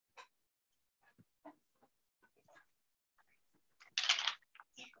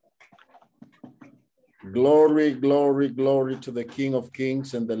Glory, glory, glory to the King of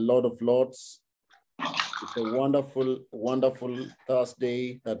Kings and the Lord of Lords. It's a wonderful, wonderful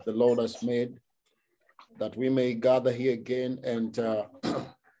Thursday that the Lord has made, that we may gather here again and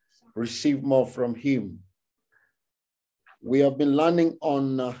receive more from him. We have been learning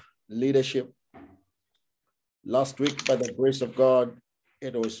on leadership. Last week, by the grace of God,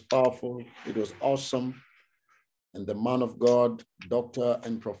 it was powerful, it was awesome. And the man of God, doctor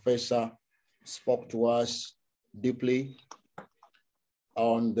and professor, spoke to us deeply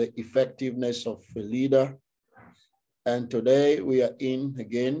on the effectiveness of a leader. And today we are in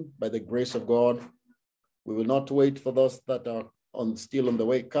again by the grace of God. We will not wait for those that are still on the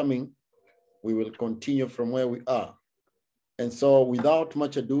way coming. We will continue from where we are. And so without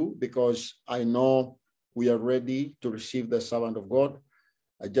much ado, because I know we are ready to receive the servant of God,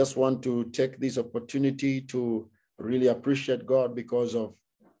 I just want to take this opportunity to really appreciate God because of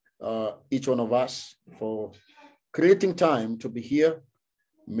each one of us for creating time to be here.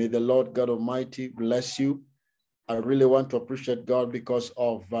 May the Lord God Almighty bless you. I really want to appreciate God because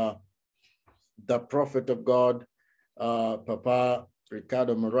of the prophet of God, Papa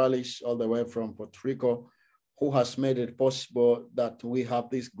Ricardo Morales, all the way from Puerto Rico, who has made it possible that we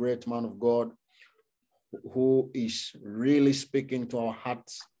have this great man of God who is really speaking to our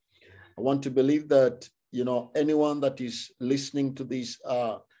hearts. I want to believe that, you know, anyone that is listening to these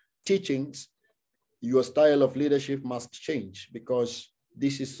teachings, your style of leadership must change because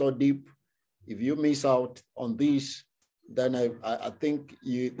this is so deep. If you miss out on this, then I think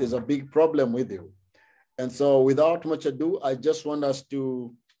there's a big problem with you. And so without much ado, I just want us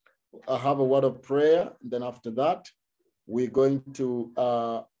to have a word of prayer. Then after that, we're going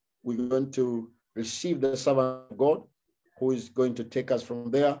to receive the servant of God who is going to take us from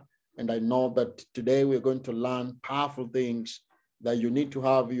there. And I know that today we're going to learn powerful things that you need to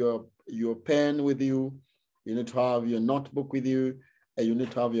have your pen with you, you need to have your notebook with you, and you need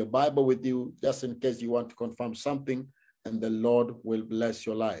to have your Bible with you, just in case you want to confirm something, and the Lord will bless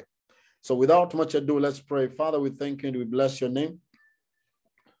your life. So without much ado, let's pray. Father, we thank you and we bless your name.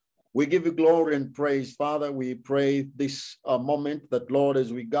 We give you glory and praise. Father, we pray this moment that, Lord,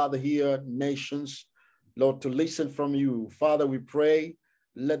 as we gather here, nations, Lord, to listen from you. Father, we pray,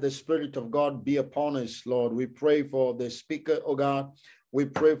 let the Spirit of God be upon us, Lord. We pray for the speaker, oh God. We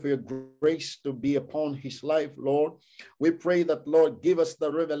pray for your grace to be upon his life, Lord. We pray that, Lord, give us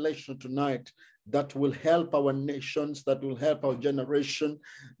the revelation tonight that will help our nations, that will help our generation,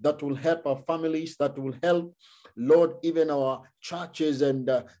 that will help our families, that will help, Lord, even our churches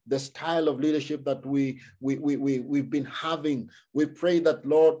and the style of leadership that we've been having. We pray that,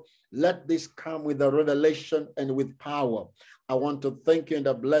 Lord, let this come with a revelation and with power. I want to thank you and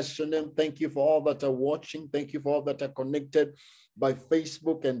I bless your name. Thank you for all that are watching. Thank you for all that are connected by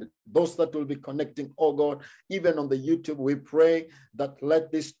Facebook and those that will be connecting, oh God, even on the YouTube. We pray that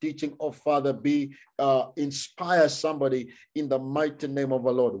let this teaching of Father be inspire somebody in the mighty name of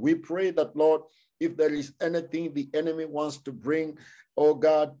our Lord. We pray that, Lord, if there is anything the enemy wants to bring, oh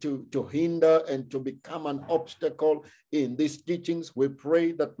God, to hinder and to become an obstacle in these teachings, we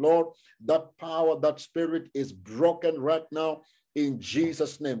pray that, Lord, that power, that spirit is broken right now in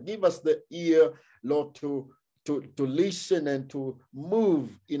Jesus' name. Give us the ear, Lord, to listen and to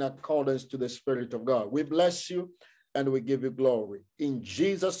move in accordance to the Spirit of God. We bless you and we give you glory. In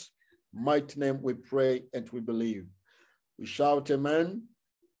Jesus' mighty name we pray and we believe. We shout amen.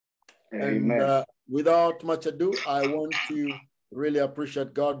 Amen. And without much ado, I want to really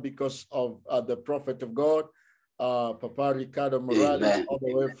appreciate God because of the prophet of God, Papa Ricardo Morales, amen, all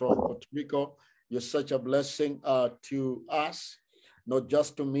the way from Puerto Rico. You're such a blessing to us, not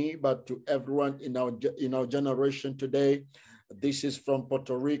just to me, but to everyone in our generation today. This is from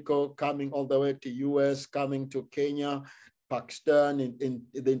Puerto Rico, coming all the way to US, coming to Kenya, Pakistan, in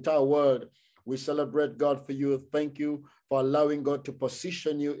the entire world. We celebrate God for you. Thank you for allowing God to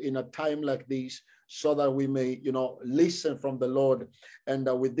position you in a time like this so that we may, you know, listen from the Lord. And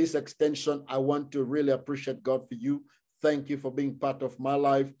with this extension, I want to really appreciate God for you. Thank you for being part of my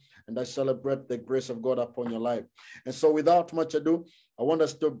life. And I celebrate the grace of God upon your life. And so without much ado, I want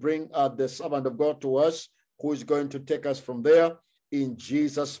us to bring the servant of God to us, who is going to take us from there in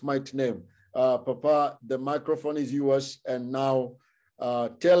Jesus' mighty name. Papa, the microphone is yours. And now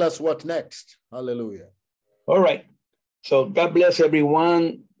tell us what next. Hallelujah. All right. So God bless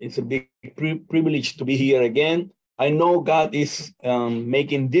everyone. It's a big privilege to be here again. I know God is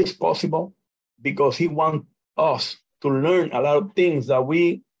making this possible because he wants us to learn a lot of things that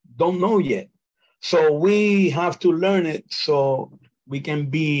we don't know yet. So we have to learn it so we can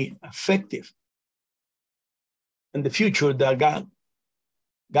be effective in the future that God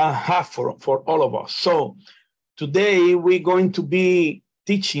God has for all of us. So today we're going to be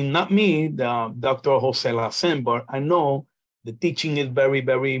teaching, not me, Dr. Jose Lacen, but I know the teaching is very,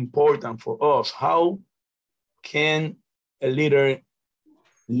 very important for us. How can a leader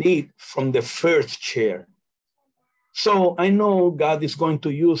lead from the first chair? So I know God is going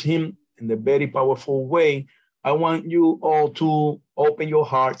to use him in a very powerful way. I want you all to open your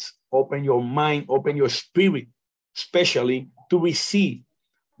hearts, open your mind, open your spirit, especially to receive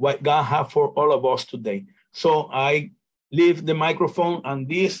what God has for all of us today. So I leave the microphone and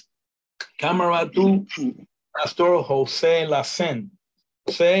this camera to Pastor Jose Lacen.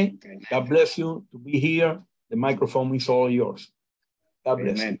 Jose, God bless you to be here. The microphone is all yours. God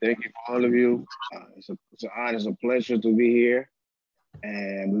bless you. Thank you for all of you. It's an honor, it's a pleasure to be here.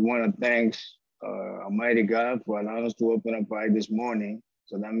 And we want to thank Almighty God for allowing us to open up right this morning.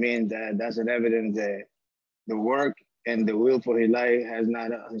 So that means that that's an evidence that the work and the will for his life has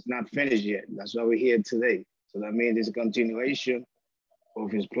not finished yet. That's why we're here today. So that means it's a continuation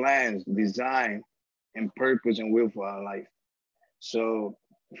of his plans, design, and purpose and will for our life. So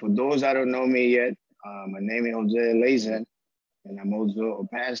for those that don't know me yet, my name is Jose Lacen, and I'm also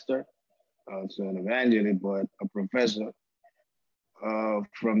a pastor, so an evangelist, but a professor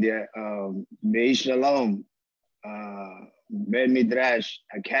from the Be'ez Shalom Bet Midrash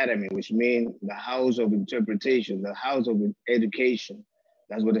Academy, which means the house of interpretation, the house of education.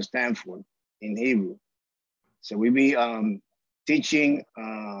 That's what it stands for in Hebrew. So we be teaching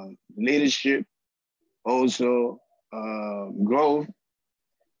leadership, also growth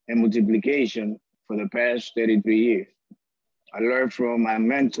and multiplication for the past 33 years. I learned from my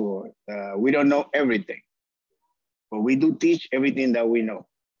mentor, we don't know everything, but we do teach everything that we know,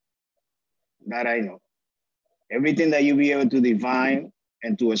 that I know. Everything that you be able to define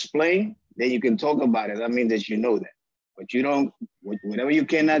and to explain, then you can talk about it. That means that you know that. But you don't, whatever you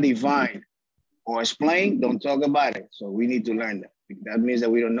cannot define or explain, don't talk about it. So we need to learn that. That means that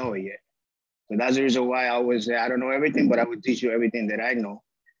we don't know it yet. So that's the reason why I always say, I don't know everything, but I will teach you everything that I know,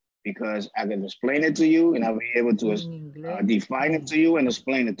 because I can explain it to you and I'll be able to define it to you and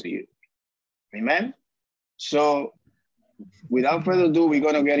explain it to you. Amen? So without further ado, we're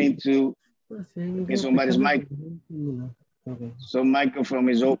going to get into somebody's mic. Some microphone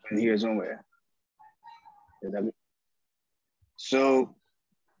is open here somewhere. So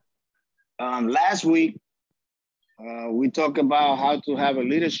last week, we talked about how to have a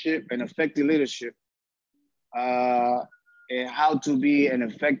leadership, an effective leadership, and how to be an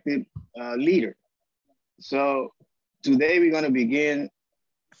effective leader. So today we're going to begin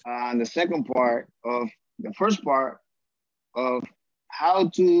on the second part of the first part of how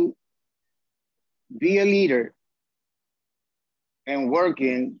to be a leader and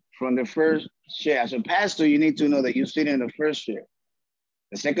working from the first share. As a pastor, you need to know that you sit in the first share.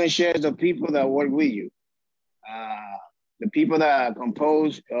 The second share is the people that work with you, the people that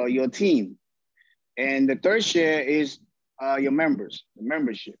compose your team. And the third share is your members, the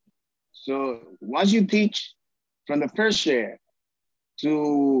membership. So once you teach from the first share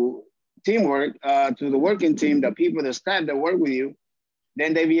to teamwork, to the working team, the people, the staff that work with you,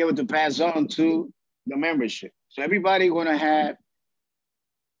 then they be able to pass on to the membership. So everybody gonna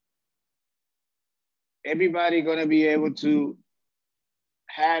be able to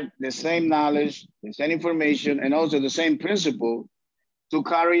have the same knowledge, the same information, and also the same principle to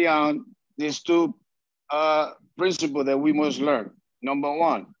carry on these two principles that we must learn. Number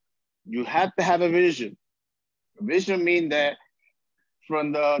one, you have to have a vision. A vision means that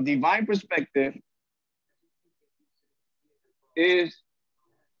from the divine perspective is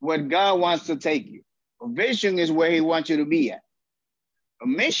what God wants to take you. A vision is where he wants you to be at. A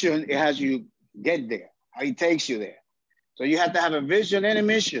mission, it has you get there, how he takes you there. So you have to have a vision and a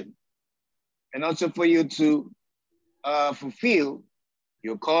mission. And also for you to fulfill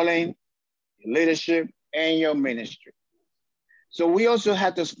your calling, your leadership, and your ministry. So we also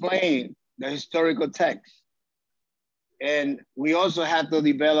have to explain the historical text. And we also have to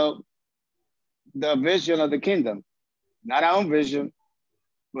develop the vision of the kingdom. Not our own vision,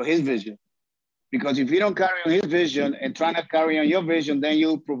 but his vision. Because if you don't carry on his vision and try to carry on your vision, then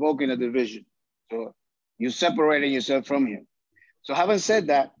you're provoking a division. So you're separating yourself from him. So having said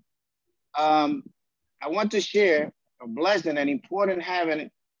that, I want to share a blessing and important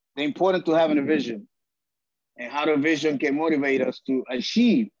to having a vision and how the vision can motivate us to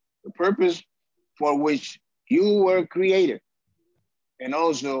achieve the purpose for which you were created, and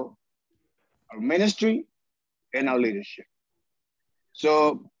also our ministry and our leadership.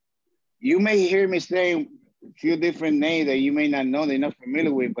 So you may hear me saying a few different names that you may not know, they're not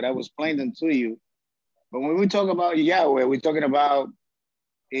familiar with, but I will explain them to you. But when we talk about Yahweh, we're talking about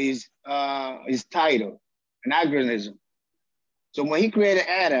is his title, anachronism. So when he created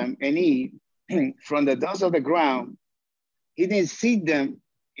Adam and Eve from the dust of the ground, he didn't seat them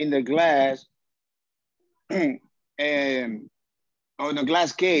in the glass and or in the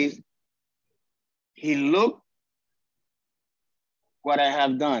glass case. He looked what I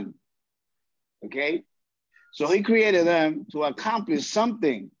have done. Okay? So he created them to accomplish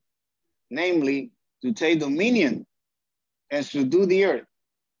something, namely to take dominion and subdue the earth,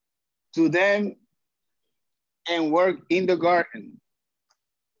 to them and work in the garden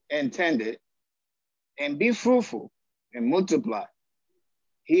and tend it and be fruitful and multiply.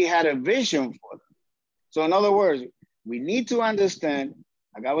 He had a vision for them. So in other words, we need to understand,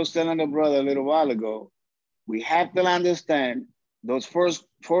 like I was telling the brother a little while ago, we have to understand those first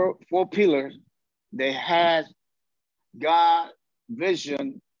four pillars. They had God's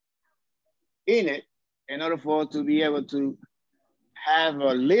vision in it in order for us to be able to have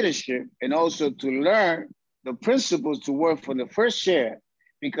a leadership and also to learn the principles to work for the first share.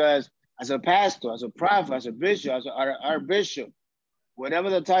 Because as a pastor, as a prophet, as a bishop, as our bishop, whatever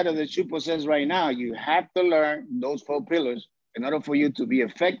the title that you possess right now, you have to learn those 4 pillars in order for you to be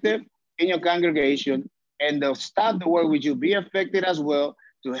effective in your congregation, and the staff that work with you be effective as well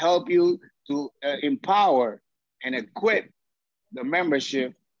to help you to empower and equip the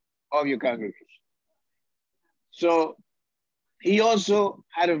membership of your congregation. So he also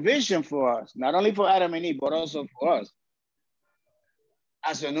had a vision for us, not only for Adam and Eve, but also for us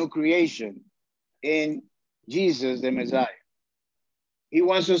as a new creation in Jesus, the Messiah. He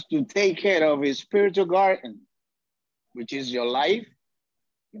wants us to take care of his spiritual garden, which is your life,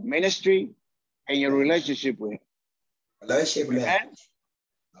 your ministry, and your relationship with him. Amen?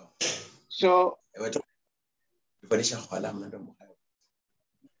 So,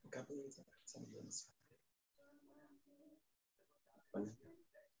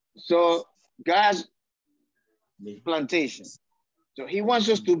 God's plantation. So he wants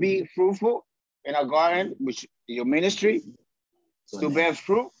us to be fruitful in our garden, which is your ministry, to bear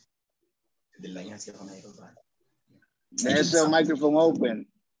fruit. There's a microphone open.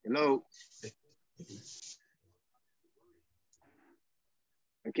 Hello.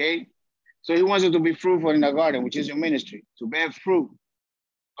 Okay. So he wants us to be fruitful in the garden, which is your ministry, to bear fruit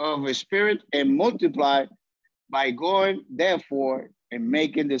of the Spirit and multiply by going, therefore, and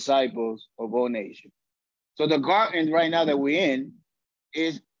making disciples of all nations. So the garden right now that we're in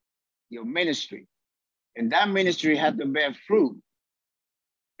is your ministry. And that ministry has to bear fruit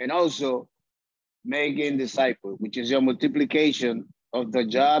and also making disciples, which is your multiplication of the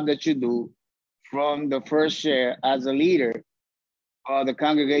job that you do from the first share as a leader of the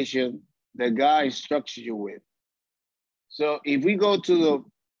congregation that God instructs you with. So if we go to the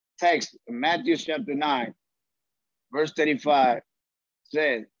text, Matthew chapter 9, verse 35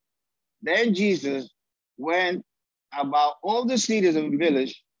 says, then Jesus went about all the cities of the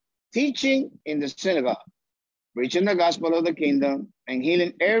village, teaching in the synagogue, preaching the gospel of the kingdom, and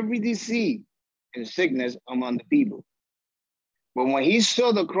healing every disease and sickness among the people. But when he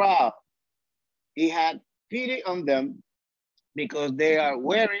saw the crowd, he had pity on them because they are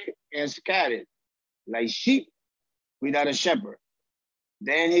weary and scattered like sheep without a shepherd.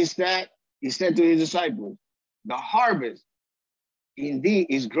 Then he said to his disciples, the harvest indeed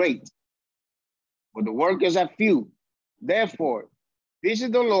is great, but the workers are few. Therefore, this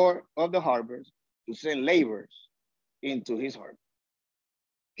is the Lord of the harvest to send laborers into his harvest.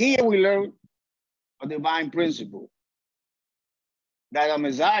 Here we learn a divine principle that a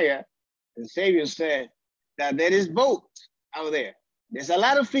Messiah, the Savior, said that there is boat out there. There's a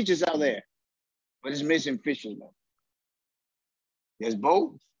lot of fishes out there, but it's missing fishermen. There's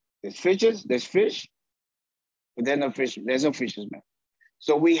boat, there's fishes, there's fish, but there's no fish. There's no fishermen.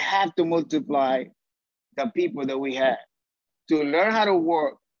 So we have to multiply the people that we have. To learn how to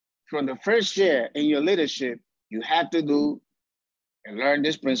work from the first share in your leadership, you have to do and learn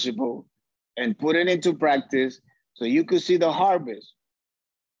this principle and put it into practice so you could see the harvest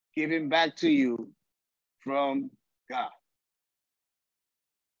given back to you from God.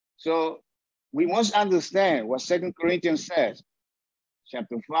 So we must understand what 2 Corinthians says.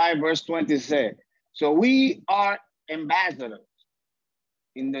 Chapter 5, verse 20 said, so we are ambassadors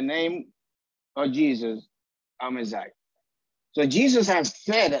in the name of Jesus, our Messiah. So Jesus has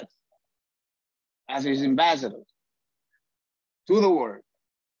set us as his ambassadors to the world.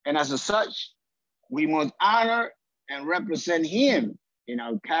 And as such, we must honor and represent him in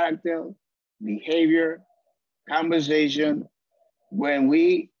our character, behavior, conversation, when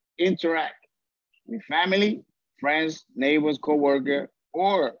we interact with family, friends, neighbors, co-worker,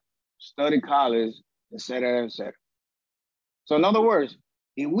 or study college, etc., etc. So in other words,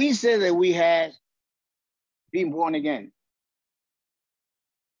 If we say that we had been born again,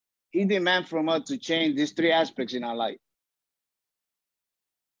 he demands from us to change these three aspects in our life: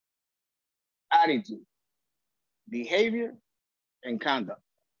 attitude, behavior, and conduct.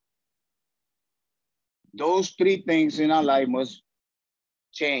 Those three things in our life must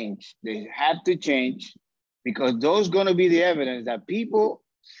change. They have to change, because those going to be the evidence that people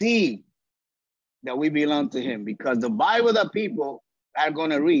see that we belong to him. Because the Bible that people are going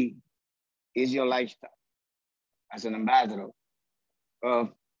to read is your lifestyle as an ambassador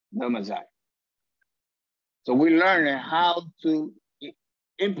of the Messiah. So we learn how to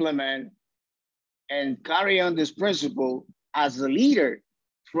implement and carry on this principle as a leader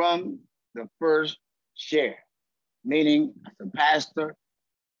from the first share, meaning as a pastor,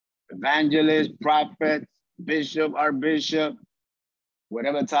 evangelist, prophet, bishop, archbishop,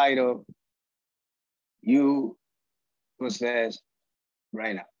 whatever title you possess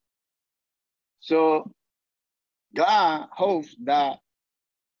right now. So God hopes that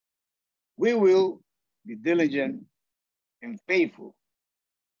we will be diligent and faithful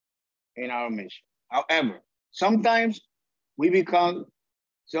in our mission. However, sometimes we become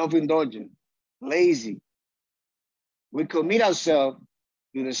self-indulgent, lazy. We commit ourselves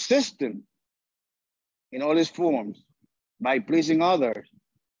to the system in all its forms by pleasing others,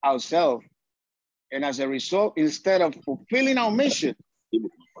 ourselves, and as a result, instead of fulfilling our mission,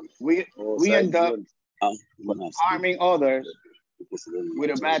 we end up harming others with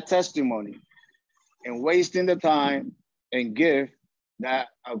a bad testimony and wasting the time and gift that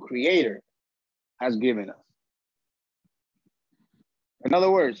our Creator has given us. In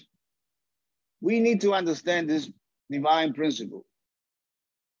other words, we need to understand this divine principle.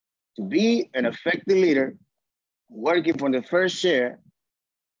 To be an effective leader working for the first share,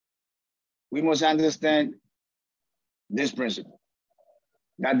 we must understand this principle,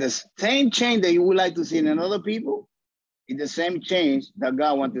 that the same change that you would like to see in other people is the same change that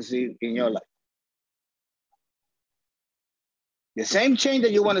God wants to see in your life. The same change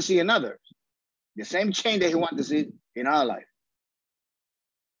that you want to see in others, the same change that He wants to see in our life.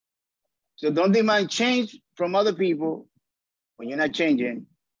 So don't demand change from other people when you're not changing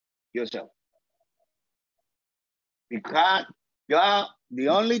yourself. Because God, the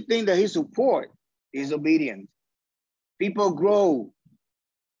only thing that He supports is obedience. People grow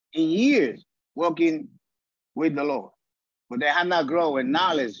in years walking with the Lord, but they have not grown in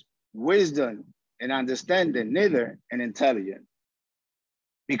knowledge, wisdom, and understanding, neither in intelligence,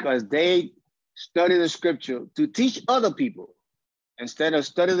 because they study the scripture to teach other people instead of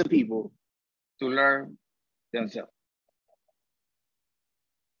study the people to learn themselves.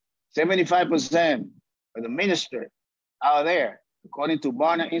 75% of the ministers out there, according to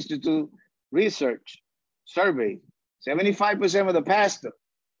Barna Institute research survey, 75% of the pastors,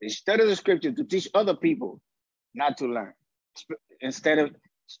 they study the scripture to teach other people, not to learn. Instead of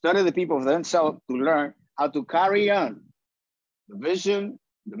study the people for themselves to learn how to carry on the vision,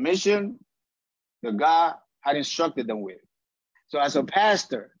 the mission that God had instructed them with. So as a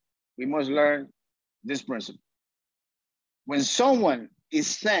pastor, we must learn this principle. When someone is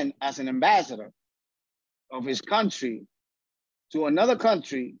sent as an ambassador of his country to another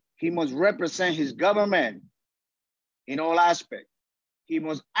country, he must represent his government in all aspects. He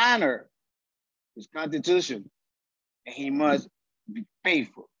must honor his constitution, and he must be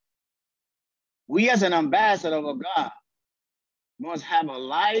faithful. We as an ambassador of God must have a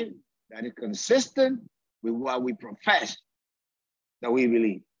life that is consistent with what we profess that we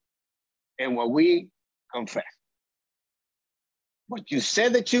believe and what we confess. What you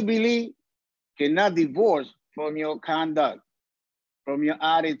said that you believe cannot divorce from your conduct, from your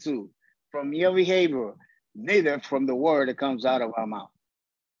attitude, from your behavior, neither from the word that comes out of our mouth.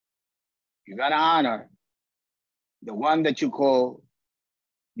 You gotta honor the one that you call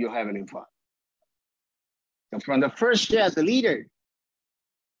your Heavenly Father. So from the first year as a leader,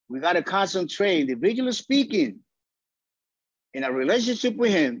 we gotta concentrate, individually speaking, in a relationship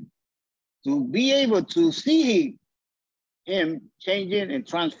with Him to be able to see Him changing and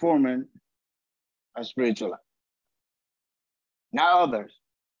transforming our spiritual life. Not others,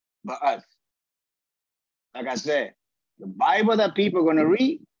 but us. Like I said, the Bible that people are gonna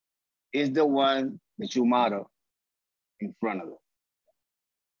read is the one that you model in front of them.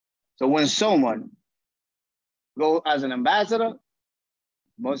 So when someone goes as an ambassador,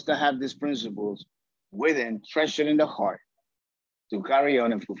 must have these principles within, treasured in the heart to carry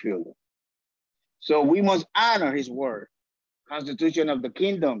on and fulfill them. So we must honor His word. Constitution of the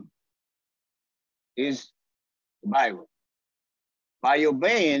kingdom is the Bible. By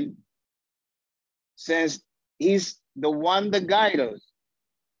obeying, since He's the one that guides us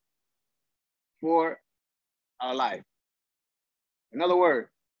for our life. In other words,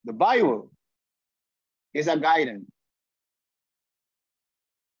 the Bible is a guidance.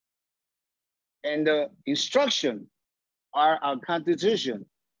 And the instruction are our constitution,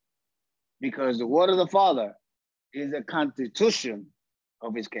 because the word of the Father is the constitution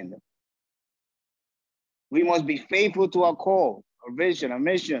of his kingdom. We must be faithful to our call, our vision, our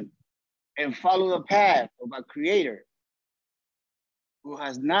mission, and follow the path of our Creator, who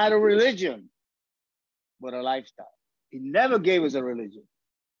has not a religion, but a lifestyle. He never gave us a religion.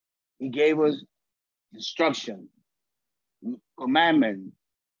 He gave us instruction, commandment,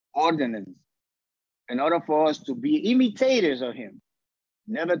 ordinance, in order for us to be imitators of him.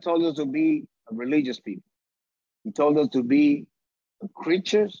 Never told us to be a religious people. He told us to be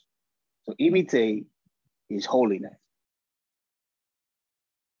creatures to imitate his holiness.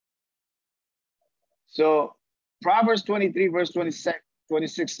 So Proverbs 23, verse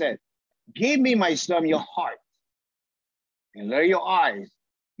 26 said, give me, my son, your heart, and let your eyes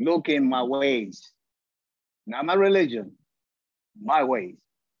look in my ways. Not my religion, my ways.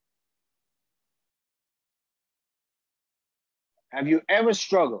 Have you ever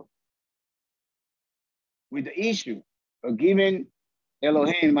struggled with the issue of giving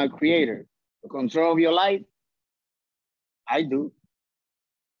Elohim, my creator, the control of your life? I do.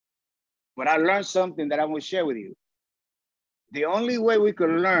 But I learned something that I will share with you. The only way we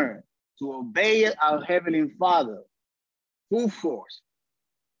can learn to obey our Heavenly Father full force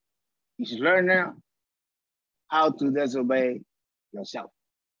is learning how to disobey yourself.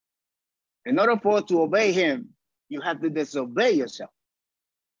 In order for us to obey him, you have to disobey yourself.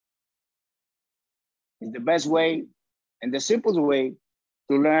 It's the best way and the simplest way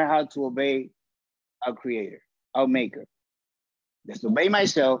to learn how to obey our Creator, our Maker. Disobey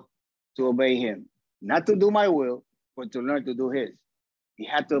myself to obey him. Not to do my will, but to learn to do his. He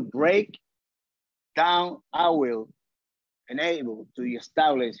had to break down our will and able to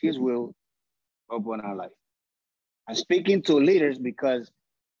establish his will upon our life. I'm speaking to leaders because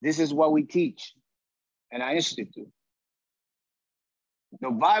this is what we teach in our institute. The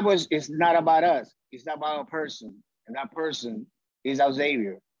Bible is not about us. It's about a person. And that person is our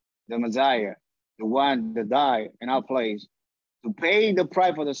Savior, the Messiah, the one that died in our place to pay the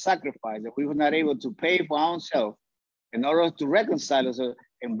price for the sacrifice that we were not able to pay for ourselves in order to reconcile us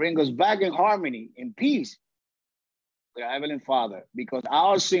and bring us back in harmony, in peace with our Heavenly Father, because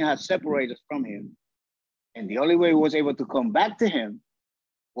our sin has separated us from him. And the only way we was able to come back to him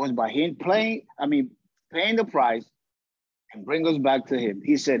was by him paying the price and bring us back to him.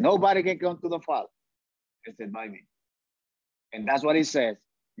 He said, nobody can come to the Father except by me. And that's what he says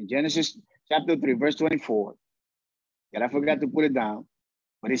in Genesis chapter 3, verse 24. And I forgot to put it down.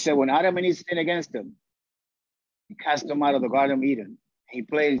 But he said, when Adam and Eve sinned against him, he cast them out of the Garden of Eden. He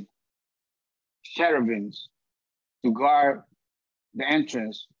placed cherubims to guard the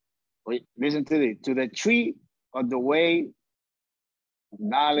entrance. Wait, listen to the tree of the way of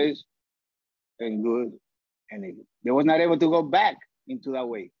knowledge and good and evil. They was not able to go back into that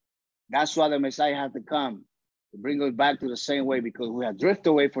way. That's why the Messiah had to come to bring us back to the same way, because we had drifted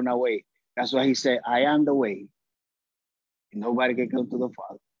away from that way. That's why he said, I am the way. And nobody can come to the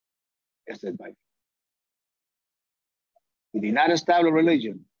Father except by me. He did not establish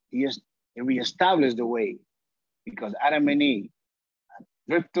religion. He reestablished the way, because Adam and Eve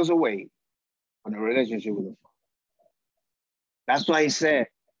drifted us away from the relationship with the Father. That's why he said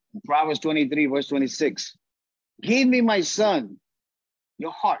in Proverbs 23, verse 26, give me, my son,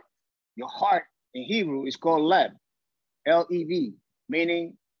 your heart. Your heart in Hebrew is called lev, L-E-V,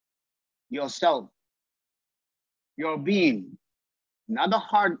 meaning yourself, your being, not the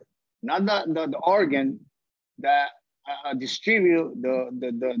heart, not the organ that distribute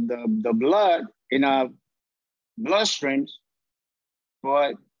the blood in our bloodstreams,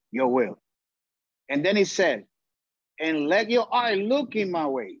 but your will. And then he said, and let your eye look in my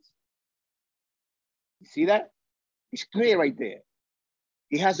ways. You see that? It's clear right there.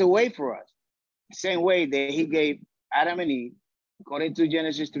 He has a way for us. The same way that he gave Adam and Eve, according to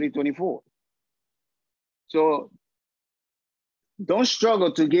Genesis 3:24. So don't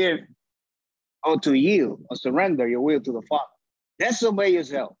struggle to give or to yield or surrender your will to the Father. Disobey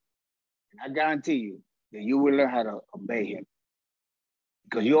yourself. And I guarantee you that you will learn how to obey him.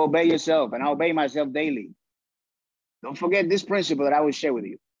 Because you obey yourself, and I obey myself daily. Don't forget this principle that I will share with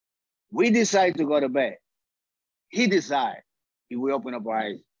you. We decide to go to bed. He decides if we open up our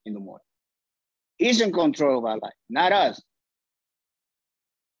eyes in the morning. He's in control of our life, not us,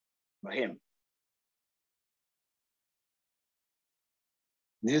 but him.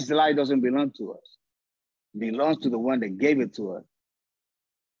 This life doesn't belong to us. It belongs to the one that gave it to us.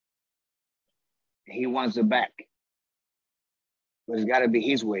 He wants it back. But it's got to be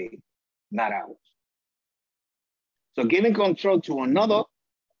his way, not ours. So giving control to another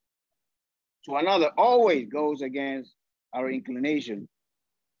always goes against our inclination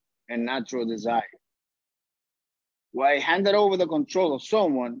and natural desire. Why handed over the control of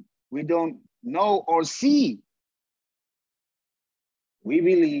someone we don't know or see, we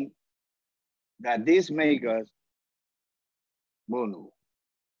believe that this makes us vulnerable.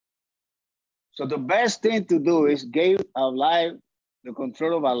 So the best thing to do is give our life, the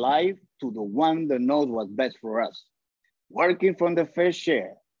control of our life, to the one that knows what's best for us. Working from the first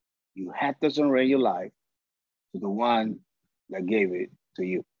share, you have to surrender your life to the one that gave it to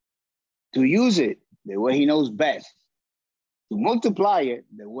you. To use it the way he knows best. To multiply it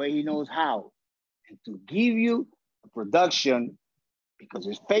the way he knows how. And to give you a production because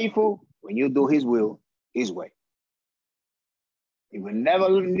he's faithful when you do his will, his way. He will never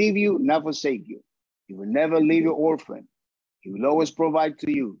leave you, never forsake you. He will never leave you orphan. He will always provide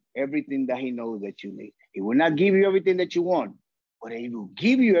to you everything that he knows that you need. He will not give you everything that you want, but he will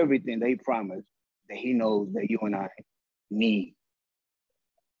give you everything that he promised that he knows that you and I need.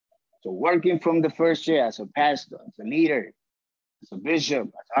 So working from the first year as a pastor, as a leader, as a bishop,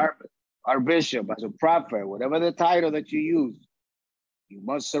 as our bishop, as a prophet, whatever the title that you use, you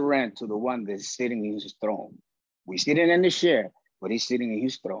must surrender to the one that's sitting in his throne. We're sitting in the chair, but he's sitting in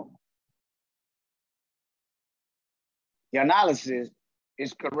his throne. The analysis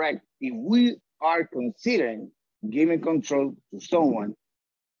is correct if we are considering giving control to someone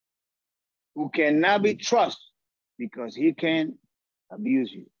who cannot be trusted because he can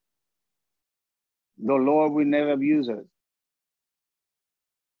abuse you. The Lord will never abuse us.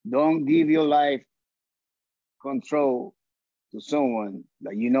 Don't give your life control to someone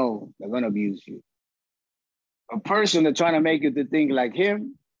that you know they're going to abuse you. A person that's trying to make you to think like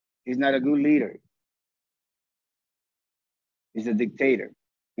him is not a good leader. He's a dictator.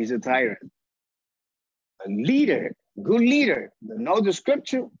 He's a tyrant. A leader, good leader, that knows the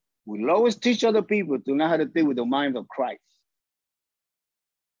scripture, will always teach other people to know how to think with the mind of Christ.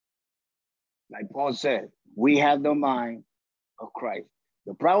 Like Paul said, we have the mind of Christ.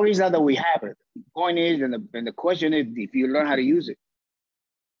 The problem is not that we have it. The point is, and the question is, if you learn how to use it,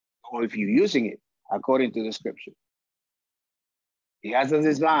 or if you're using it according to the scripture. He has a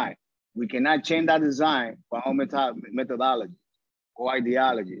design. We cannot change that design by our methodology or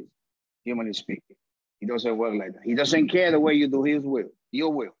ideologies, humanly speaking. He doesn't work like that. He doesn't care the way you do his will,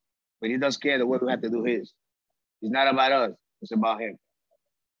 your will, but he does care the way we have to do his. It's not about us, it's about him.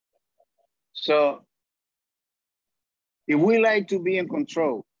 So if we like to be in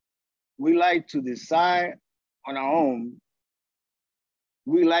control, we like to decide on our own,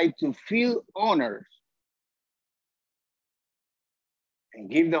 we like to feel honored and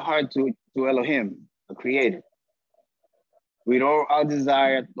give the heart to Elohim, the creator. With all our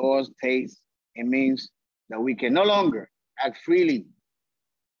desire, thoughts, tastes, it means that we can no longer act freely,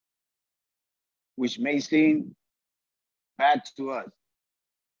 which may seem bad to us.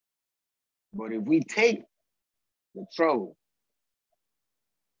 But if we take the trouble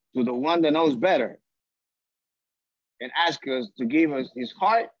to the one that knows better and ask us to give us his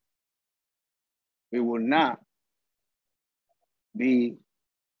heart, we will not be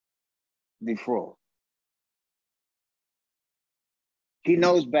defrauded. He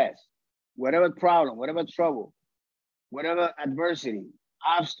knows best. Whatever problem, whatever trouble, whatever adversity,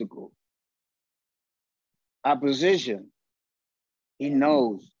 obstacle, opposition, he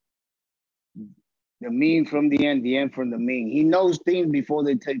knows the mean from the end from the mean. He knows things before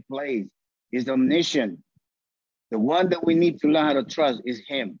they take place. He's omniscient. The one that we need to learn how to trust is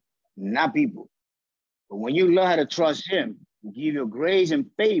him, not people. But when you learn how to trust him, give you grace and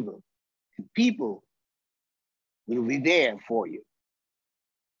favor, and people will be there for you.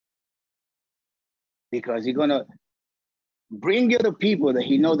 Because he's gonna bring you the people that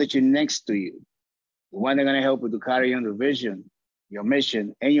he knows that you're next to you. The one that's gonna help you to carry on the vision, your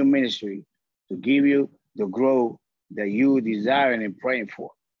mission, and your ministry to give you the growth that you desiring and praying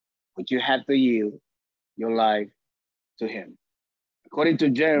for. But you have to yield your life to him. According to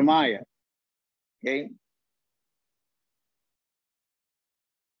Jeremiah, okay?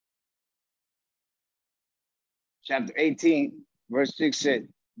 Chapter 18, verse 6 said,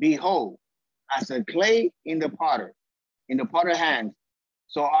 behold, as a clay in the potter's hands,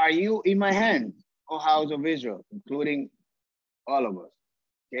 so are you in my hands, O house of Israel, including all of us,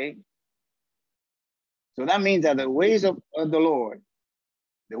 okay? So that means that the ways of the Lord,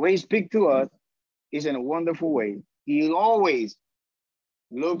 the way he speaks to us is in a wonderful way. He always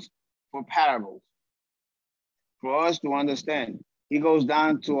looks for parables for us to understand. He goes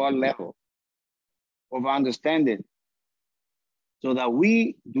down to our level. of understanding so that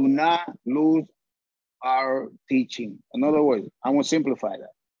we do not lose our teaching. In other words, I want to simplify that.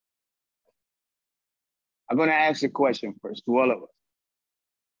 I'm going to ask a question first to all of us.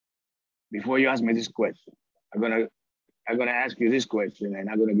 Before you ask me this question, I'm going to ask you this question, and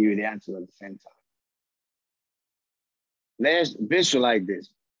I'm going to give you the answer at the same time. Let's visualize this.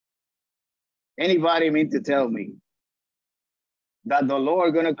 Anybody mean to tell me that the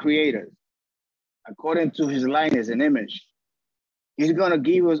Lord going to create us according to his likeness and image? He's going to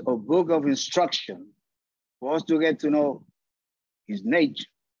give us a book of instruction for us to get to know his nature,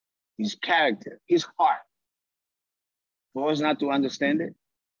 his character, his heart, for us not to understand it?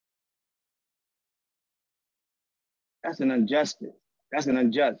 That's an injustice. That's an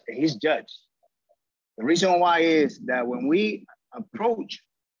unjust. He's judged. The reason why is that when we approach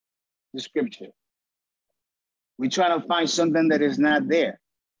the scripture, we try to find something that is not there.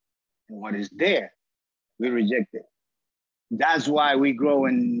 And what is there, we reject it. That's why we grow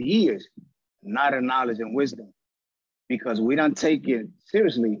in years, not in knowledge and wisdom, because we don't take it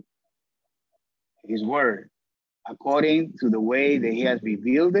seriously, his word, according to the way that he has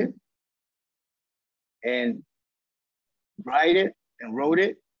revealed it and write it and wrote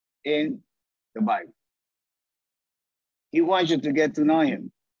it in the Bible. He wants you to get to know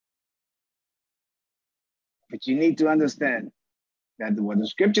him. But you need to understand that what the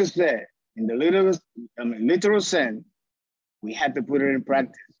scripture said in the literal sense, we have to put it in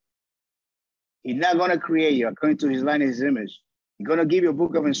practice. He's not going to create you according to his likeness, his image. He's going to give you a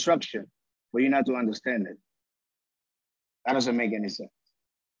book of instruction for you not to understand it. That doesn't make any sense.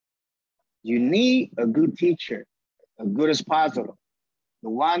 You need a good teacher, a good expositor, the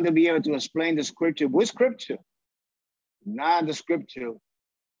one to be able to explain the scripture with scripture, not the scripture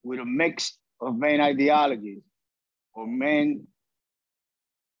with a mix of vain ideologies or men's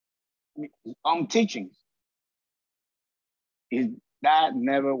own teachings. That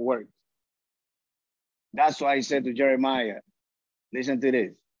never works. That's why he said to Jeremiah, listen to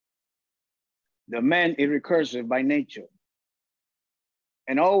this. The man is recursive by nature,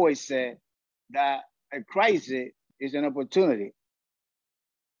 and always said that a crisis is an opportunity,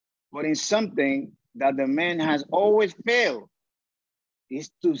 but in something that the man has always failed is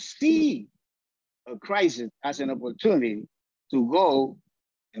to see a crisis as an opportunity to go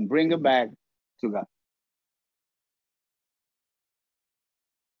and bring it back to God.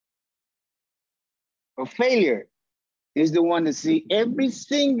 A failure is the one to see every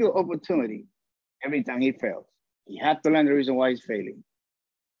single opportunity every time he fails. You have to learn the reason why he's failing.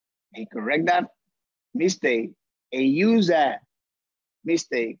 He correct that mistake and use that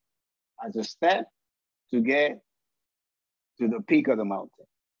mistake as a step to get to the peak of the mountain.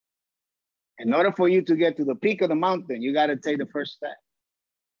 In order for you to get to the peak of the mountain, you got to take the first step.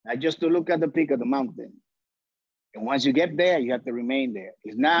 Not just to look at the peak of the mountain. And once you get there, you have to remain there.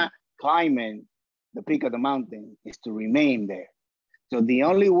 It's not climbing the peak of the mountain, it's to remain there. So the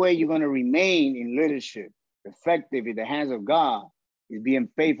only way you're going to remain in leadership, effective in the hands of God, is being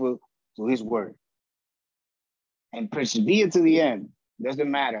faithful to his word. And persevere to the end.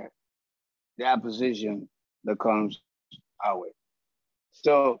 Doesn't matter the opposition that comes our way.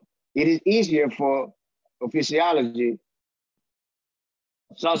 So it is easier for a physiology,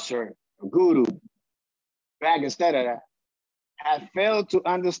 a sorcerer, a guru, back instead of that, have failed to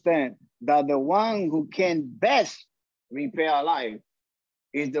understand that the one who can best repair our life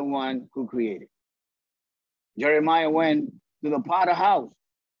is the one who created. Jeremiah went to the potter house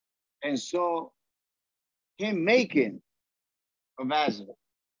and saw him making a vessel.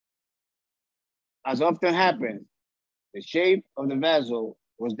 As often happens, the shape of the vessel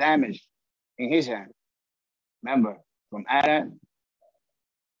was damaged in his hand. Remember, from Adam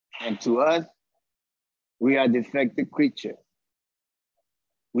and to us, we are defective creatures.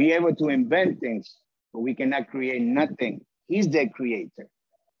 We are able to invent things, but we cannot create nothing. He's the creator.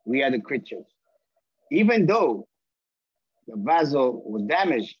 We are the creatures. Even though the vessel was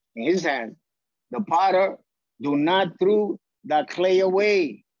damaged in his hand, the potter do not throw that clay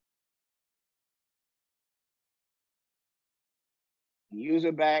away. Use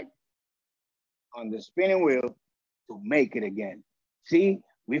it back on the spinning wheel to make it again. See,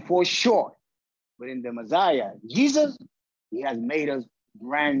 we fall short, but in the Messiah, Jesus, he has made us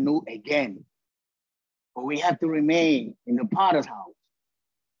brand new again. But we have to remain in the potter's house,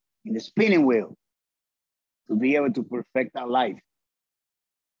 in the spinning wheel, to be able to perfect our life.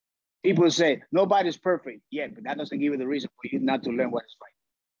 People say, nobody's perfect yet, but that doesn't give you the reason for you not to learn what is right.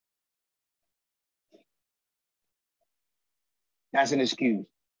 That's an excuse.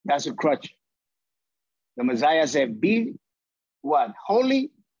 That's a crutch. The Messiah said, be what?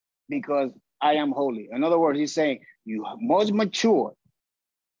 Holy, because I am holy. In other words, he's saying you most mature,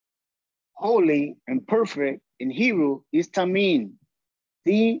 holy, and perfect in Hebrew is tamim.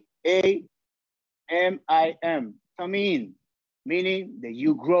 T-A-M-I-M, tamim, meaning that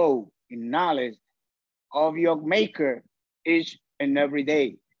you grow in knowledge of your maker each and every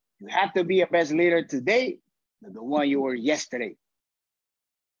day. You have to be a best leader today than the one you were yesterday.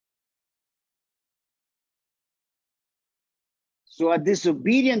 So a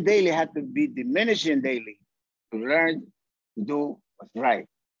disobedient daily has to be diminishing daily to learn to do what's right.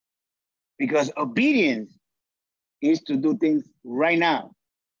 Because obedience is to do things right now,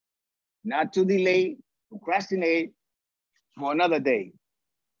 not to delay, procrastinate for another day.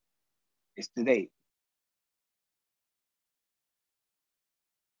 It's today.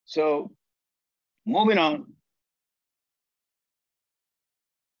 So moving on.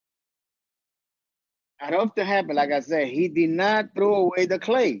 It often happened, like I said, he did not throw away the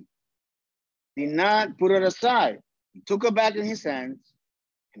clay, did not put it aside. He took it back in his hands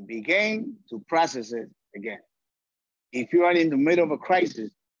and began to process it again. If you are in the middle of a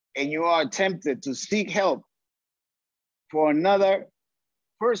crisis and you are tempted to seek help for another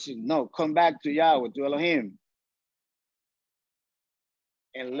person, no, come back to Yahweh, to Elohim.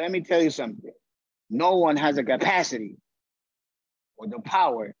 And let me tell you something. No one has the capacity or the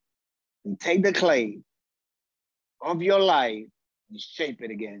power to take the clay of your life and shape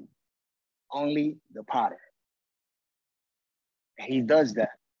it again. Only the potter. And he does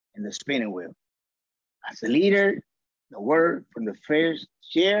that in the spinning wheel. As a leader, the word from the first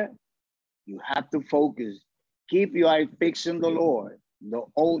share, you have to focus. Keep your eye fixed on the Lord, the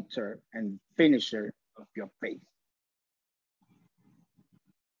author and finisher of your faith.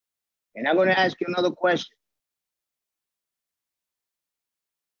 And I'm going to ask you another question.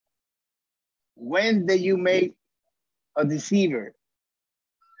 When did you make a deceiver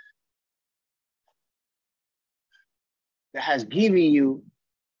that has given you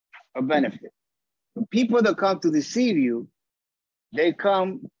a benefit? The people that come to deceive you, they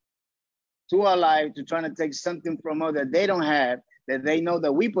come to our life to try to take something from us that they don't have, that they know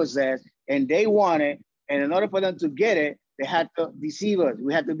that we possess, and they want it. And in order for them to get it, they have to deceive us.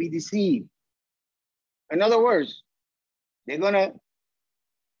 We have to be deceived. In other words, they're going to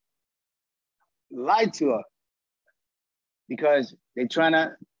lie to us because they're trying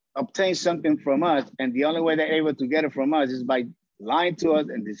to obtain something from us. And the only way they're able to get it from us is by lying to us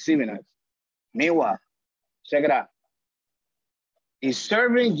and deceiving us. Meanwhile, check it out. Is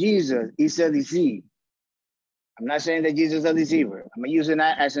serving Jesus is a deceive. I'm not saying that Jesus is a deceiver. I'm using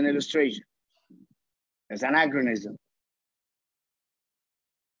that as an illustration, as an anachronism.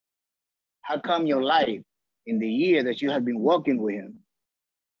 How come your life in the year that you have been walking with him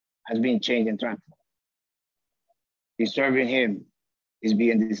has been changed and transformed? He's serving him is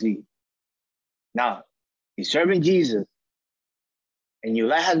being deceived. Now, he's serving Jesus and your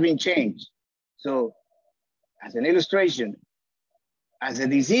life has been changed. So, as an illustration, as a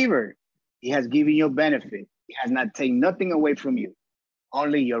deceiver, he has given you benefit. He has not taken nothing away from you,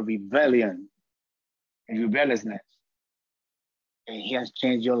 only your rebellion and rebelliousness. And he has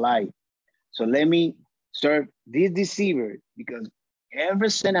changed your life. So let me serve this deceiver because ever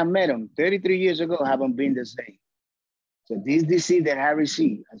since I met him 33 years ago, I haven't been the same. So this deceit that I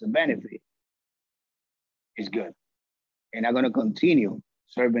received as a benefit is good. And I'm going to continue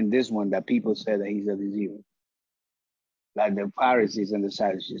serving this one that people say that he's a deceiver. Like the Pharisees and the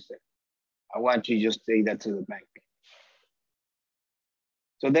Sadducees said. I want you to just take that to the bank.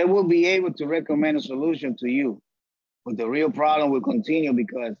 So they will be able to recommend a solution to you. But the real problem will continue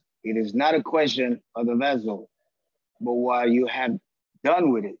because it is not a question of the vessel, but what you have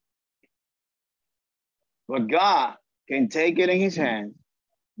done with it. But God can take it in his hands,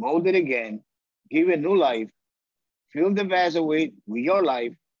 mold it again, give it new life, fill the vessel with your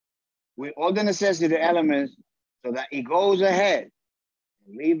life, with all the necessary elements so that it goes ahead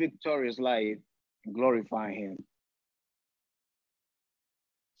and live victorious life and glorify him.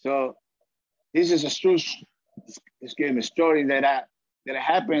 So this is a true story that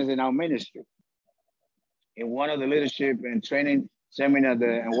happens in our ministry. In one of the leadership and training seminar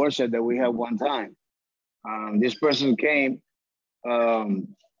and workshop that we had one time, this person came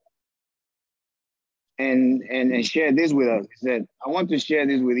and shared this with us. He said, I want to share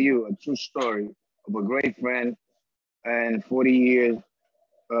this with you, a true story of a great friend and 40 years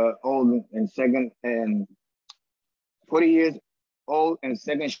old and 40 years old and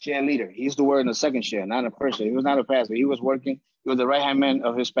second share leader. He used to work in the second share, not a person. He was not a pastor. He was working, he was the right-hand man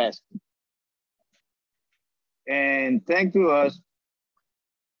of his pastor. And thank to us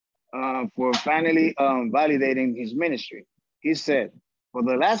for finally validating his ministry. He said, for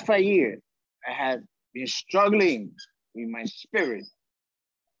the last 5 years, I had been struggling in my spirit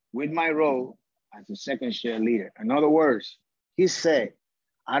with my role as a second share leader. In other words, he said,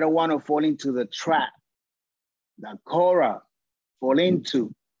 I don't want to fall into the trap that Korah fall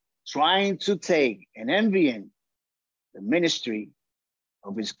into, trying to take and envying the ministry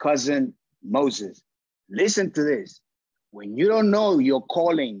of his cousin Moses. Listen to this. When you don't know your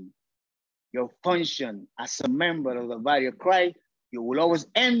calling, your function as a member of the body of Christ, you will always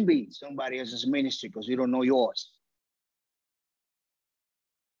envy somebody else's ministry because you don't know yours.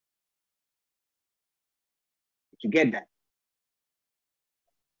 You get that?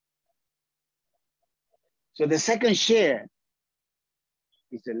 So the second share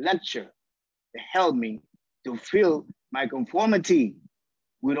is a lecture that helped me to feel my conformity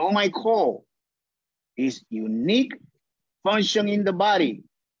with all my call is unique function in the body,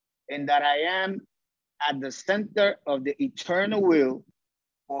 and that I am at the center of the eternal will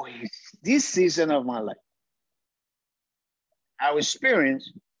for this season of my life. Our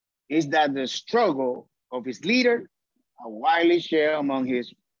experience is that the struggle of his leader are widely shared among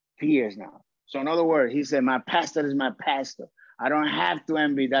his peers now. So in other words, he said, my pastor is my pastor. I don't have to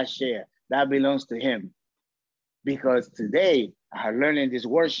envy that share. That belongs to him. Because today, I learned in this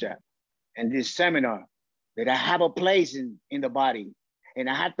workshop and this seminar that I have a place in the body. And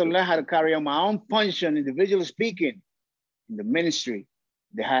I had to learn how to carry on my own function, individually speaking, in the ministry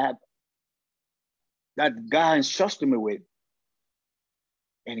that God entrusted me with.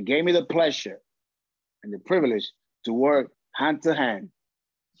 And it gave me the pleasure and the privilege to work hand to hand,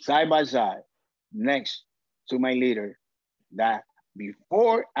 side by side, next to my leader, that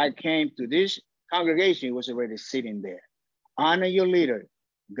before I came to this congregation, he was already sitting there. Honor your leader,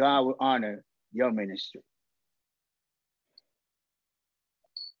 God will honor your ministry.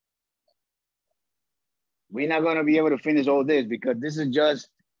 We're not going to be able to finish all this because this is just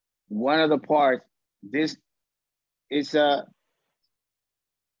one of the parts. This is a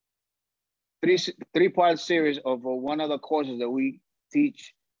three-part series of one of the courses that we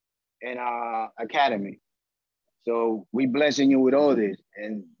teach in our academy. So we blessing you with all this,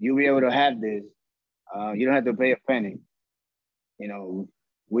 and you'll be able to have this. You don't have to pay a penny. You know,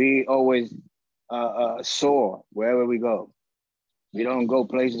 we always soar wherever we go. We don't go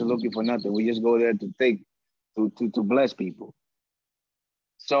places looking for nothing. We just go there to think, to bless people.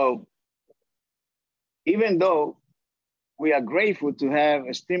 So even though we are grateful to have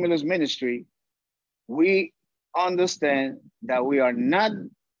a stimulus ministry, we understand that we are not,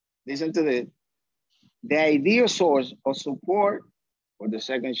 listen to this, the ideal source of support for the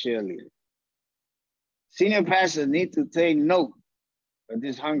second share leader. Senior pastors need to take note of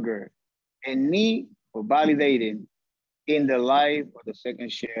this hunger and need for validating in the life of the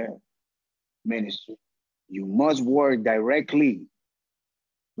second share ministry. You must work directly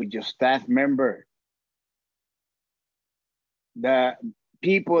with your staff member, the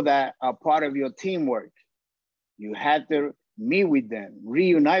people that are part of your teamwork. You have to meet with them,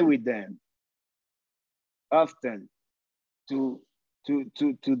 reunite with them often to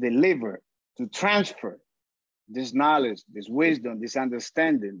deliver, to transfer this knowledge, this wisdom, this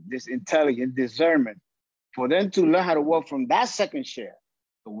understanding, this intelligence, discernment, for them to learn how to work from that second share.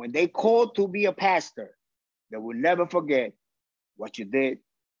 So when they call to be a pastor, they will never forget what you did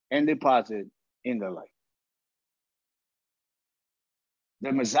and deposit in their life.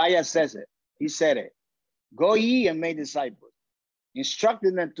 The Messiah says it. He said it. Go ye and make disciples,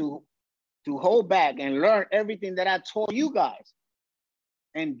 instructing them to hold back and learn everything that I taught you guys.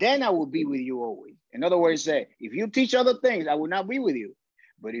 And then I will be with you always. In other words, say, if you teach other things, I will not be with you.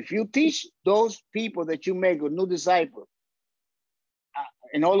 But if you teach those people that you make a new disciple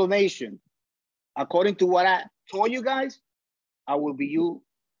in all the nation, according to what I told you guys, I will be you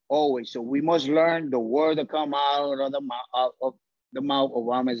always. So we must learn the word that come out of the mouth of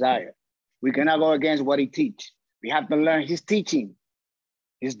our Messiah. We cannot go against what he teaches. We have to learn his teaching,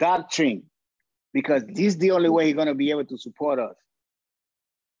 his doctrine, because this is the only way he's going to be able to support us.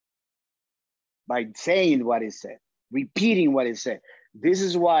 By saying what he said, repeating what he said. This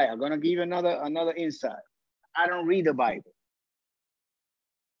is why I'm going to give you another insight. I don't read the Bible.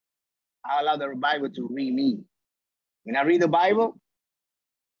 I allow the Bible to read me. When I read the Bible,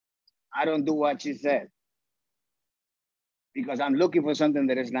 I don't do what she said because I'm looking for something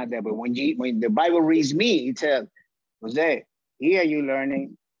that is not there. But when the Bible reads me, it tells, Jose, here you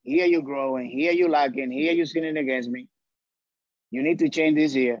learning, here you growing, here you lacking, here you sinning against me. You need to change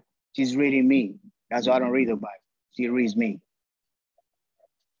this here. She's reading me. That's why I don't read the Bible. She reads me.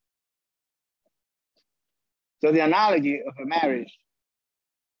 So the analogy of a marriage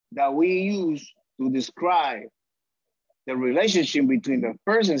that we use to describe the relationship between the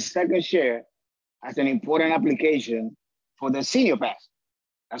first and second share as an important application for the senior pastor.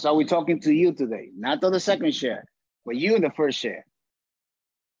 That's why we're talking to you today, not to the second share, but you in the first share.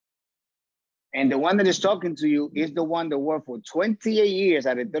 And the one that is talking to you is the one that worked for 28 years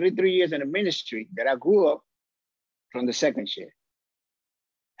out of 33 years in the ministry that I grew up from the second share.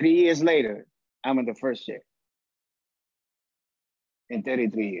 3 years later, I'm in the first share in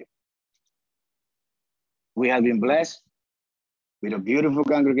 33 years. We have been blessed with a beautiful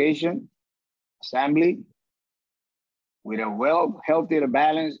congregation, assembly, with a healthy,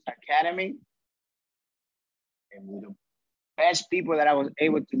 balanced academy, and with the best people that I was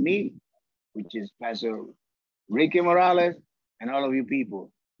able to meet, which is Pastor Ricky Morales and all of you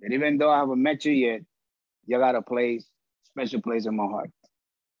people. That even though I haven't met you yet, you got a place, special place in my heart.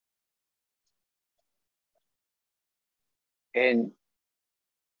 And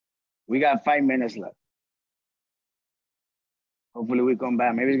we got 5 minutes left. Hopefully we come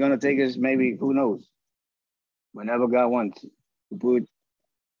back. Maybe it's gonna take us, maybe, who knows? Whenever God wants to put,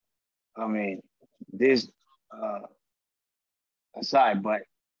 this aside, but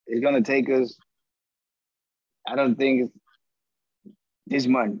it's gonna take us, I don't think it's this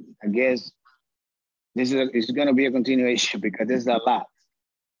month. I guess it's gonna be a continuation because there's a lot.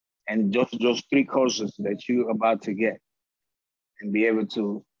 And just those 3 courses that you're about to get and be able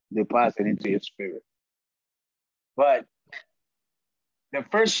to deposit into your spirit. But the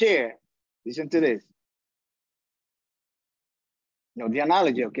first share, listen to this. The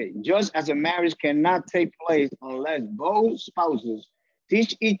analogy, okay. Just as a marriage cannot take place unless both spouses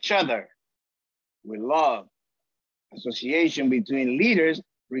teach each other with love, association between leaders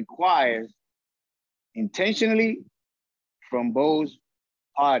requires intentionally from both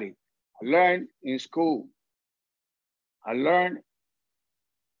parties. I learned in school. I learned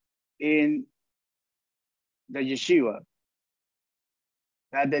in the yeshiva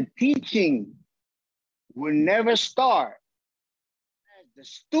that the teaching will never start as the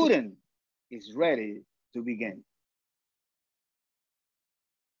student is ready to begin.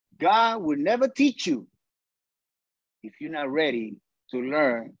 God will never teach you if you're not ready to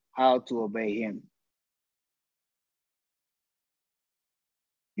learn how to obey him.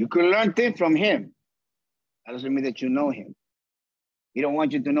 You can learn things from him. That doesn't mean that you know him. He don't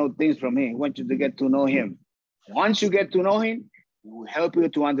want you to know things from him. He wants you to get to know him. Once you get to know him, he will help you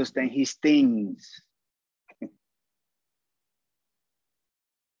to understand his things.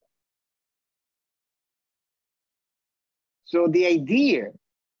 So the idea,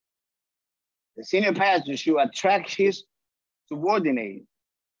 the senior pastor should attract his subordinate,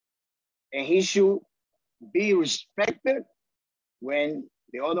 and he should be respected when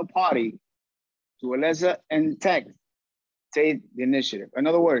the other party, to a lesser extent, take the initiative. In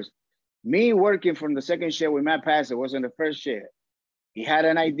other words, me working from the second share with my pastor was in the first share. He had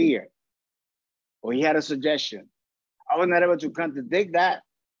an idea or he had a suggestion. I was not able to contradict that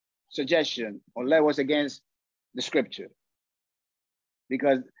suggestion unless it was against the scripture.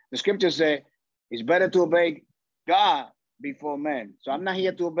 Because the scripture says it's better to obey God before men. So I'm not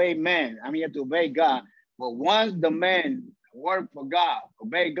here to obey men. I'm here to obey God. But once the man work for God,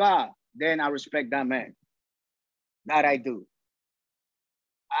 obey God, then I respect that man. That I do.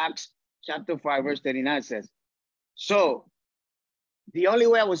 Acts chapter 5, verse 39 says, so the only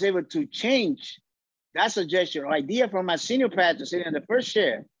way I was able to change that suggestion or idea from my senior pastor sitting in the first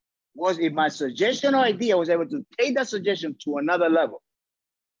share was if my suggestion or idea was able to take that suggestion to another level.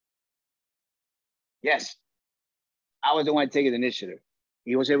 Yes, I was the one taking the initiative.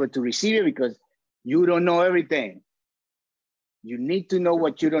 He was able to receive it because you don't know everything. You need to know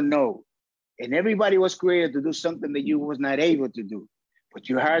what you don't know. And everybody was created to do something that you was not able to do. But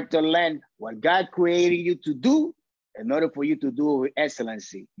you had to learn what God created you to do in order for you to do it with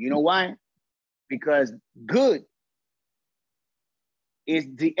excellency. You know why? Because good is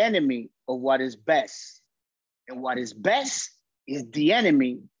the enemy of what is best. And what is best is the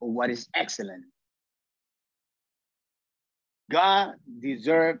enemy of what is excellent. God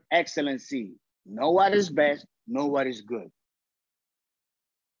deserves excellency. Know what is best, know what is good.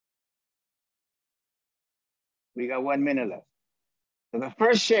 We got 1 minute left. So the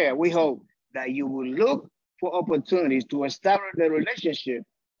first share, we hope that you will look for opportunities to establish the relationship,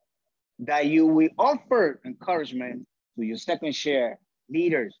 that you will offer encouragement to your second share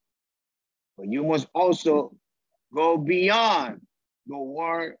leaders. But you must also go beyond the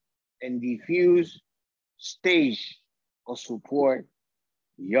word and diffuse stage of support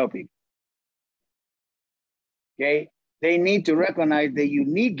your people. Okay? They need to recognize the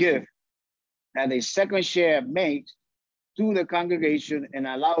unique gift that the second share makes to the congregation and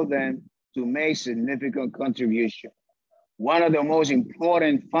allow them to make significant contribution. one of the most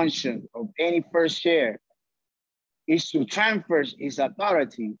important functions of any first share is to transfer his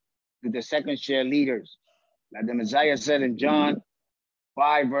authority to the second share leaders. Like the Messiah said in John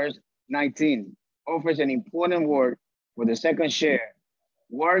 5, verse 19, offers an important word for the second share.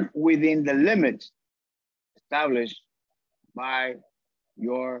 Work within the limits established by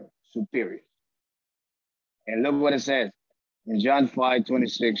your superiors. And look what it says in John 5,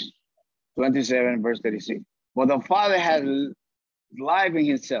 26, 27, verse 36. For the Father has life in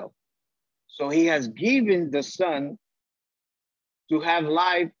himself, so he has given the Son to have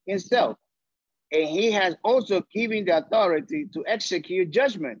life himself. And he has also given the authority to execute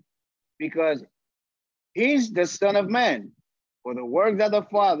judgment, because he's the Son of Man. For the work that the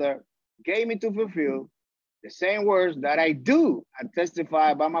Father gave me to fulfill, the same words that I do, I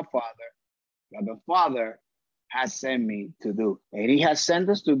testify by my Father, that the Father has sent me to do. And he has sent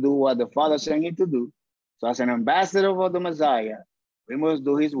us to do what the Father sent him to do. So as an ambassador of the Messiah, we must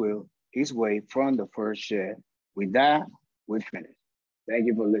do his will, his way from the first share. With that, we finish. Thank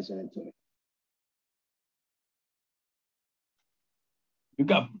you for listening to me. You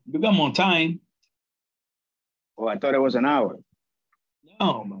got more time. Oh, I thought it was an hour.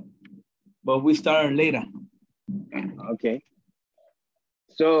 No, but we started later. Okay.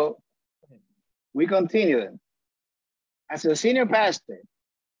 So we continue then. As a senior pastor,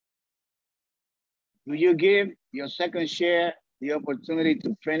 do you give your second share the opportunity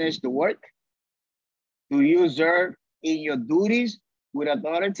to finish the work? Do you serve in your duties with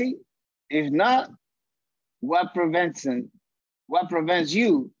authority? If not, what prevents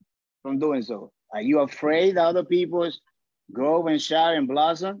you from doing so? Are you afraid that other people grow and shout and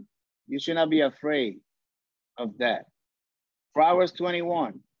blossom? You should not be afraid of that. Proverbs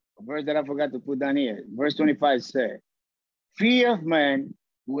 21, a verse that I forgot to put down here. Verse 25 said, fear of man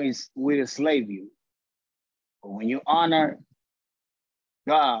will enslave you. But when you honor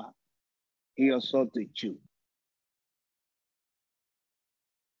God, he also teach you.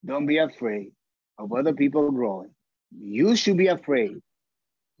 Don't be afraid of other people growing. You should be afraid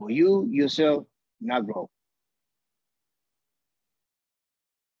for you yourself not grow.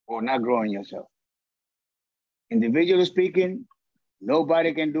 Or not growing yourself. Individually speaking,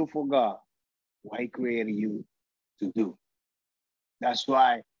 nobody can do for God what he created you to do. That's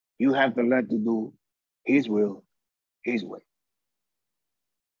why you have to learn to do his will, his way.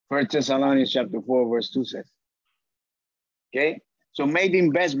 1 Thessalonians chapter 4, verse 2 says, okay? So make the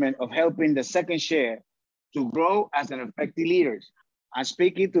investment of helping the second share to grow as an effective leaders. I'm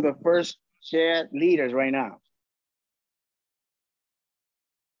speaking to the first share leaders right now.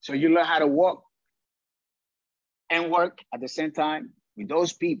 So you learn how to walk and work at the same time with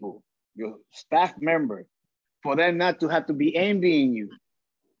those people, your staff member, for them not to have to be envying you,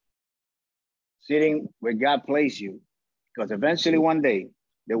 sitting where God placed you, because eventually one day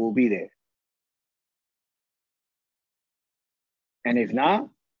they will be there. And if not,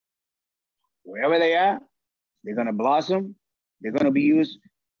 wherever they are, they're going to blossom. They're going to be used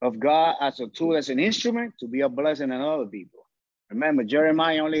of God as a tool, as an instrument to be a blessing on other people. Remember,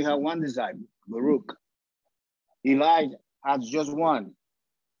 Jeremiah only had one disciple, Baruch. Elijah has just one.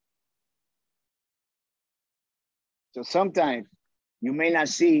 So sometimes you may not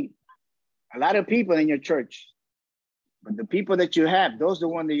see a lot of people in your church, but the people that you have, those are the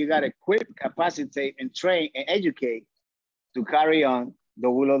ones that you got to equip, capacitate, and train and educate to carry on the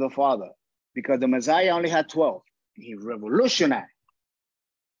will of the Father. Because the Messiah only had 12. He revolutionized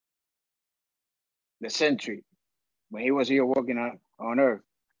the century when he was here working on earth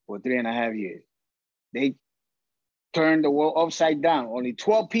for 3.5 years. They turned the world upside down. Only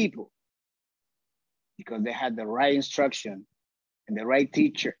 12 people, because they had the right instruction and the right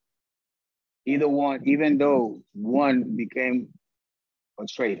teacher. Even though one became a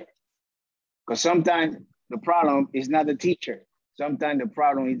traitor. Because sometimes the problem is not the teacher. Sometimes the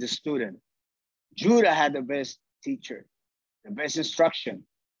problem is the student. Judah had the best teacher, the best instruction,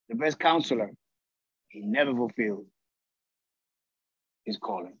 the best counselor. He never fulfilled his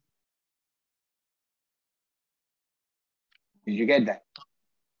calling. Did you get that?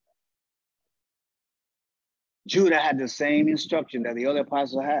 Judah had the same instruction that the other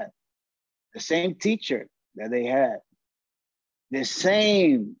apostles had, the same teacher that they had, the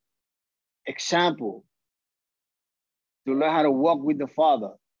same example to learn how to walk with the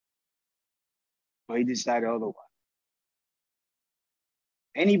Father, but he decided otherwise.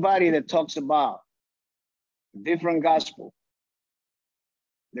 Anybody that talks about a different gospel,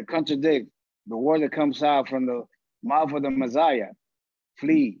 that contradict the word that comes out from the mouth of the Messiah,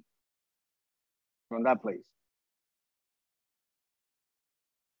 flee from that place.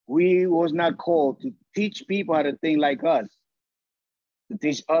 We was not called teach people how to think like us, to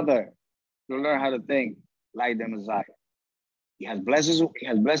teach others to learn how to think like the Messiah. He has blessed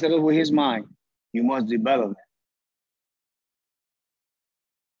us with his mind. You must develop it.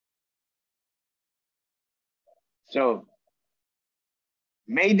 So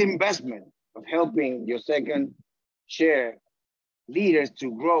make the investment of helping your second share leaders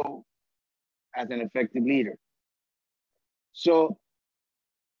to grow as an effective leader. So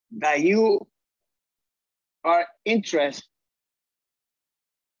that you are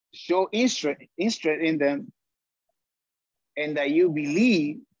show interest in them, and that you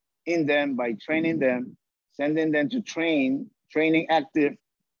believe in them by training them, sending them to training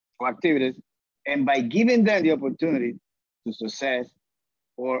activities, and by giving them the opportunity to success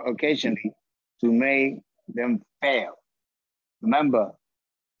or occasionally to make them fail. Remember,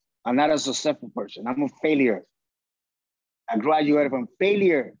 I'm not a successful person. I'm a failure. I graduated from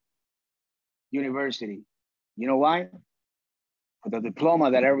failure university. You know why? The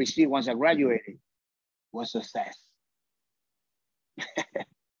diploma that I received once I graduated was success.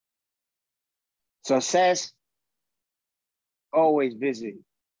 Success always visit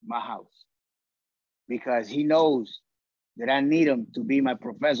my house because he knows that I need him to be my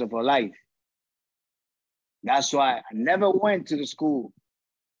professor for life. That's why I never went to the school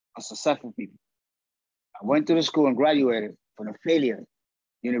of successful people. I went to the school and graduated from a failure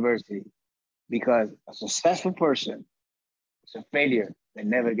university because a successful person was a failure that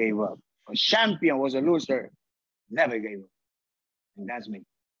never gave up. A champion was a loser, never gave up. And that's me.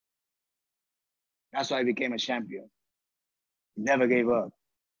 That's why I became a champion. Never gave up.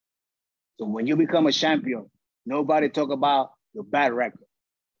 So when you become a champion, nobody talk about your bad record.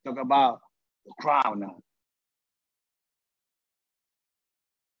 Talk about the crown now.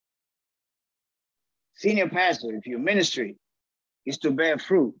 Senior pastor, if your ministry is to bear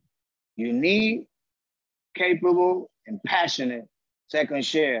fruit, you need capable and passionate second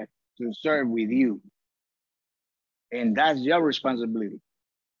share to serve with you. And that's your responsibility,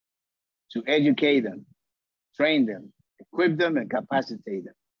 to educate them, train them, equip them, and capacitate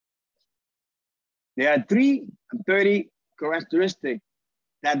them. There are 30 characteristics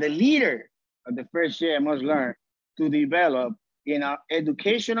that the leader of the first share must learn to develop in our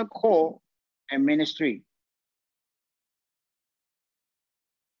educational core and ministry.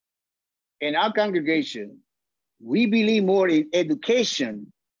 In our congregation, we believe more in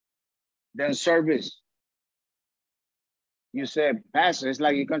education than service. You said, Pastor, it's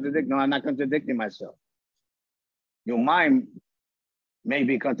like you contradict. No, I'm not contradicting myself. Your mind may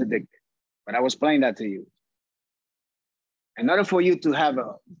be contradicted, but I was explaining that to you. In order for you to have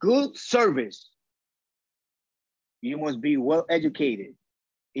a good service, you must be well educated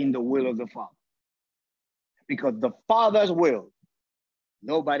in the will of the Father. Because the Father's will,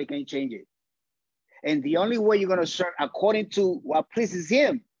 nobody can change it. And the only way you're going to serve according to what pleases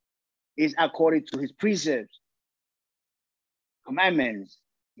him is according to his precepts, commandments,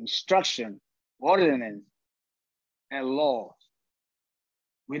 instruction, ordinance, and laws.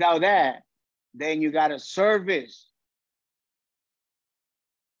 Without that, then you got a service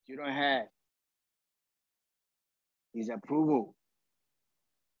you don't have his approval.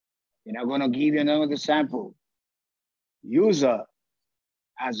 And I'm going to give you another example. User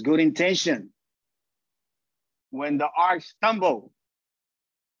has good intention. When the ark stumbled,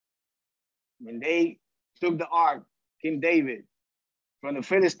 when they took the ark, King David, from the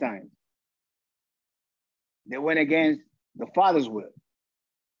Philistines, they went against the Father's will.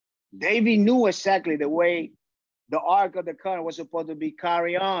 David knew exactly the way the Ark of the Covenant was supposed to be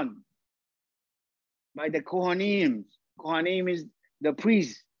carried on by the Kohanim. Kohanim is the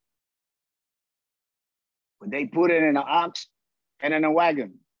priest. But they put it in an ox and in a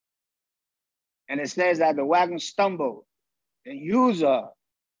wagon. And it says that the wagon stumbled, and Uzzah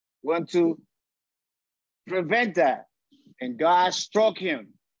went to prevent that, and God struck him.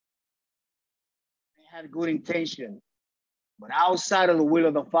 They had good intention, but outside of the will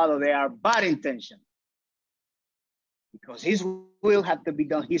of the Father, they are bad intention. Because his will had to be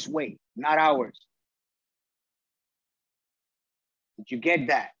done his way, not ours. Did you get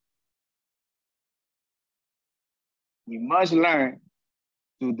that? We must learn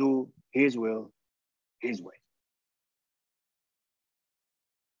to do his will, his way.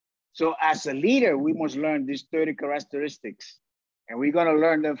 So as a leader, we must learn these 30 characteristics. And we're going to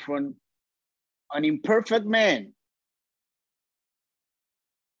learn them from an imperfect man.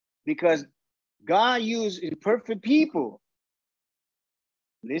 Because God used imperfect people,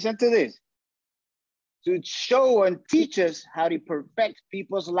 listen to this, to show and teach us how to perfect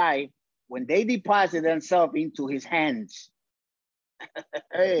people's life when they deposit themselves into his hands.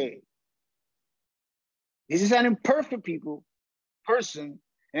 Hey, This is an imperfect person,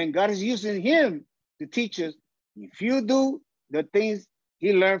 and God is using him to teach us, if you do the things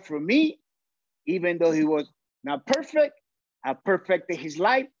he learned from me, even though he was not perfect, I perfected his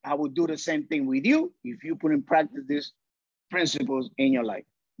life. I will do the same thing with you if you put in practice these principles in your life.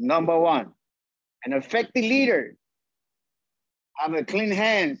 Number one, an effective leader have a clean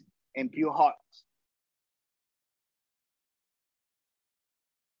hands and pure hearts.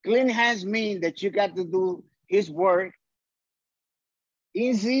 Clean hands mean that you got to do his work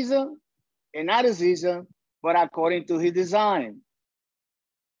in season and out of season, but according to his design,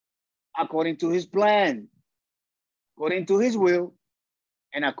 according to his plan, according to his will,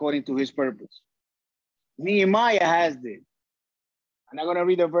 and according to his purpose. Nehemiah has this. I'm not going to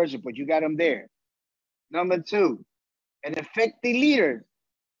read the version, but you got them there. Number two, an effective leader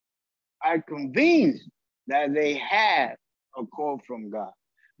are convinced that they have a call from God.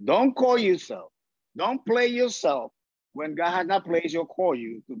 Don't call yourself. Don't play yourself when God has not placed or called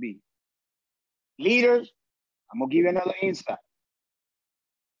you to be. Leaders, I'm going to give you another insight.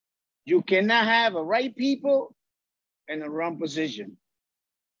 You cannot have a right people in the wrong position.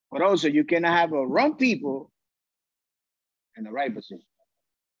 But also you cannot have a wrong people in the right position.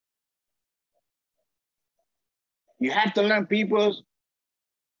 You have to learn people's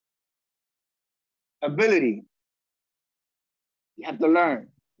ability. You have to learn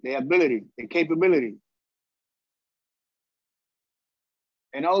their ability, their capability,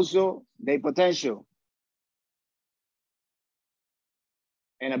 and also their potential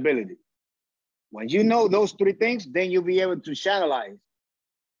and ability. When you know those three things, then you'll be able to channelize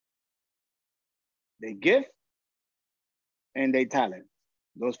their gift and their talent.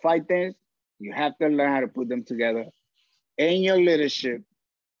 Those 5 things, you have to learn how to put them together in your leadership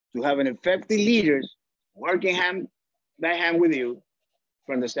to have an effective leaders working hand by hand with you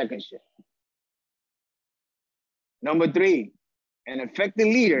from the second shift. Number 3, an effective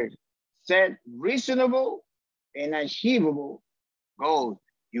leader set reasonable and achievable goals.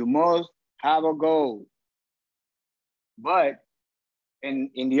 You must have a goal. But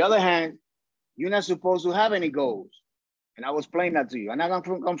in the other hand, you're not supposed to have any goals. And I will explain that to you. I'm not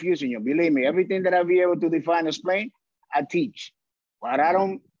going to confuse you. Believe me, everything that I'll be able to define and explain, I teach.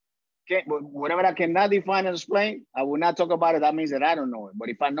 But whatever I cannot define and explain, I will not talk about it. That means that I don't know it. But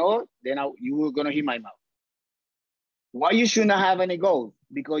if I know it, then you are going to hear my mouth. Why you should not have any goals?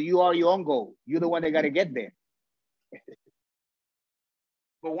 Because you are your own goal. You're the one that got to get there.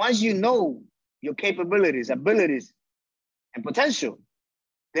 But once you know your capabilities, abilities, and potential,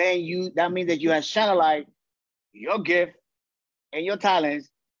 then that means that you have channelized your gift and your talents.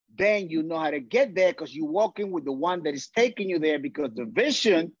 Then you know how to get there because you're walking with the one that is taking you there, because the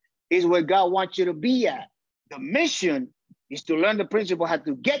vision is where God wants you to be at. The mission is to learn the principle how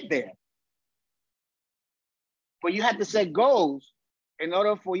to get there. But you have to set goals in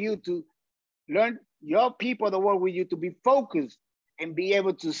order for you to learn your people that work with you to be focused and be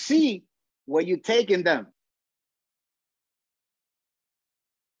able to see where you're taking them.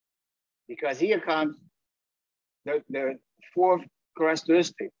 Because here comes the 4th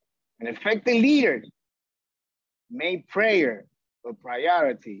characteristic. An effective leader made prayer a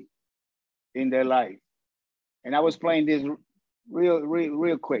priority in their life. And I was playing this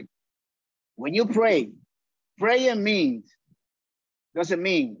real quick. When you pray, prayer doesn't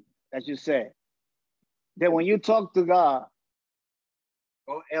mean that you said that when you talk to God,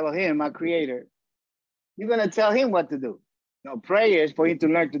 or Elohim, my creator, you're going to tell him what to do. No, prayer is for him to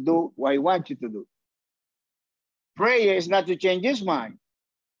learn to do what he wants you to do. Prayer is not to change his mind.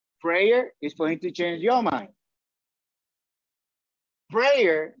 Prayer is for him to change your mind.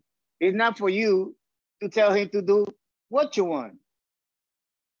 Prayer is not for you to tell him to do what you want.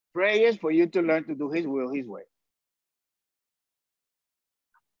 Prayer is for you to learn to do his will, his way.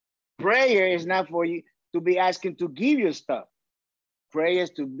 Prayer is not for you to be asking to give you stuff. Prayer is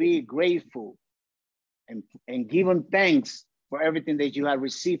to be grateful and give him thanks for everything that you have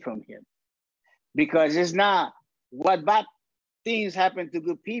received from him. Because it's not what bad things happen to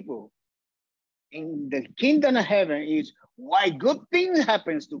good people. In the kingdom of heaven is why good things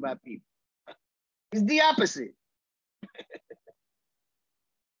happens to bad people. It's the opposite.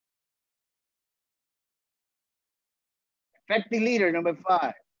 Effective leader, number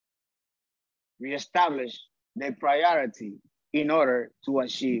 5, reestablish their priority in order to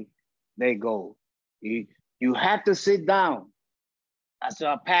achieve their goal. You have to sit down as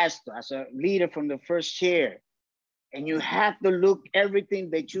a pastor, as a leader from the first chair, and you have to look everything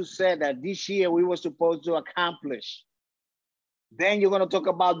that you said that this year we were supposed to accomplish. Then you're going to talk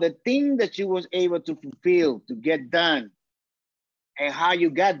about the thing that you was able to fulfill, to get done. and how you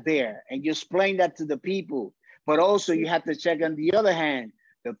got there, and you explain that to the people. But also you have to check on the other hand,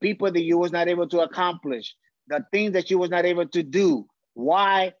 the people that you was not able to accomplish, the things that you was not able to do,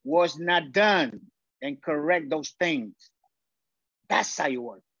 why was not done, and correct those things. That's how you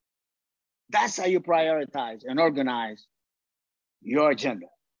work. That's how you prioritize and organize your agenda,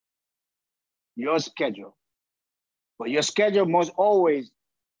 your schedule. But your schedule must always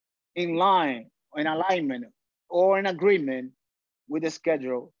in line, in alignment, or in agreement with the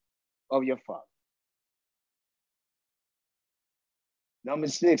schedule of your Father. Number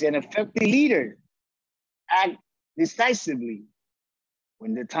 6, an effective leader act decisively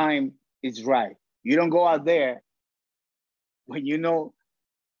when the time is right. You don't go out there when you know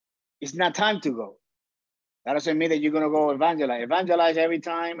it's not time to go. That doesn't mean that you're going to go evangelize. Evangelize every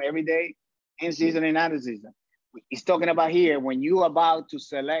time, every day, in season and out of season. He's talking about here when you're about to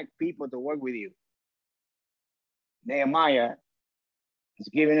select people to work with you. Nehemiah is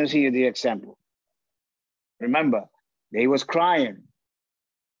giving us here the example. Remember, they was crying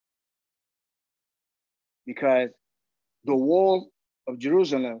because the wall of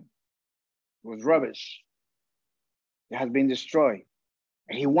Jerusalem was rubbish. It has been destroyed.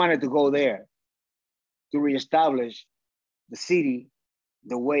 And he wanted to go there to reestablish the city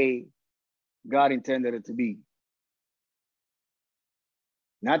the way God intended it to be.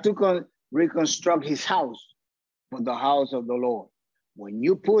 Not to reconstruct his house, but the house of the Lord. When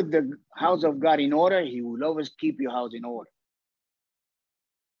you put the house of God in order, he will always keep your house in order.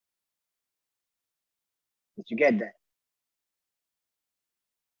 Did you get that?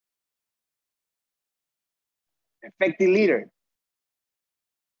 Effective leaders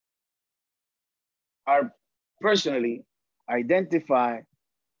are personally identified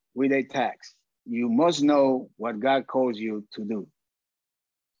with a task. You must know what God calls you to do.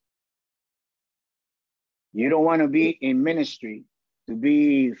 You don't want to be in ministry to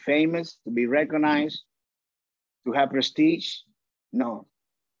be famous, to be recognized, to have prestige. No.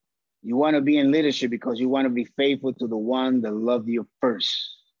 You want to be in leadership because you want to be faithful to the one that loved you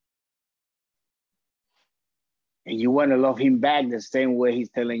first. And you want to love him back the same way he's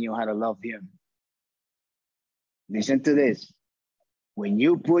telling you how to love him. Listen to this. When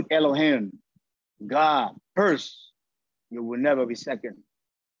you put Elohim, God, first, you will never be second.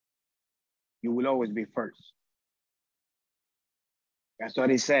 You will always be first. That's what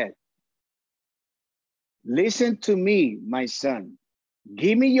he said. Listen to me, my son.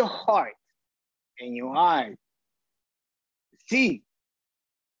 Give me your heart and your eyes. See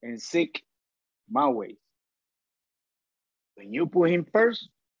and seek my ways. When you put him first,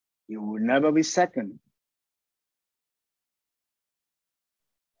 you will never be second.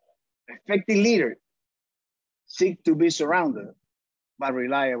 Effective leader seek to be surrounded by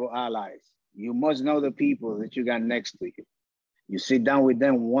reliable allies. You must know the people that you got next to you. You sit down with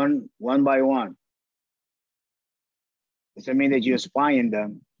them one by one. It doesn't mean that you're spying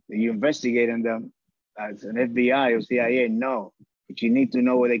them, that you're investigating them as an FBI or CIA. No, but you need to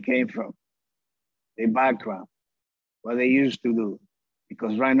know where they came from, their background, what they used to do.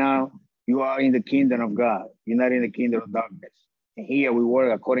 Because right now, you are in the kingdom of God. You're not in the kingdom of darkness. And here we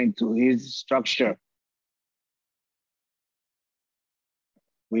work according to his structure.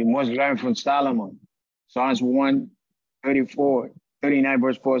 We must learn from Solomon. Psalms 134, 39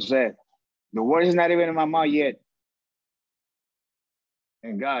 verse 4 said, the word is not even in my mouth yet.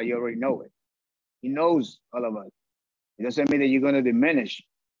 And God, you already know it. He knows all of us. It doesn't mean that you're going to diminish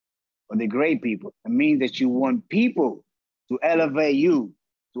or degrade people. It means that you want people to elevate you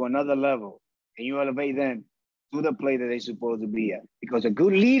to another level. And you elevate them to the place that they're supposed to be at. Because a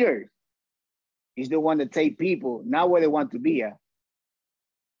good leader is the one that take people not where they want to be at.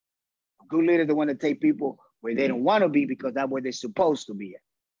 A good leader is the one that take people where they don't want to be because that's where they're supposed to be at.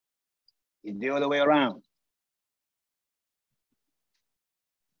 It's the other way around.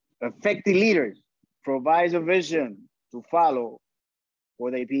 Effective leaders provides a vision to follow for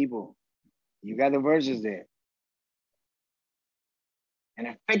their people. You got the verses there. An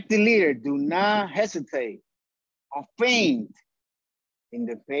effective leader do not hesitate or faint in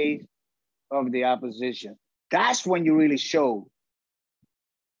the face of the opposition. That's when you really show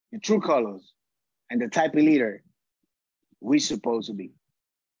the true colors and the type of leader we're supposed to be.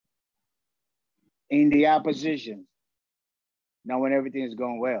 In the opposition, not when everything is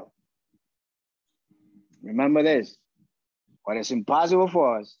going well. Remember this, what is impossible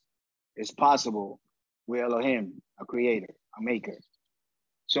for us is possible with Elohim, a creator, a maker.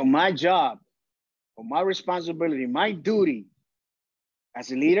 So my job, or my responsibility, my duty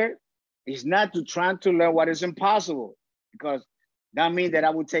as a leader is not to try to learn what is impossible, because that means that I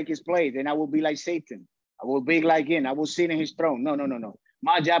will take his place and I will be like Satan. I will be like him. I will sit in his throne. No, no, no, no.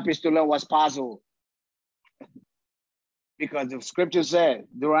 My job is to learn what's possible. Because the scripture said,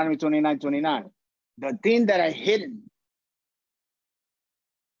 Deuteronomy 29:29, the thing that are hidden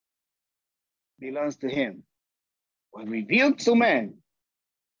belongs to him. What revealed to men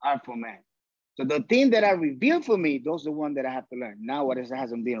are for man. So the thing that are revealed for me, those are the ones that I have to learn. Now what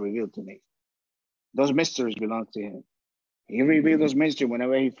hasn't been revealed to me. Those mysteries belong to him. He reveals those mysteries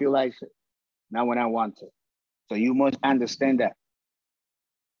whenever he feels like it, not when I want to. So you must understand that.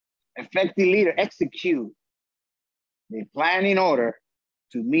 Effective leader execute the plan in order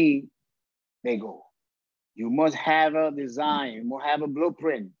to meet their goal. You must have a design, you must have a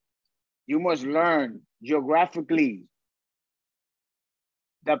blueprint. You must learn geographically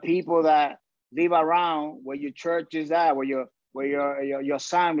the people that live around where your church is at, where your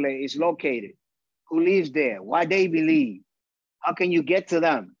assembly is located, who lives there, why they believe. How can you get to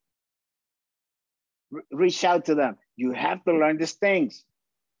them? Reach out to them. You have to learn these things.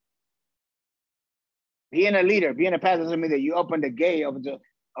 Being a leader, being a pastor doesn't mean that you open the gate of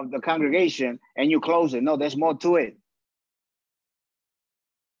the congregation and you close it. No, there's more to it.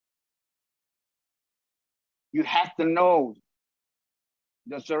 You have to know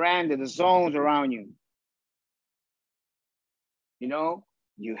the surrounding, the zones around you. You know,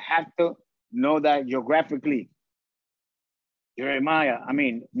 you have to know that geographically.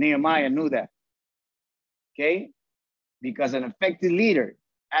 Nehemiah knew that. Okay? Because an effective leader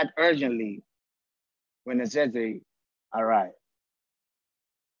act urgently when it says they arrive.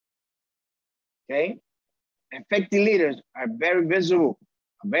 Okay? Effective leaders are very visible,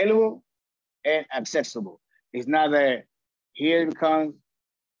 available, and accessible. It's not that here comes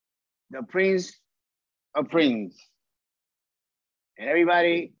the prince of prince. And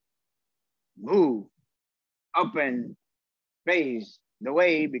everybody move up and face the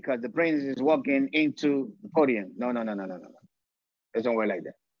way because the prince is walking into the podium. No. It doesn't work like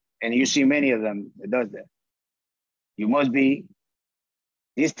that. And you see many of them that does that. You must be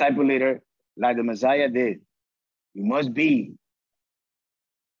this type of leader like the Messiah did. You must be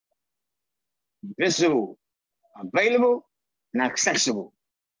visible, available, and accessible.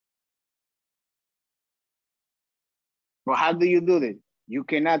 But how do you do this? You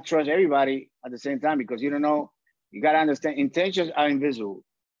cannot trust everybody at the same time because you don't know. You got to understand intentions are invisible.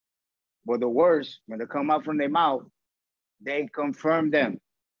 But the words, when they come out from their mouth, they confirm them.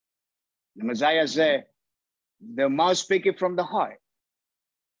 The Messiah said, the mouth speaketh from the heart.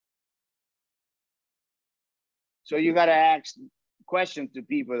 So you got to ask questions to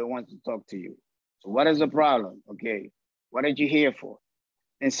people that want to talk to you. So what is the problem? Okay, what are you here for?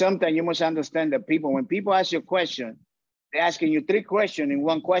 And sometimes you must understand that people, when people ask you a question, they're asking you 3 questions in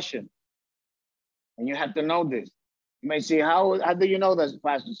one question. And you have to know this. You may say, how do you know this,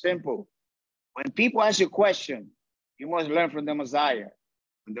 Pastor? Simple. When people ask you a question, you must learn from the Messiah,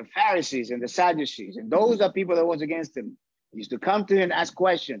 and the Pharisees and the Sadducees. And those are people that was against him. He used to come to him and ask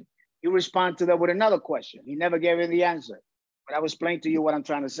questions. He would respond to them with another question. He never gave him the answer. But I will explain to you what I'm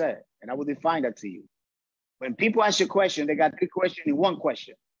trying to say, and I will define that to you. When people ask you a question, they got 3 questions in one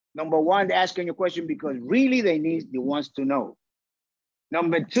question. Number 1, they're asking you a question because really they wants to know.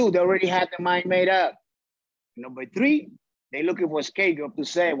 Number 2, they already had their mind made up. Number 3, they looking for a scapegoat to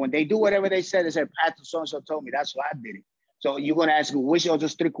say, when they do whatever they said, they say, Pastor so-and-so told me, that's why I did it. So you're going to ask which of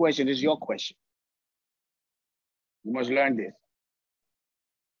those 3 questions is your question. You must learn this.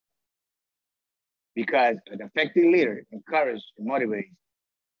 Because an effective leader encourages and motivates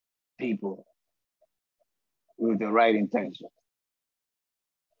people with the right intention.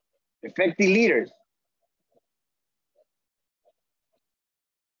 Effective leaders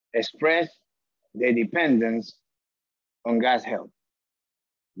express their dependence on God's help.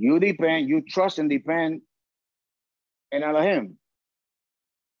 You trust and depend in Elohim,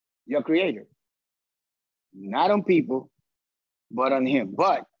 your creator. Not on people, but on him.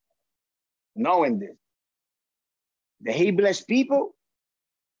 But knowing this, that he blessed people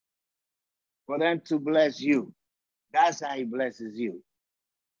for them to bless you. That's how he blesses you.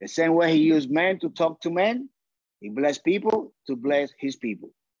 The same way he used men to talk to men, he blessed people to bless his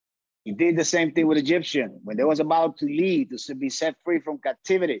people. He did the same thing with Egyptian when they was about to leave to be set free from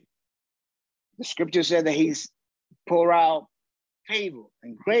captivity. The scripture said that he's pour out favor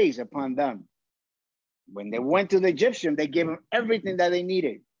and grace upon them. When they went to the Egyptian, they gave them everything that they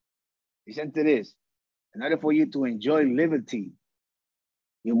needed. Listen to this. In order for you to enjoy liberty,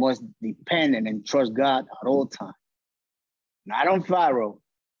 you must depend and trust God at all times. Not on Pharaoh,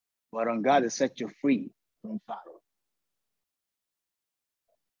 but on God to set you free from Pharaoh.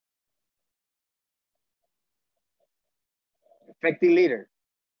 Effective leader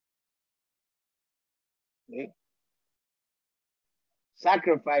See?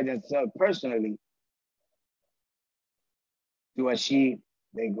 Sacrifice themselves personally to achieve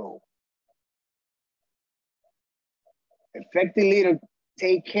their goal. Effective leaders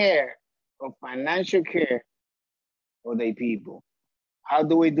take care of financial care for their people. How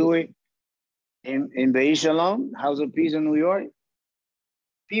do we do it? In the Shalom, House of Peace in New York,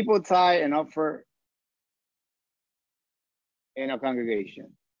 people tithe and offer in a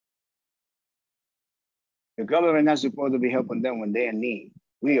congregation. The government not supposed to be helping them when they're in need.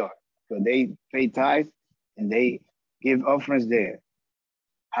 We are. So they pay tithes and they give offerings there.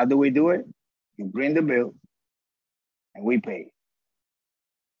 How do we do it? You bring the bill and we pay.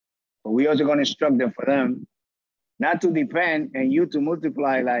 But we also going to instruct them for them not to depend and you to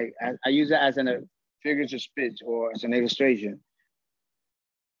multiply, like I use it as a figurative speech or as an illustration.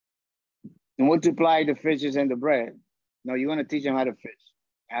 To multiply the fishes and the bread. No, you want to teach them how to fish,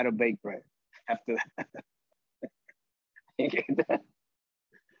 how to bake bread after that. You get that?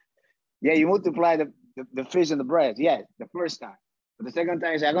 Yeah, you multiply the fish and the bread. Yes, the first time. But the second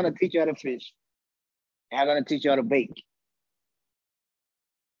time, you say, I'm going to teach you how to fish. And I'm going to teach you how to bake.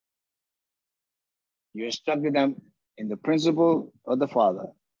 You instructed them in the principle of the Father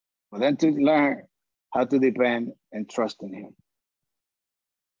for them to learn how to depend and trust in Him.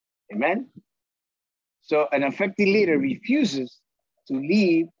 Amen? So an effective leader refuses to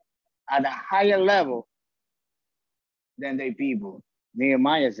lead at a higher level than their people.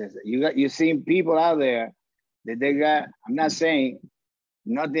 Nehemiah says it. You've seen people out there that they got, I'm not saying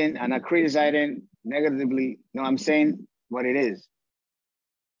nothing, I'm not criticizing negatively. No, I'm saying what it is.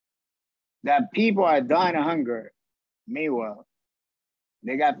 That people are dying of hunger. Meanwhile,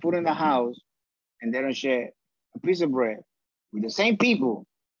 they got food in the house and they don't share a piece of bread with the same people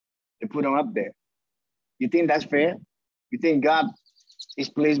that put them up there. You think that's fair? You think God is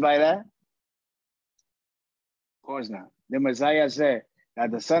pleased by that? Of course not. The Messiah said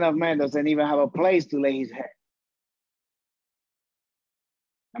that the Son of Man doesn't even have a place to lay his head.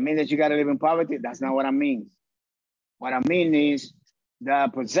 I mean that you got to live in poverty? That's not what I mean. What I mean is the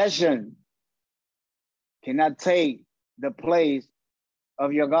possession cannot take the place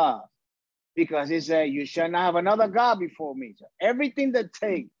of your God. Because he said, you shall not have another God before me. So everything that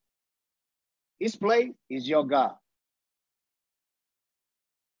takes his place is your God.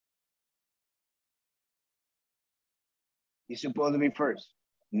 He's supposed to be first,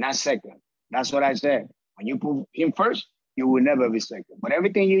 not second. That's what I said. When you put him first, you will never be second. But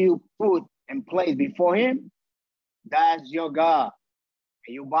everything you put in place before him, that's your God.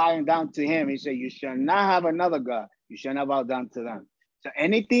 And you bowing down to him. He said, you shall not have another God. You shall not bow down to them. So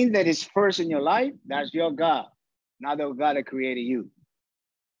anything that is first in your life, that's your God, not the God that created you.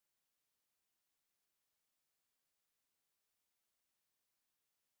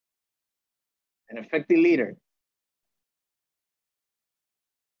 An effective leader.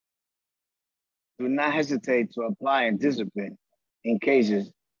 Do not hesitate to apply and discipline in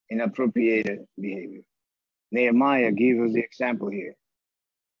cases inappropriate behavior. Nehemiah gives us the example here.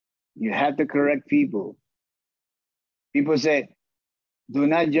 You have to correct people. People say, do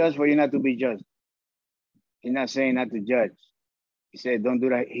not judge for you not to be judged. He's not saying not to judge. He said, don't do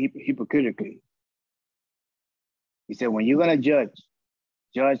that hypocritically. He said, when you're going to judge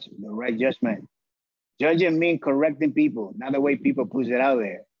the right judgment. Judging means correcting people, not the way people push it out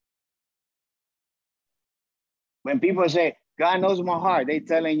there. When people say, God knows my heart, they're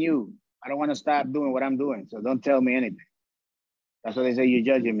telling you, I don't want to stop doing what I'm doing, so don't tell me anything. That's what they say, you're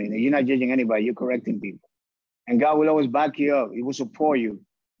judging me. You're not judging anybody, you're correcting people. And God will always back you up. He will support you.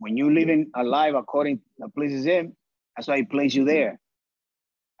 When you're living a life according to pleases him, that's why he placed you there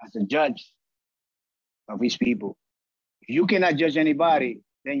as a judge of his people. If you cannot judge anybody,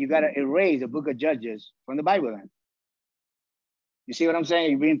 then you got to erase the book of Judges from the Bible then. You see what I'm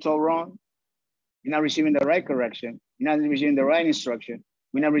saying? You're being told wrong. You're not receiving the right correction. You're not receiving the right instruction.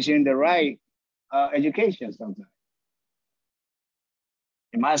 We're not receiving the right education sometimes.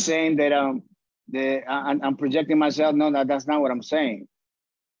 Am I saying that I'm projecting myself? No, that's not what I'm saying.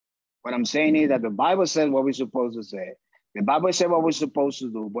 What I'm saying is that the Bible says what we're supposed to say. The Bible says what we're supposed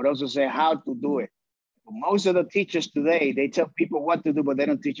to do, but also say how to do it. Most of the teachers today, they tell people what to do, but they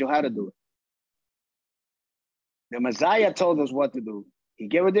don't teach you how to do it. The Messiah told us what to do. He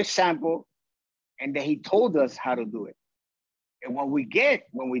gave us the example, and then he told us how to do it. And what we get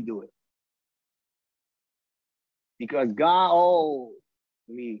when we do it. Because God,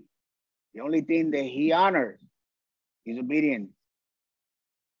 the only thing that he honors is obedience.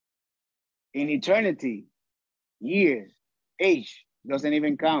 In eternity, years, age doesn't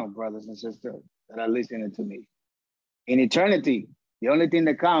even count, brothers and sisters that are listening to me. In eternity, the only thing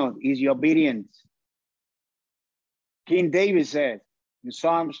that counts is your obedience. King David said in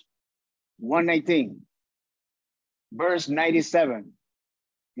Psalms 119, verse 97,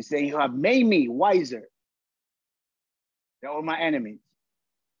 he said, you have made me wiser than all my enemies.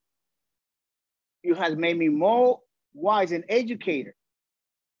 You have made me more wise and educated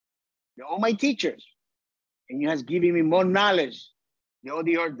than all my teachers. And you have given me more knowledge than all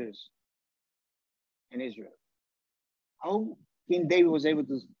the others in Israel. How King David was able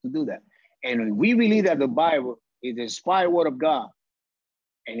to do that? And we believe that the Bible is the inspired word of God.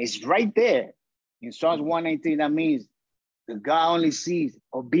 And it's right there in Psalms 119. That means that God only sees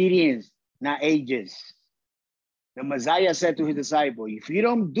obedience, not ages. The Messiah said to his disciple, if you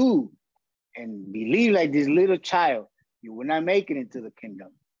don't do and believe like this little child, you will not make it into the kingdom.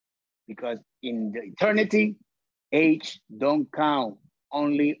 Because in the eternity, age don't count,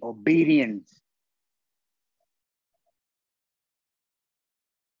 only obedience.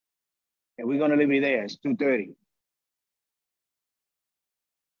 And we're going to leave it there. It's 2:30.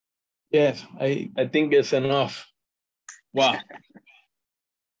 Yes, I think it's enough. Wow.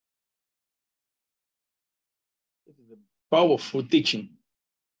 This is a powerful teaching.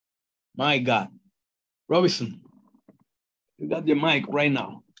 My God. Robinson, you got the mic right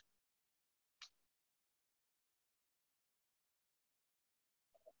now.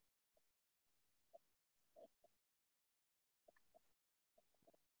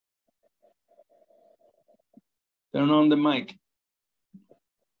 Turn on the mic.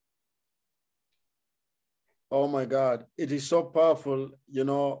 Oh my God, it is so powerful. You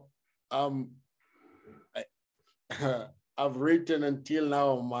know, I've written until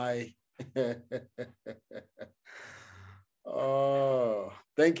now my, oh,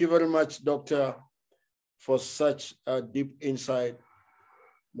 thank you very much, Doctor, for such a deep insight.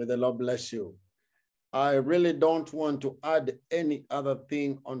 May the Lord bless you. I really don't want to add any other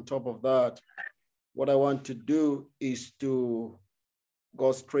thing on top of that. What I want to do is to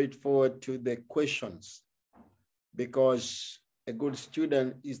go straight forward to the questions, because a good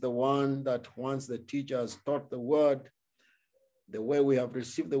student is the one that once the teacher has taught the word, the way we have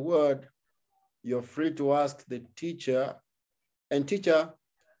received the word, you're free to ask the teacher, and teacher,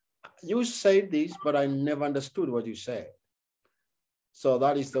 you said this, but I never understood what you said. So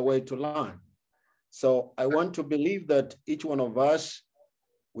that is the way to learn. So I want to believe that each one of us,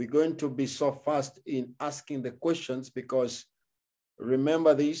 we're going to be so fast in asking the questions, because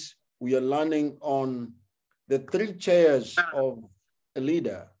remember this, we are learning on the 3 chairs of a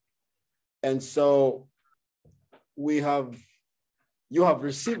leader. And so you have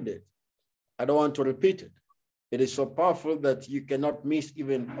received it. I don't want to repeat it. It is so powerful that you cannot miss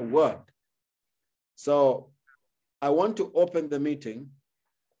even a word. So I want to open the meeting.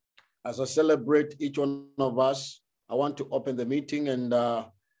 As I celebrate each one of us, I want to open the meeting, and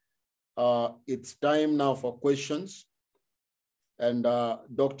it's time now for questions. And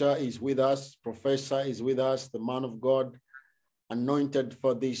Doctor is with us, Professor is with us, the man of God, anointed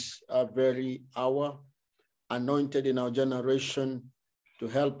for this very hour, anointed in our generation to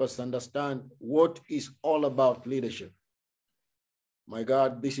help us understand what is all about leadership. My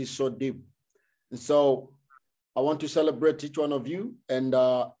God, this is so deep. And so I want to celebrate each one of you, and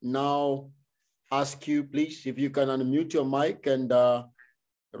now ask you, please, if you can unmute your mic and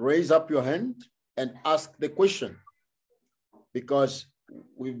raise up your hand and ask the question, because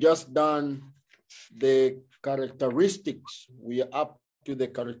we've just done the characteristics. We are up to the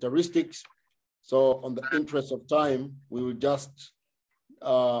characteristics. So on the interest of time, we will just,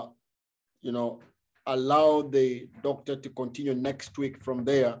 allow the doctor to continue next week from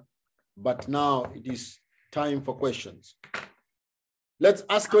there. But now it is time for questions. Let's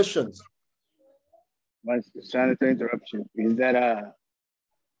ask questions. Sorry to interrupt you. Is that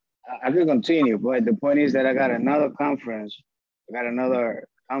I can continue, but the point is that I got another conference. I got another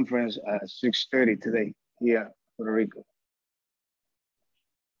conference at 6:30 today here in Puerto Rico.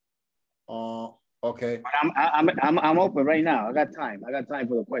 Okay. But I'm open right now. I got time. I got time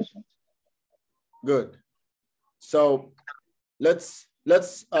for the questions. Good. So let's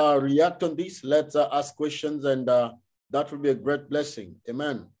react on this. Let's ask questions, and that will be a great blessing.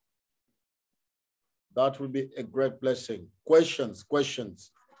 Amen. That will be a great blessing. Questions.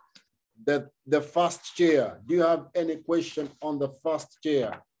 The first chair. Do you have any question on the first chair,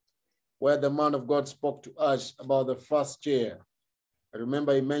 where the man of God spoke to us about the first chair? I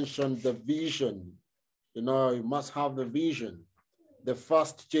remember he mentioned the vision. You must have the vision. The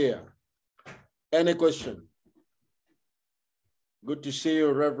first chair. Any question? Good to see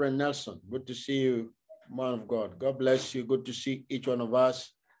you, Reverend Nelson. Good to see you, man of God. God bless you. Good to see each one of us.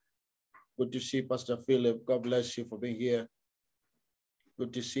 Good to see Pastor Philip. God bless you for being here.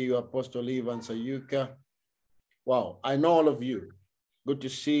 Good to see you, Apostle Ivan Sayuka. Wow, I know all of you. Good to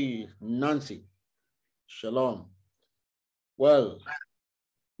see Nancy. Shalom. Well,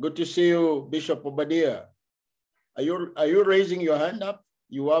 good to see you, Bishop Obadiah. Are you raising your hand up?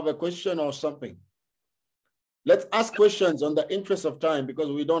 You have a question or something? Let's ask questions on the interest of time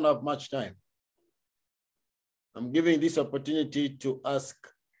because we don't have much time. I'm giving this opportunity to ask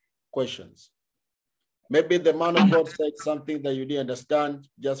questions. Maybe the man of God said something that you didn't understand.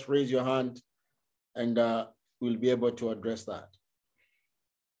 Just raise your hand and we'll be able to address that.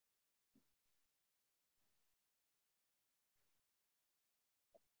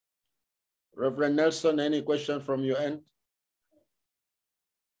 Reverend Nelson, any question from your end?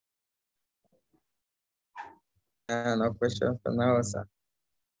 No question for now, sir.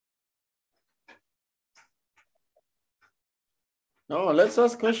 No, let's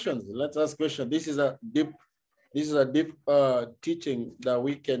ask questions. Let's ask questions. This is a deep teaching that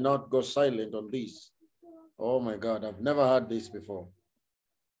we cannot go silent on this. Oh my God, I've never heard this before.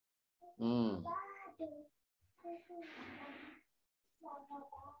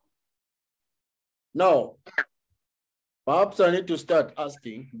 Now, perhaps I need to start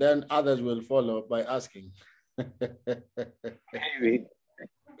asking, then others will follow by asking. Maybe.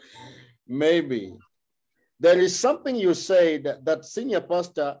 Maybe. There is something you said that senior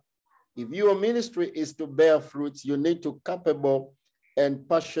pastor, if your ministry is to bear fruits, you need to capable and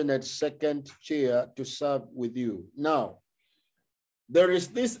passionate second chair to serve with you. Now, there is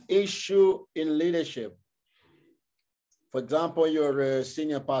this issue in leadership. For example, you're a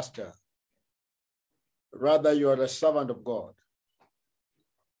senior pastor. Rather, you are a servant of God.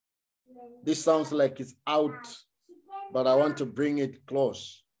 This sounds like it's out, but I want to bring it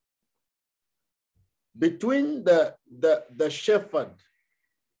close. Between the shepherd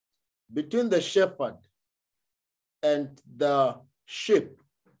and the sheep,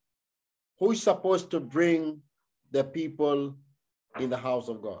 who is supposed to bring the people in the house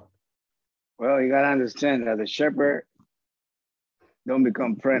of God? Well, you got to understand that the shepherd don't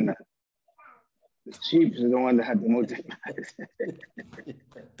become pregnant. The sheep is the one that had to multiply.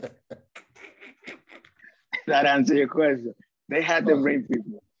 That answer your question. They had to bring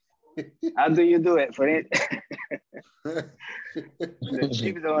people. How do you do it? For it, the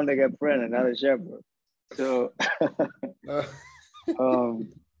sheep is the one that got pregnant, not the shepherd. So,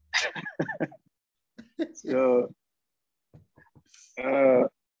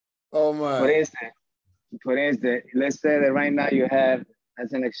 oh my. For instance, let's say that right now you have,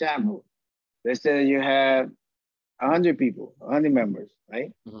 as an example, let's say that you have 100 people, 100 members,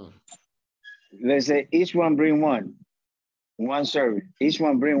 right? Mm-hmm. Let's say each one bring one service. Each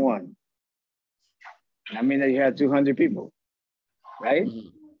one bring one. I mean that you have 200 people, right? Mm-hmm.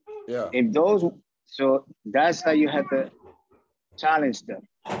 Yeah. If those, so that's how you have to challenge them.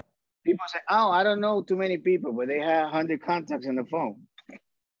 People say, oh, I don't know too many people, but they have 100 contacts on the phone.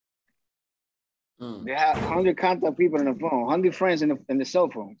 They have 100 contact people on the phone, 100 friends in the cell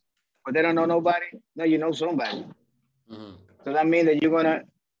phone, but they don't know nobody. No, you know somebody. Mm-hmm. So that means that you're gonna,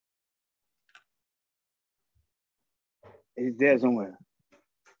 it's there somewhere.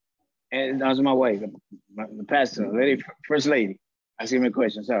 And that's my wife, the pastor, lady, first lady. Asking me a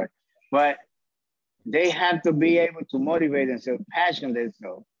question, sorry. But they have to be able to motivate themselves, passionate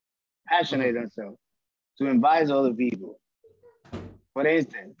themselves to invite other people. For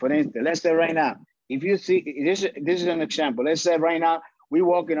instance, let's say right now, if you see, this is an example. Let's say right now, we're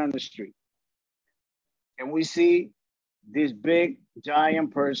walking on the street and we see this big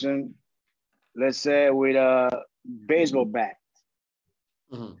giant person, let's say with a baseball bat,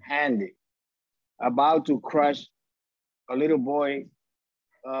 handy, about to crush a little boy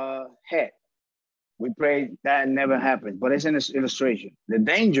head. We pray that never happens, but it's an illustration. The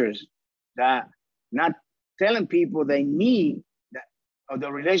dangers that not telling people they need that, or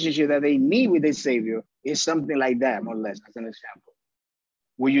the relationship that they need with their Savior is something like that, more or less, as an example.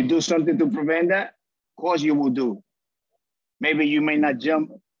 Will you do something to prevent that? Of course you will do. Maybe you may not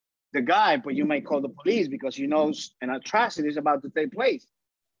jump the guy, but you might call the police because you know an atrocity is about to take place.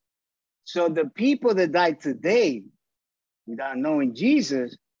 So the people that died today without knowing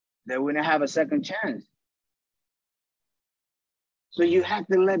Jesus, they wouldn't have a second chance. So you have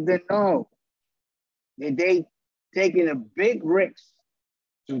to let them know that they taking a big risk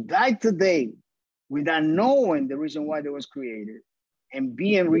to die today without knowing the reason why they was created and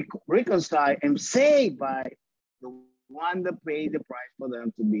being reconciled and saved by the one that paid the price for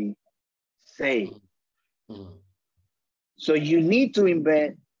them to be saved. Mm-hmm. So you need to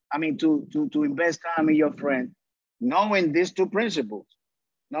invest, to invest time in your friend, knowing these two principles.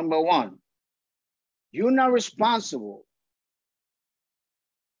 Number one, you're not responsible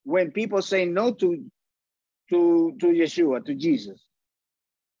when people say no to to Yeshua, to Jesus.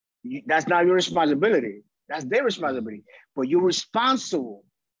 That's not your responsibility. That's their responsibility. But you're responsible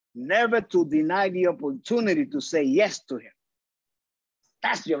never to deny the opportunity to say yes to him.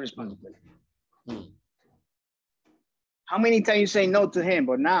 That's your responsibility. How many times you say no to him,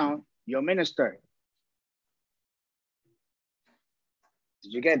 but now you're a minister?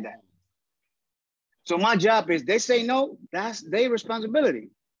 Did you get that? So my job is, they say no, that's their responsibility.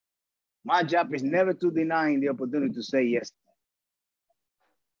 My job is never to deny the opportunity to say yes.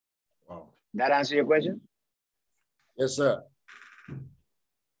 Wow. That answer your question? Yes, sir.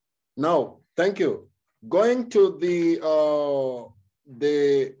 Now, thank you. Going to the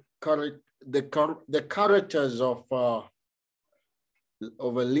characters of a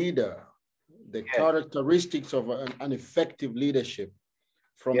leader, the characteristics of an effective leadership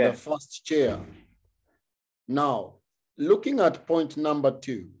from the first chair. Now, looking at point number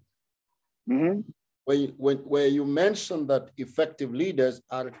 2, where you mentioned that effective leaders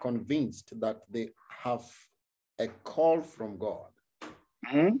are convinced that they have a call from God.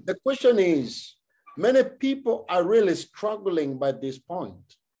 The question is, many people are really struggling by this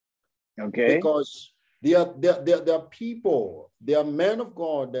point. Okay. Because they are people, they are men of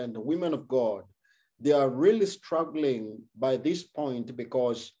God and women of God. They are really struggling by this point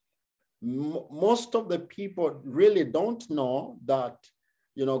because most of the people really don't know that,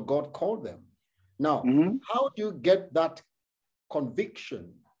 you know, God called them. Now, how do you get that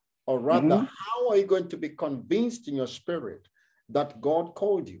conviction? Or rather, how are you going to be convinced in your spirit that God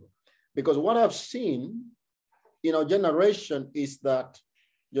called you? Because what I've seen in our generation is that,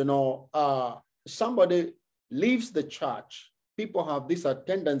 you know, somebody leaves the church. People have this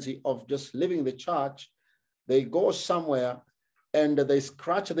tendency of just leaving the church. They go somewhere and they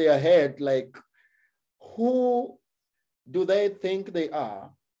scratch their head like, who do they think they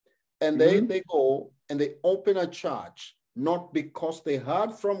are? And they go and they open a church, not because they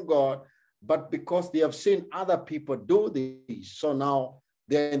heard from God, but because they have seen other people do this. So now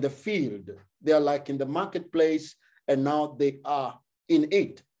they're in the field. They're like in the marketplace, and now they are in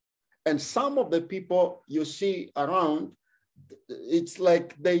it. And some of the people you see around, it's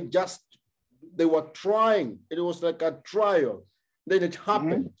like they were trying. It was like a trial. Then it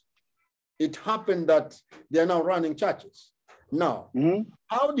happened. It happened that they're now running churches. Now,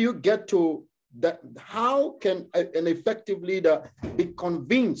 how do you get to that? How can an effective leader be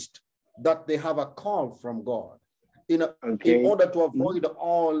convinced that they have a call from God in order to avoid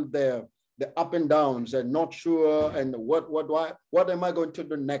all the up and downs and not sure and what am I going to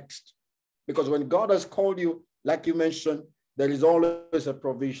do next? Because when God has called you, like you mentioned, there is always a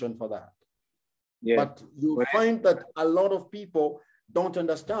provision for that. But you find that a lot of people don't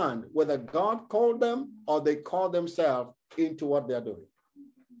understand whether God called them or they call themselves into what they're doing.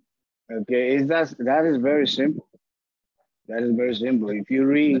 Okay, that is very simple. That is very simple. If you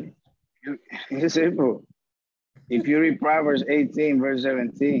read, it's simple. If you read Proverbs 18, verse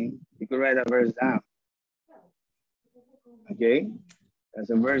 17, you can write that verse down. Okay, that's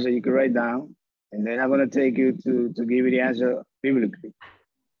a verse that you can write down, and then I'm going to take you to give you the answer biblically.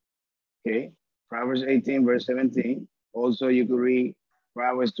 Okay, Proverbs 18, verse 17. Also, you could read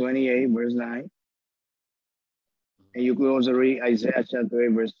Proverbs 28, verse 9. And you could also read Isaiah chapter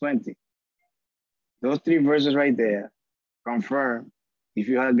 8, verse 20. Those 3 verses right there confirm if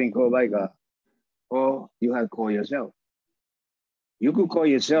you have been called by God or you have called yourself. You could call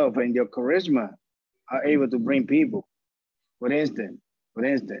yourself and your charisma are able to bring people. For instance,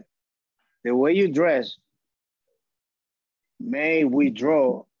 the way you dress may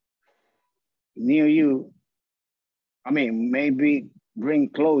withdraw near you. Maybe bring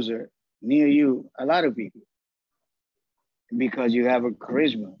closer near you a lot of people because you have a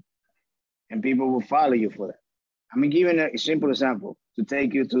charisma and people will follow you for that. I'm giving a simple example to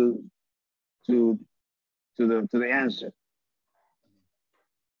take you to the answer.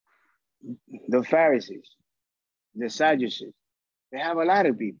 The Pharisees, the Sadducees, they have a lot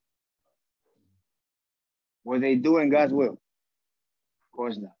of people. Were they doing God's will? Of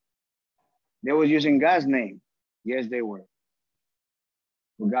course not. They were using God's name. Yes, they were.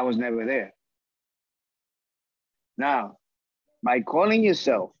 But God was never there. Now, by calling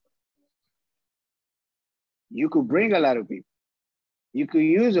yourself, you could bring a lot of people. You could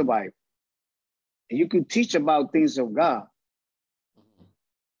use a Bible. And you could teach about things of God.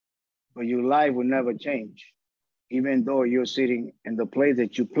 But your life will never change, even though you're sitting in the place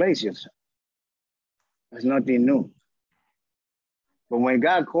that you place yourself. There's nothing new. But when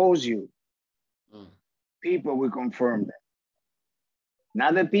God calls you, people will confirm that.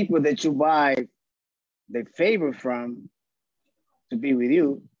 Not the people that you buy the favor from to be with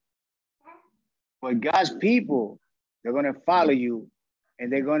you, But God's people, they're going to follow you,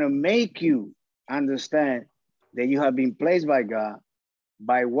 and they're going to make you understand that you have been placed by God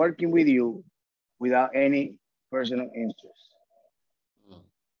by working with you without any personal interest.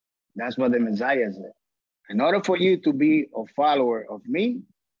 That's what the Messiah said. In order for you to be a follower of me,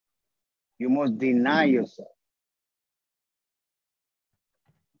 you must deny yourself.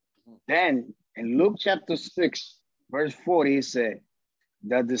 Then in Luke chapter 6, verse 40, he said,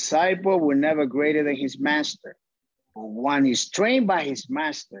 the disciple will never greater than his master. But when he's trained by his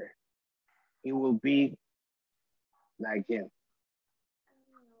master, he will be like him.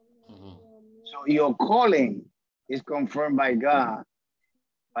 So your calling is confirmed by God,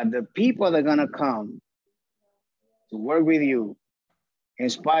 but the people that are going to come to work with you, in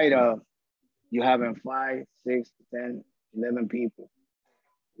spite of you having 5, 6, 10, 11 people.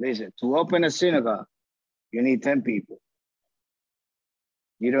 Listen, to open a synagogue, you need 10 people.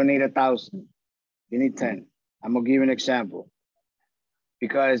 You don't need 1,000. You need 10. I'm going to give you an example.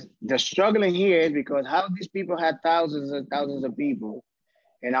 Because the struggling here is because how these people had thousands and thousands of people,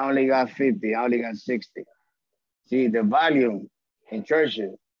 and I only got 50, I only got 60. See, the volume in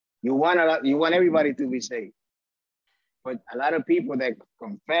churches, you want everybody to be saved. But a lot of people that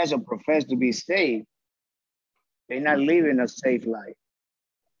confess or profess to be saved, they're not living a safe life.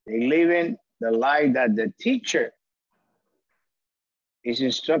 They're living the life that the teacher is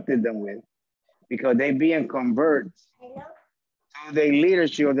instructed them with, because they being converted to the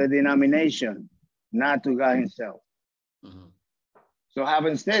leadership of the denomination, not to God himself. So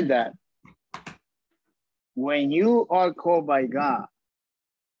having said that, when you are called by God,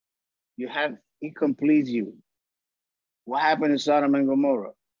 he completes you. What happened in Sodom and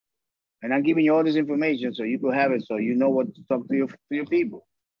Gomorrah? And I'm giving you all this information so you can have it, so you know what to talk to your people.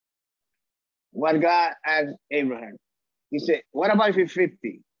 What God asked Abraham, he said, what about if it's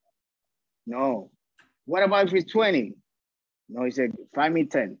 50? No. What about if it's 20? No, he said, find me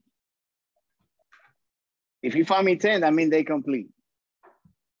 10. If you find me 10, that means they complete.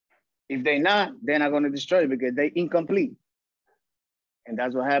 If they're not, they're not going to destroy it because they're incomplete. And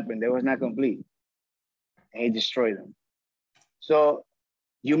that's what happened. They was not complete. And he destroyed them. So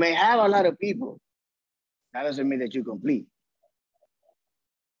you may have a lot of people. That doesn't mean that you're complete.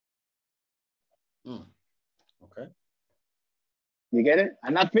 Okay. You get it?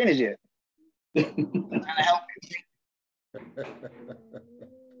 I'm not finished yet. I'm trying to help you.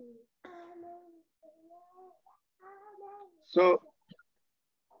 So,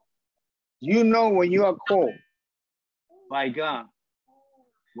 you know when you are called by God,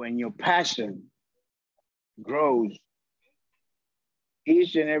 when your passion grows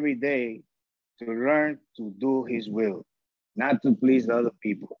each and every day to learn to do his will, not to please the other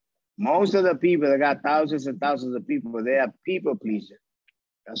people. Most of the people that got thousands and thousands of people, they are people pleasers.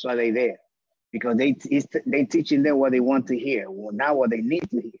 That's why they're there. Because they teaching them what they want to hear, not what they need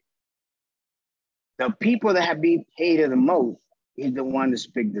to hear. The people that have been hated the most is the one to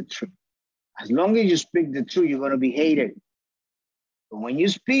speak the truth. As long as you speak the truth, you're going to be hated. But when you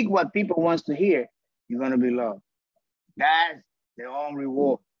speak what people want to hear, you're going to be loved. That's their own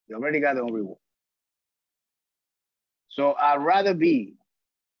reward. They already got their own reward. So I'd rather be,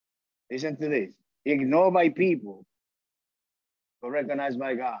 listen to this, ignored by people, but recognized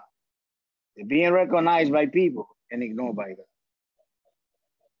by God. They're being recognized by people and ignored by God.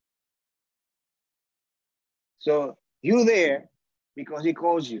 So you're there because he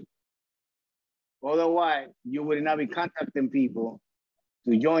calls you. Otherwise, you would not be contacting people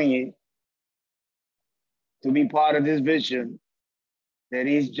to join you, to be part of this vision that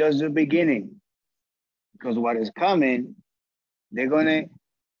is just the beginning. Because what is coming, they're going to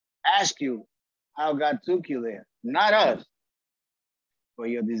ask you how God took you there. Not us, but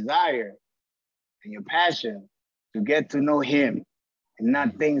your desire and your passion to get to know him and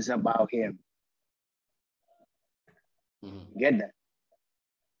not things about him. Get that?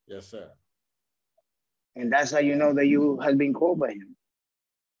 Yes, sir. And that's how you know that you have been called by him.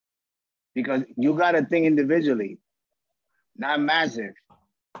 Because you got to think individually, not massive.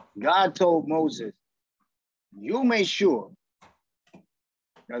 God told Moses, you make sure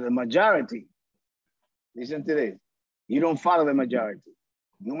that the majority, listen to this, you don't follow the majority.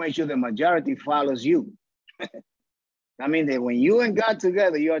 You make sure the majority follows you. I mean that when you and God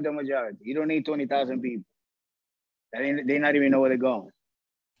together, you are the majority. You don't need 20,000 people. They not even know where they're going.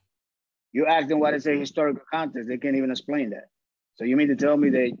 You ask them what is a historical context, they can't even explain that. So you mean to tell me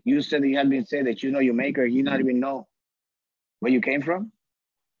that you said that you had been said that you know your maker, you not even know where you came from?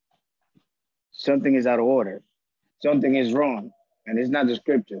 Something is out of order. Something is wrong. And it's not the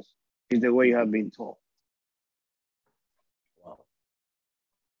scriptures. It's the way you have been taught. Wow.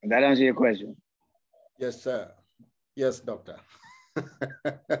 And that answers your question. Yes, sir. Yes, doctor.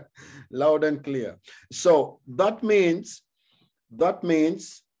 Loud and clear. So that means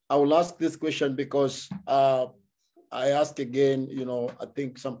I will ask this question because I asked again, I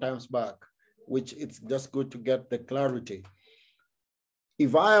think sometimes back, which it's just good to get the clarity.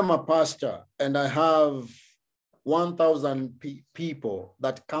 If I am a pastor and I have 1,000 people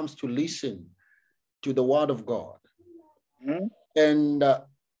that comes to listen to the word of God, Mm-hmm.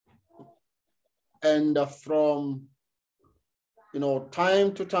 and from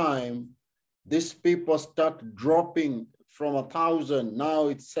time to time, these people start dropping from 1,000, now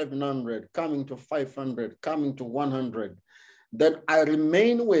it's 700, coming to 500, coming to 100. Then I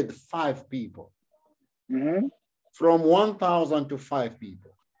remain with 5 people. Mm-hmm. From 1,000 to 5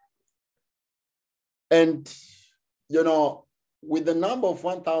 people. And, with the number of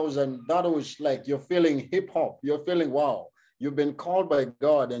 1,000, that was like you're feeling hip hop. You're feeling, wow, you've been called by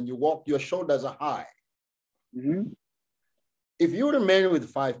God and you walk, your shoulders are high. Mm-hmm. If you remain with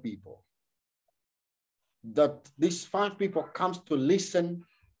 5 people, that these 5 people comes to listen,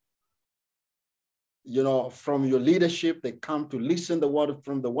 from your leadership, they come to listen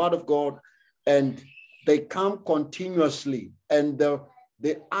from the word of God, and they come continuously. And the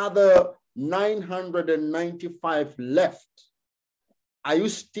other 995 left, are you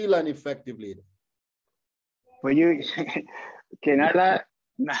still an effective leader? For you, can I laugh?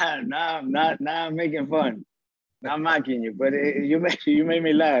 Now I'm making fun. Now I'm mocking you, but you made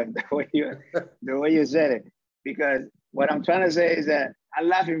me laugh the way you said it. Because what I'm trying to say is that I'm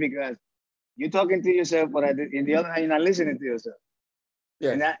laughing because you're talking to yourself, but in the other hand, you're not listening to yourself.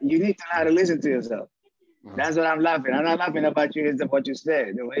 Yes. And you need to know how to listen to yourself. Uh-huh. That's what I'm laughing. I'm not laughing about you. It's what you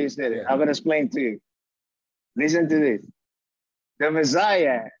said, the way you said it. Yeah. I'm going to explain to you. Listen to this. The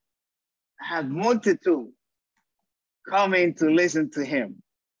Messiah had multitude coming to listen to him.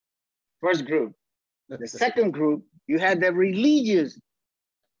 First group. The second group, you had the religious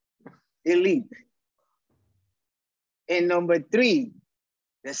elite. And number 3,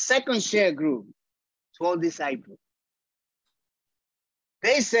 the second share group, 12 disciples.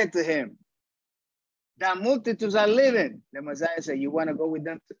 They said to him, the multitudes are living. The Messiah said, you want to go with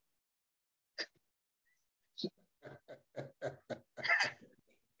them too?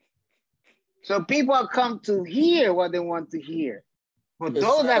 So people come to hear what they want to hear. But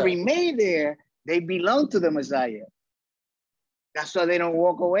those that remain there, they belong to the Messiah. That's why they don't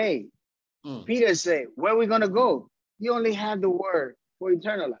walk away. Peter said, where are we going to go? You only have the word for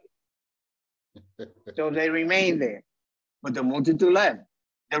eternal life. So they remain there. But the multitude left.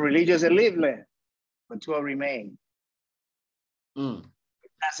 The religious elite left. But 12 remain. That's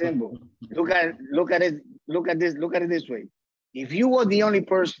simple. Look at it this way. If you were the only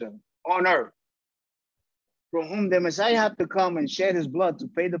person on earth from whom the Messiah had to come and shed his blood to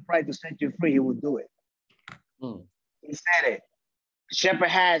pay the price to set you free, he would do it. He said it. The shepherd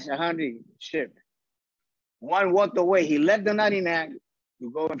has 100 sheep. One walked away. He left the 99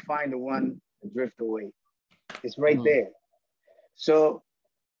 to go and find the one that drifted away. It's right there. So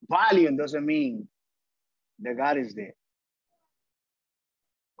volume doesn't mean that God is there.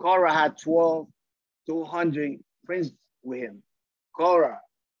 Korah had 200 friends with him. Korah,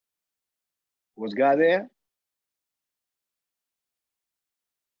 was God there?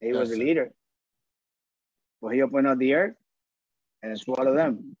 He was a leader. But he opened up the earth and swallowed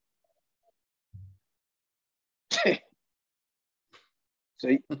them.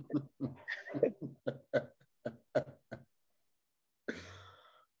 So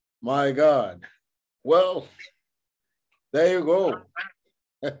my God. Well, there you go.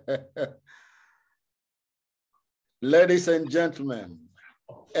 Ladies and gentlemen,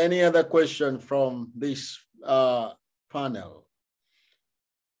 any other question from this panel?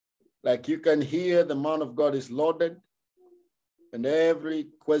 Like you can hear the man of God is loaded, and every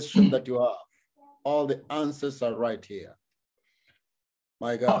question that you have, all the answers are right here.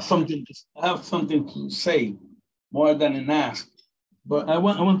 My God. I have something to say more than an ask, but I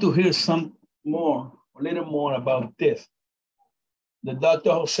want to hear a little more about this. The Dr.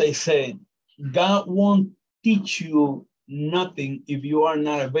 Jose said, God won't teach you nothing if you are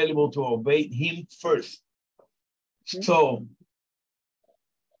not available to obey him first. So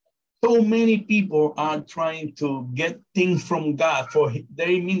many people are trying to get things from God for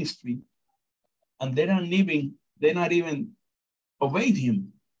their ministry, and they're not even obeyed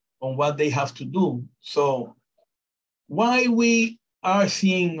him on what they have to do. So why we are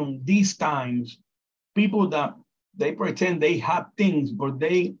seeing in these times people that they pretend they have things, but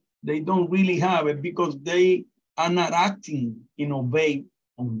they don't really have it because they are not acting in obey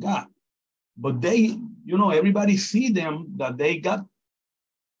on God. But they, everybody see them that they got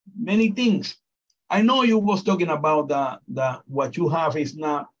many things. I know you was talking about that what you have is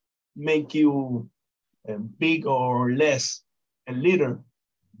not make you big or less a leader,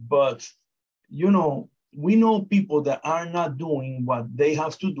 but you know, we know people that are not doing what they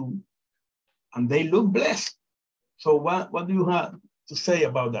have to do, and they look blessed. So what do you have to say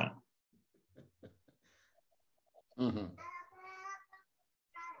about that? Mm-hmm.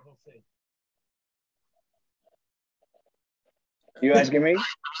 You asking me?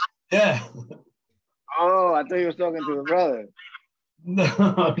 Yeah. Oh, I thought you was talking to the brother. No,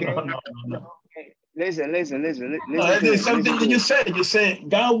 Okay. no. Okay. Listen No, to there's it. something that you said. You said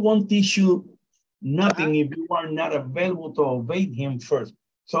God won't teach you nothing if you are not available to obey Him first.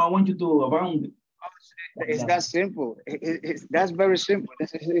 So I want you to abound. It's that simple. That's very simple.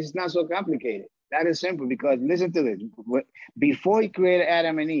 It's not so complicated. That is simple because listen to this. Before He created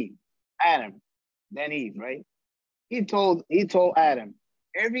Adam and Eve, Adam, then Eve, right? He told Adam,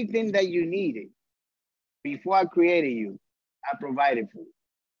 everything that you needed before I created you, I provided for you.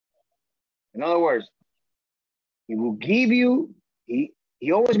 In other words, He will give you, he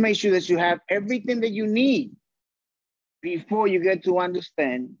always makes sure that you have everything that you need before you get to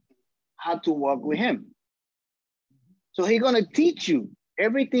understand how to walk with Him. So He's going to teach you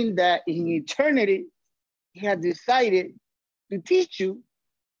everything that in eternity He has decided to teach you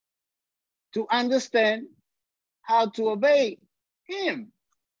to understand how to obey Him.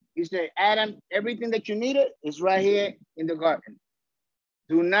 He said, Adam, everything that you needed is right here in the garden.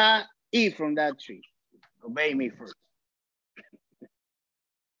 Do not eat from that tree. Obey me first.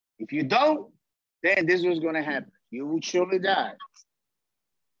 If you don't, then this was going to happen. You will surely die.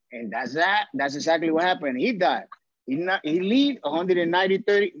 And that's exactly what happened. He died. He lived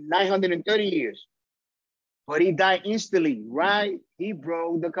 930 years. But he died instantly, right? He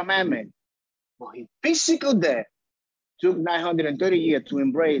broke the commandment. But his physical death took 930 years to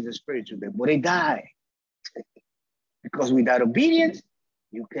embrace the spiritual death. But he died. Because without obedience,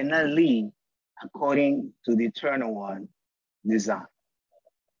 you cannot live according to the eternal one design.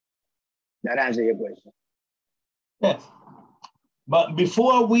 That answers your question. Yes. But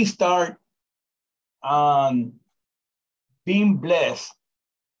before we start being blessed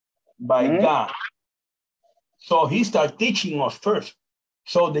by God, so He started teaching us first.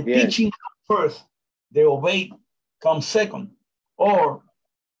 So the teaching first, the obey comes second. Or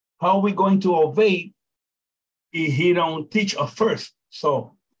how are we going to obey if He don't teach us first?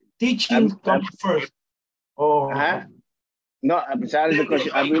 So teaching comes first. Or no, besides the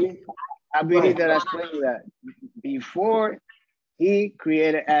question, I believe that I explained that before He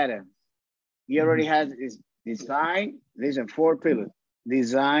created Adam, He already has his design. Listen, 4 pillars: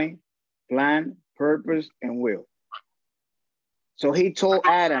 design, plan, purpose, and will. So He told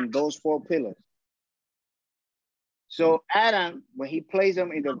Adam those 4 pillars. So Adam, when He placed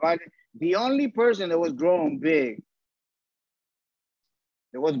him in the garden, the only person that was grown big,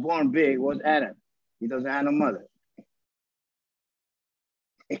 that was born big, was Adam. He doesn't have no mother.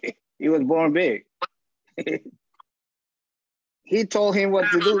 He was born big. He told him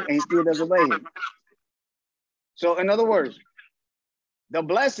what to do, and he still doesn't obey Him. So in other words, the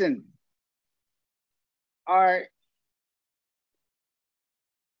blessings are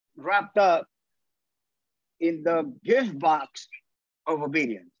wrapped up in the gift box of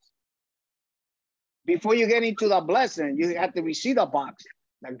obedience. Before you get into the blessing, you have to receive the box,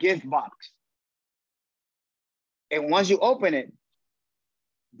 the gift box. And once you open it,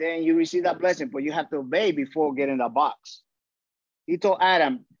 then you receive that blessing, but you have to obey before getting the box. He told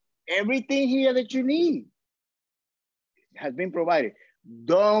Adam, everything here that you need has been provided.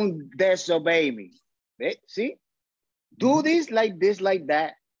 Don't disobey me. See? Do this, like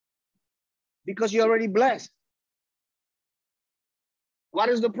that, because you're already blessed. What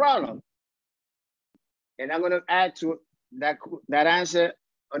is the problem? And I'm going to add to that answer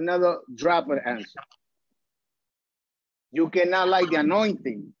another drop of answer. You cannot like the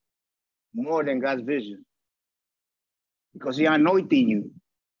anointing more than God's vision, because He anointing you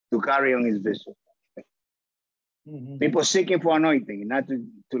to carry on His vision. People seeking for anointing, not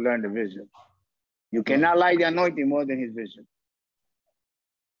to learn the vision. You cannot like the anointing more than His vision.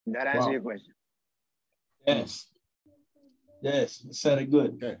 That answer your question? Yes. Yes, you said it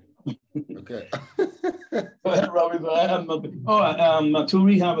good. Okay. Go ahead, Robert. I have nothing. Oh, to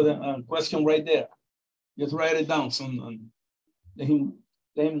rehab a question right there. Just write it down. So let him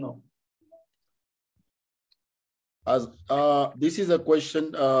know. As this is a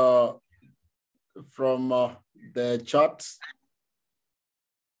question from the chat.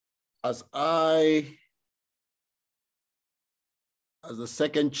 As the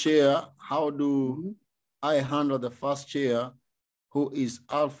second chair, how do I handle the first chair, who is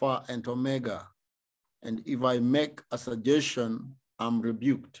Alpha and Omega? and if I make a suggestion, I'm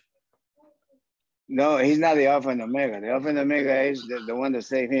rebuked. No, he's not the Alpha and Omega. The Alpha and Omega is the one that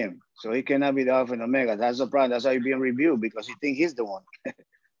saved him. So he cannot be the Alpha and Omega. That's the problem. That's why he's being rebuked, because he thinks he's the one.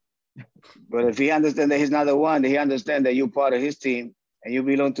 But if he understands that he's not the one, he understands that you're part of his team and you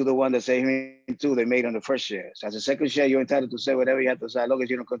belong to the one that saved him too. They made on the first share. So as a second share, you're entitled to say whatever you have to say, as long as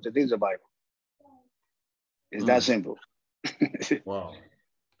you don't contradict the Bible. It's that simple. Wow.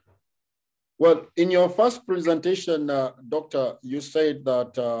 Well, in your first presentation, Doctor, you said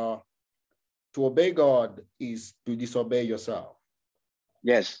that to obey God is to disobey yourself.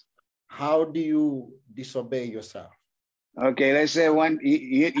 Yes. How do you disobey yourself? Okay, let's say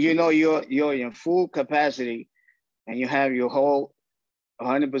you know you're in full capacity and you have your whole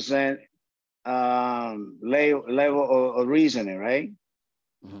 100% level of reasoning, right?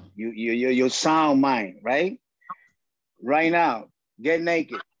 Mm-hmm. Your sound mind, right? Right now, get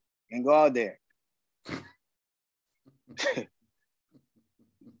naked and go out there.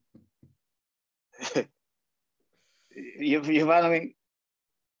 You follow me?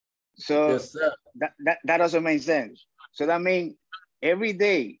 So yes, sir. That doesn't make sense. So that means every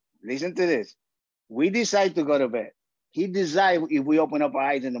day, listen to this, we decide to go to bed. He decides if we open up our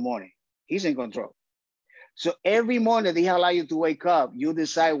eyes in the morning. He's in control. So every morning he allows you to wake up, you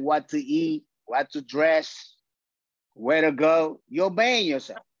decide what to eat, what to dress, where to go. You're obeying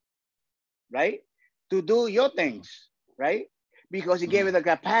yourself, right? To do your things, right? Because he gave you the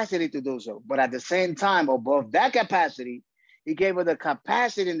capacity to do so. But at the same time, above that capacity, he gave you the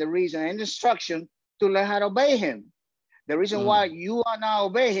capacity and the reason and instruction to learn how to obey him. The reason why you are now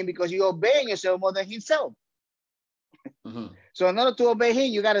obeying him, because you're obeying yourself more than himself. So in order to obey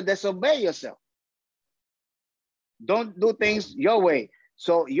him, you got to disobey yourself. Don't do things your way.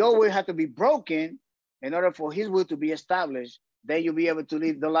 So your will has to be broken in order for his will to be established. Then you'll be able to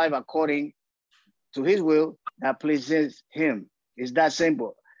live the life according to his will that pleases him. It's that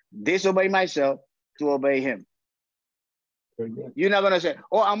simple. Disobey myself to obey him. You're not going to say,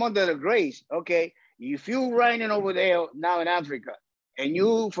 oh, I'm under the grace. Okay. If you're riding over there now in Africa and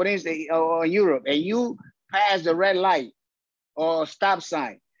you, for instance, or in Europe, and you pass the red light or stop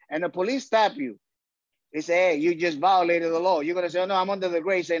sign and the police stop you, they say, hey, you just violated the law. You're going to say, oh, no, I'm under the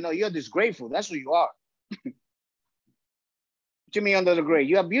grace. Say, no, you're disgraceful. That's who you are. What you mean under the grace?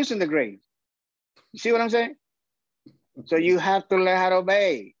 You're abusing the grace. You see what I'm saying? So you have to learn how to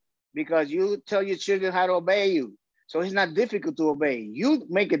obey, because you tell your children how to obey you. So it's not difficult to obey. You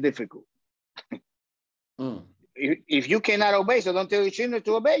make it difficult. If you cannot obey, so don't tell your children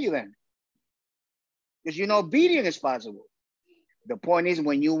to obey you then. Because you know obedience is possible. The point is,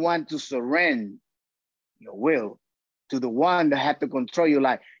 when you want to surrender your will to the one that had to control your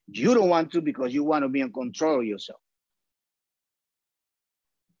life, you don't want to, because you want to be in control of yourself.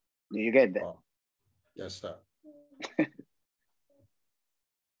 Do you get that? Oh. Yes, sir.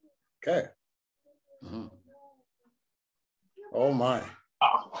 Okay. Oh my.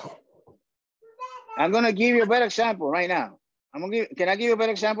 I'm gonna give you a better example right now. Can I give you a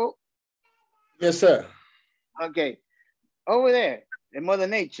better example? Yes, sir. Okay. Over there in Mother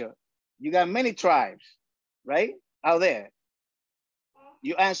Nature, you got many tribes, right? Out there.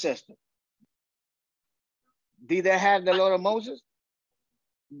 Your ancestors. Did they have the Law of Moses?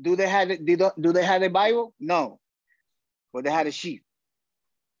 Do they have the Bible? No. But they had a sheep.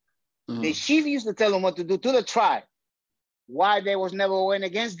 The sheep used to tell them what to do to the tribe. Why they was never went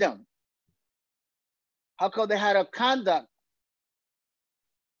against them? How come they had a conduct?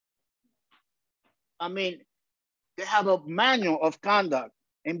 I mean, they have a manual of conduct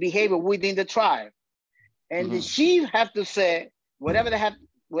and behavior within the tribe. And the sheep have to say,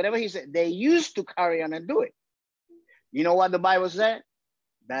 whatever he said, they used to carry on and do it. You know what the Bible said?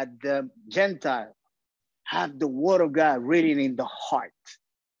 That the Gentile have the word of God written in the heart.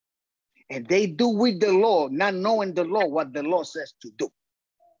 And they do with the law, not knowing the law, what the law says to do.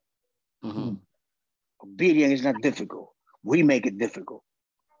 Obedience is not difficult. We make it difficult.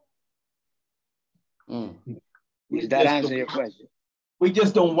 Does that answer your question? We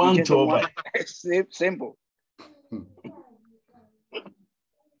just don't want to obey. It's simple.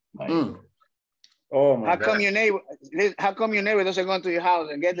 Oh my How God. come your neighbor doesn't go into your house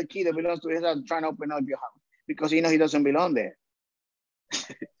and get the key that belongs to his house and trying to open up your house? Because he doesn't belong there.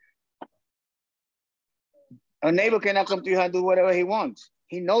 A neighbor cannot come to your house and do whatever he wants.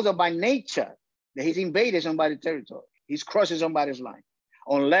 He knows that by nature that he's invaded somebody's territory. He's crossing somebody's line.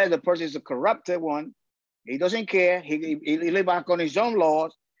 Unless the person is a corrupted one, he doesn't care. He lives back on his own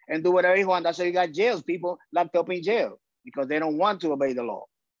laws and do whatever he wants. That's why you got jails, people locked up in jail, because they don't want to obey the law.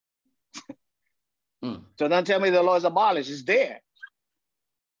 So don't tell me the law is abolished. It's there.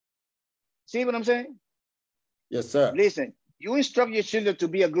 See what I'm saying? Yes, sir. Listen, you instruct your children to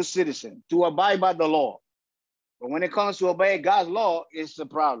be a good citizen, to abide by the law. But when it comes to obey God's law, it's a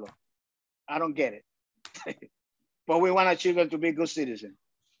problem. I don't get it. But we want our children to be good citizens.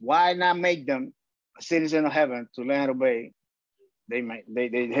 Why not make them a citizen of heaven to learn to obey they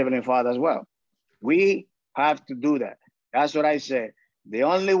Heavenly Father as well? We have to do that. That's what I said. The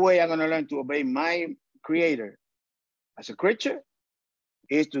only way I'm going to learn to obey my Creator as a creature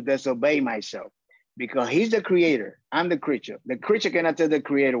is to disobey myself, because He's the Creator. I'm the creature. The creature cannot tell the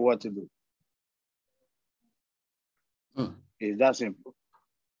Creator what to do. It's that simple.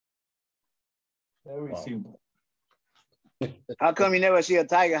 Very simple. How come you never see a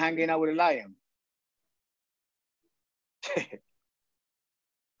tiger hanging out with a lion?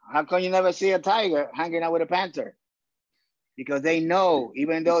 How come you never see a tiger hanging out with a panther? Because they know,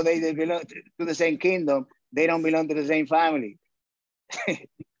 even though they belong to the same kingdom, they don't belong to the same family.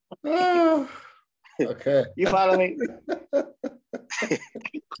 Okay. You follow me?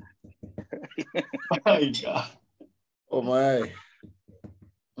 My God. Oh my.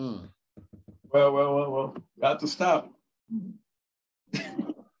 Well. Got to stop.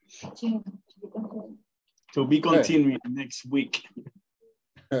 To be continuing next week.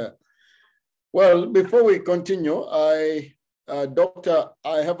 Well, before we continue, Doctor,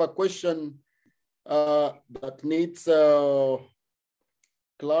 I have a question that needs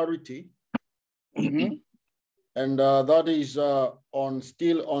clarity. Mm-hmm. And that is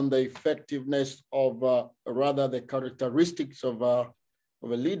still on the effectiveness of, rather the characteristics of a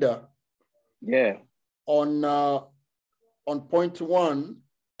leader. Yeah. On point 1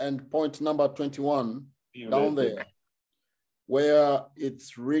 and point number 21 down there, where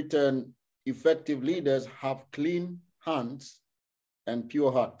it's written, effective leaders have clean hands and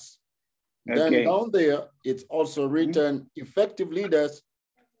pure hearts. Okay. Then down there, it's also written, effective leaders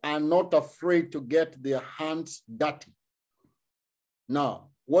are not afraid to get their hands dirty. Now,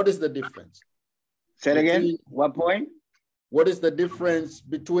 what is the difference? Say it again. What point? What is the difference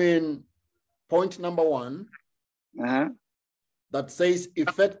between point number 1 that says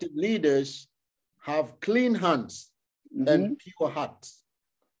effective leaders have clean hands and pure hearts,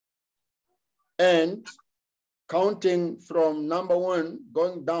 and counting from number 1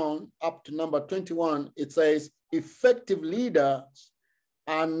 going down up to number 21, it says effective leaders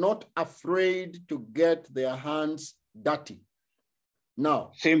are not afraid to get their hands dirty.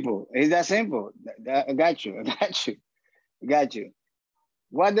 Now, simple. Is that simple? I got you.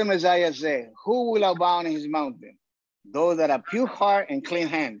 What the Messiah said, who will abound in his mountain? Those that are pure heart and clean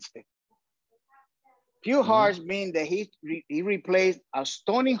hands. Pure hearts mean that he replaced a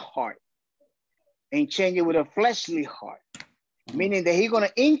stony heart and changed it with a fleshly heart, meaning that he's going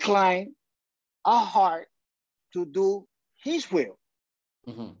to incline our heart to do his will.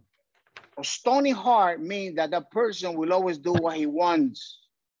 A stony heart means that the person will always do what he wants.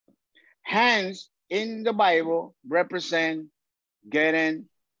 Hands in the Bible represent getting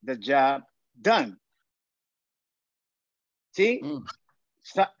the job done. See?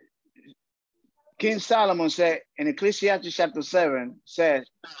 King Solomon said in Ecclesiastes chapter 7 says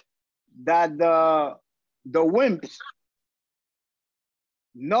that the wimps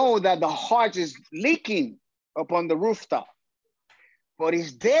know that the heart is leaking upon the rooftop, but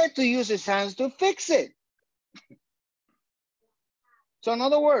he's there to use his hands to fix it. So in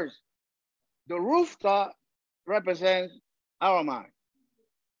other words, the rooftop represents our mind.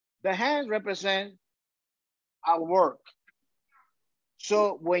 The hands represent our work.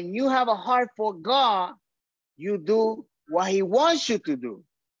 So when you have a heart for God, you do what he wants you to do,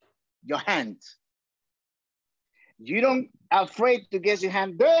 your hands. You don't afraid to get your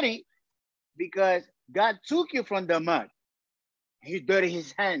hand dirty because God took you from the mud. He dirtied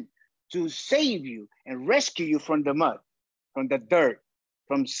his hand to save you and rescue you from the mud, from the dirt,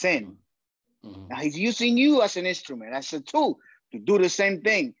 from sin. Now he's using you as an instrument, as a tool to do the same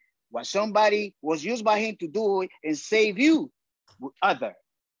thing. What somebody was used by him to do and save you with other.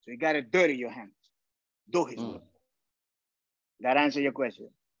 So you got to dirty your hands. Do his will. That answer your question?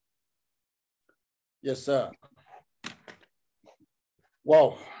 Yes, sir.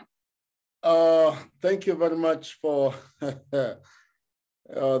 Wow. Thank you very much for that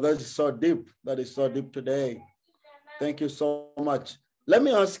is so deep. That is so deep today. Thank you so much. Let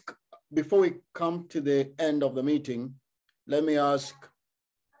me ask, before we come to the end of the meeting, let me ask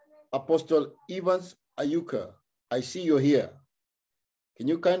Apostle Evans Ayuka. I see you here. Can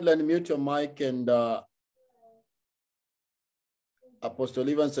you kindly unmute your mic and Apostle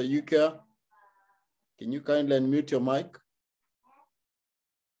Evans Ayuka, can you kindly unmute your mic?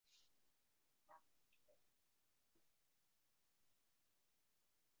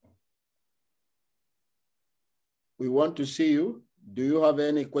 we want to see you. Do you have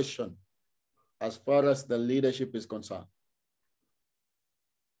any question as far as the leadership is concerned?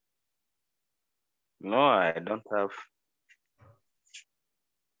 No, I don't have.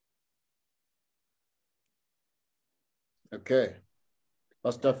 Okay.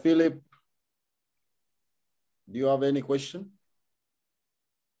 Pastor Philip, do you have any question?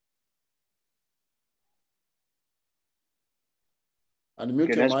 Unmute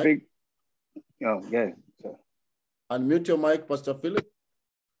Can your I mic. speak? Oh, yeah. So, Unmute your mic, Pastor Philip.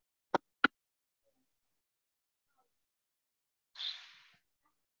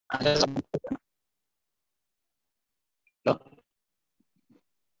 Hello?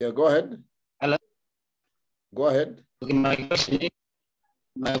 Yeah, go ahead. Hello? Go ahead. Okay, my question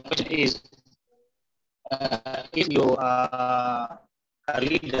is if you are a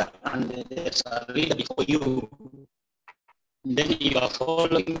leader and there's a leader before you, then you are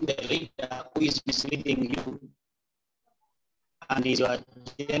following the leader who is misleading you, and is your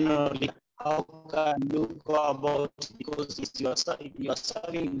general leader. How can you go about it? Because it's you are serving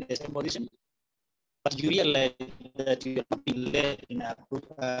in the same position, but you realize that you are not being led in a good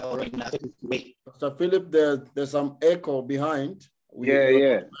or in a effective way. Pastor Philip, there's some echo behind.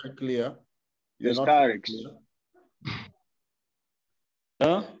 yeah. Not very clear. You're The not very statics. clear.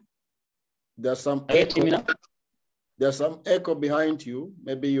 Huh? There's some Are you getting me echo. now? There's some echo behind you.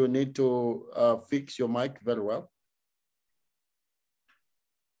 Maybe you need to fix your mic very well.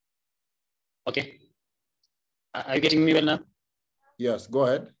 Okay. Are you getting me well now? Yes, go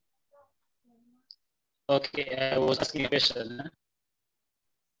ahead. Okay, I was asking a question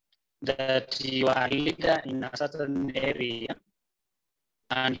that you are a leader in a certain area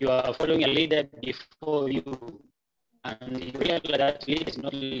and you are following a leader before you, and you realize that leader is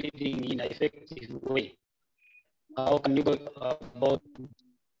not leading in an effective way. How can you go about?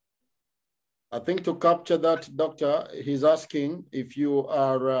 I think to capture that, Doctor, he's asking if you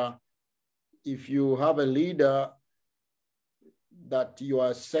are, if you have a leader that you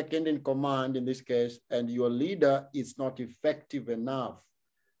are second in command in this case, and your leader is not effective enough,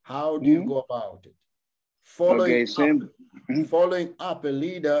 how do you go about it? Following up a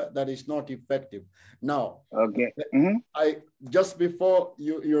leader that is not effective. Now, I just before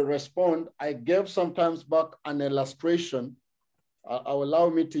you respond, I gave sometimes back an illustration. Allow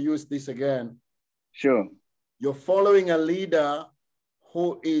me to use this again. Sure. You're following a leader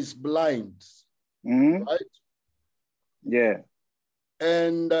who is blind, right? Yeah.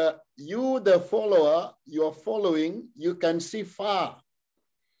 And you, the follower, you're following, you can see far,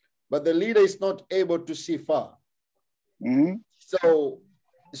 but the leader is not able to see far.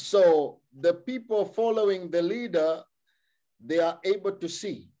 So the people following the leader, they are able to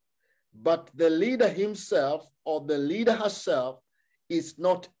see, but the leader himself or the leader herself is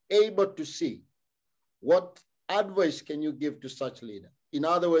not able to see. What advice can you give to such leader? In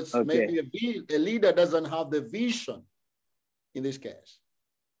other words, maybe a leader doesn't have the vision in this case.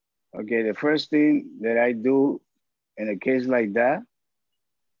 Okay, the first thing that I do in a case like that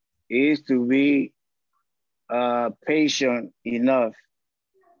is to be patient enough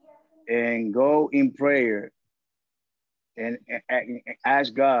and go in prayer and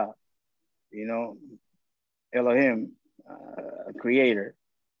ask God, you know, Elohim, creator,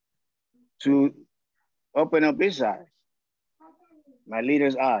 to open up his eyes, my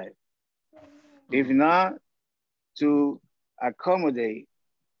leader's eyes. If not, to accommodate,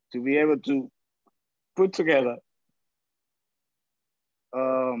 to be able to put together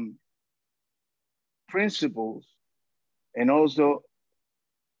principles and also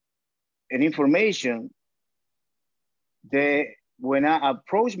an information that when I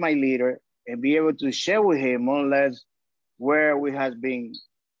approach my leader and be able to share with him more or less where we has been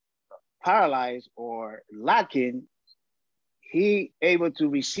paralyzed or lacking, he able to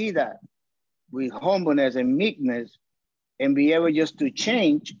receive that with humbleness and meekness and be able just to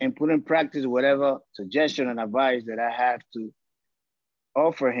change and put in practice whatever suggestion and advice that I have to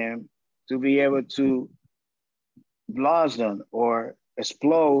offer him to be able to blossom or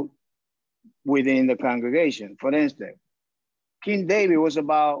explode within the congregation. For instance, King David was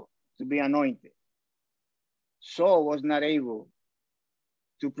about to be anointed. Saul was not able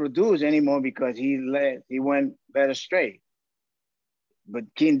to produce anymore because he went led astray. But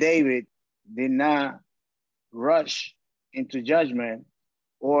King David did not rush into judgment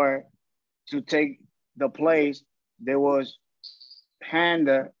or to take the place that was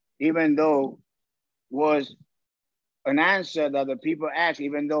handed, even though was an answer that the people asked,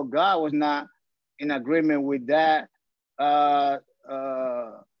 even though God was not in agreement with that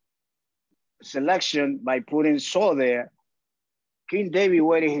selection by putting Saul there. King David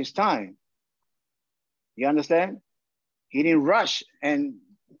waited his time. You understand? He didn't rush and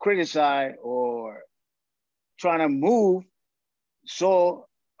criticize or trying to move Saul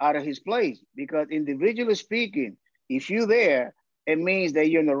out of his place, because individually speaking, if you're there, it means that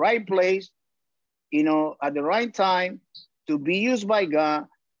you're in the right place, you know, at the right time to be used by God,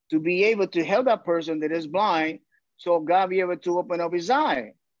 to be able to help that person that is blind, so God be able to open up his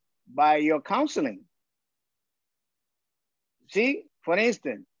eye by your counseling. See, for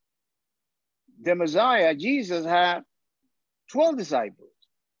instance, the Messiah, Jesus, had 12 disciples,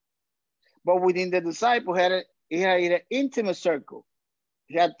 but within the disciple he had an intimate circle.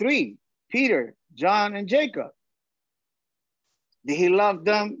 He had 3, Peter, John, and Jacob. Did he love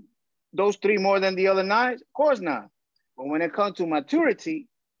them, those 3, more than the other 9? Of course not. But when it comes to maturity,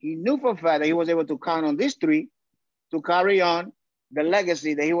 he knew for a fact that he was able to count on these 3 to carry on the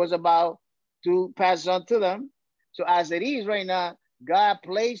legacy that he was about to pass on to them. So as it is right now, God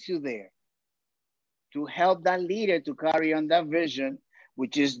placed you there to help that leader to carry on that vision,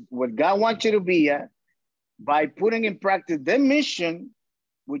 which is what God wants you to be at, by putting in practice the mission,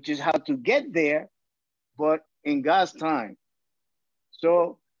 which is how to get there, but in God's time.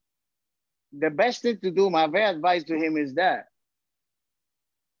 So the best thing to do, my very advice to him is that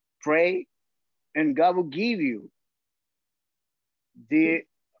pray, and God will give you the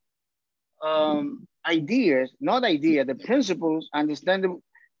the principles,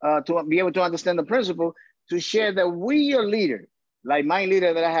 to be able to understand the principle, to share that with your leader. Like my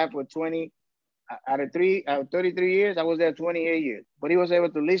leader that I have for 20, out of 33 years, I was there 28 years, but he was able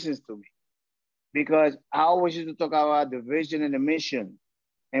to listen to me, because I always used to talk about the vision and the mission.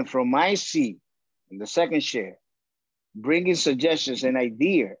 And from my seat, in the second share, bringing suggestions and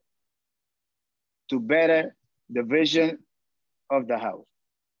ideas to better the vision of the house.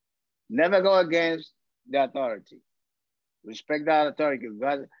 Never go against the authority. Respect that authority.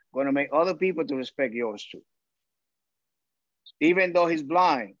 God's going to make other people to respect yours too. Even though he's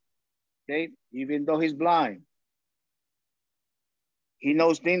blind, okay? Even though he's blind, he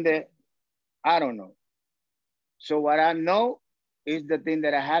knows things that I don't know. So what I know is the thing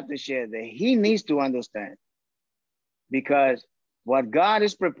that I have to share that he needs to understand. Because what God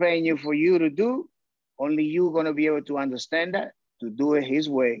is preparing you for you to do, only you're going to be able to understand that, to do it his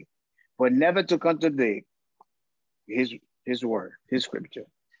way, but never to contradict his word, his scripture.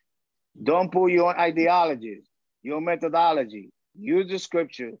 Don't pull your own ideologies, your methodology. Use the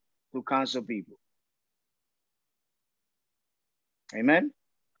scripture to counsel people. Amen?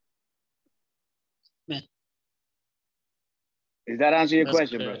 Amen. Does that answer your That's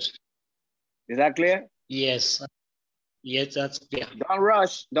question, clear. brother? Is that clear? Yes. Yes, that's clear. Don't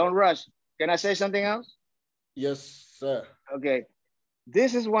rush. Don't rush. Can I say something else? Yes, sir. Okay.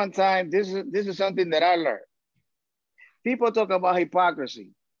 This is one time, this is something that I learned. People talk about hypocrisy.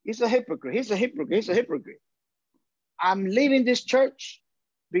 He's a hypocrite. He's a hypocrite. He's a hypocrite. I'm leaving this church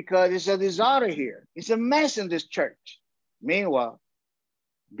because it's a disorder here. It's a mess in this church. Meanwhile,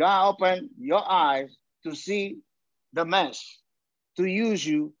 God opened your eyes to see the mess, to use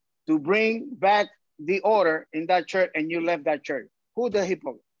you to bring back the order in that church, and you left that church. Who the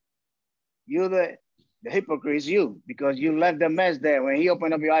hypocrite? You the hypocrite is you, because you left the mess there when he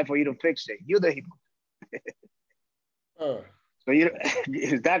opened up your eye for you to fix it. You're the hypocrite. So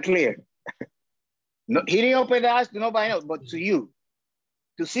is that clear? No, he didn't open the eyes to nobody else, but to you,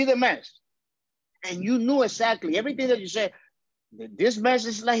 to see the mess. And you knew exactly everything that you said. This mess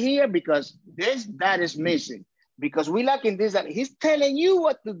is not here because that is missing. Because we lacking this, that. He's telling you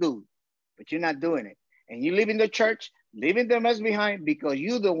what to do, but you're not doing it. And you live in the church, leaving the mess behind because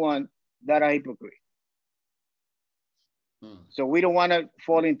you're the one that are hypocrite. So we don't want to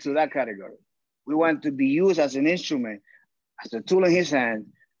fall into that category. We want to be used as an instrument, as a tool in his hand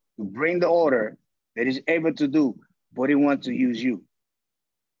to bring the order that he's able to do, but he wants to use you.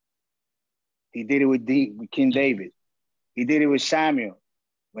 He did it with King David. He did it with Samuel.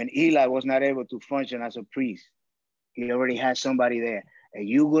 When Eli was not able to function as a priest, he already had somebody there. And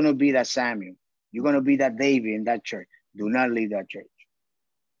you're going to be that Samuel. You're going to be that David in that church. Do not leave that church.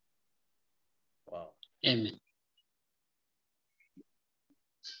 Wow. Amen.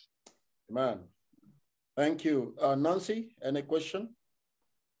 Amen. Thank you. Nancy, any question?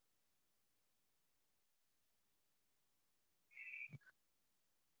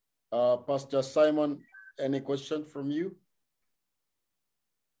 Pastor Simon, any question from you?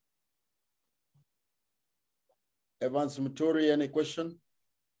 Evans Muturi, any question?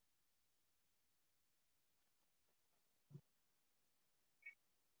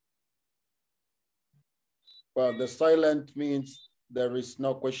 Well, the silent means there is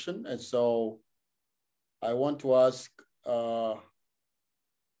no question. And so I want to ask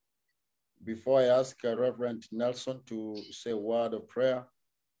before I ask Reverend Nelson to say a word of prayer,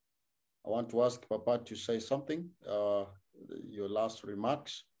 I want to ask Papa to say something, your last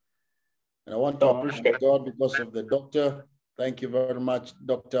remarks. And I want to appreciate God because of the doctor. Thank you very much,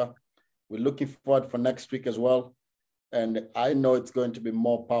 Doctor. We're looking forward for next week as well. And I know it's going to be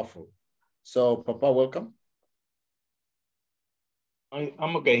more powerful. So, Papa, welcome.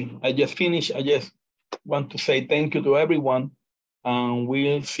 I'm okay. I just finished. I just want to say thank you to everyone. And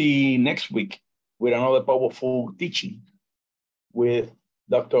we'll see next week with another powerful teaching with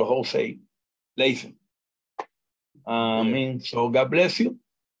Dr. Jose Layson. So God bless you.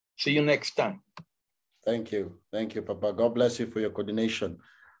 See you next time. Thank you. Thank you, Papa. God bless you for your coordination.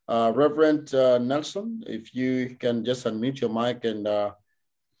 Reverend Nelson, if you can just unmute your mic and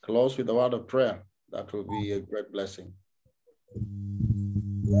close with a word of prayer, that will be a great blessing.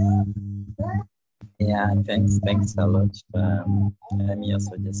 Yeah, thanks a lot. Let me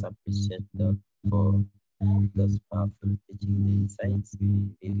also just appreciate God for those powerful teaching the insights. We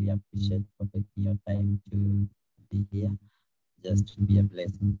really appreciate for taking your time to be here, just to be a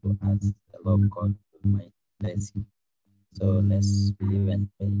blessing to us. The Lord God might bless you. So let's believe and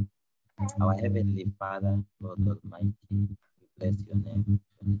pray. Our Heavenly Father, Lord Almighty, we bless your name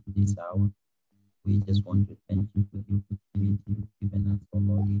in this hour. We just want to thank you for the opportunity you've given us, O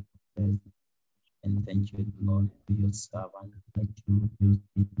Lord, in presence. And thank you, Lord, for your servant that you used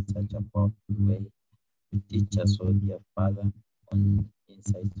in such a powerful way to teach us, oh dear Father, on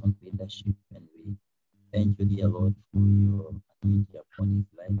insights on leadership. And we thank you, dear Lord, for your anointing upon his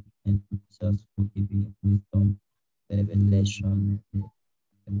life and just for giving wisdom, the revelation, the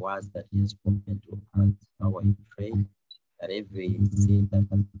words that he has spoken to us. How I pray that every seed that has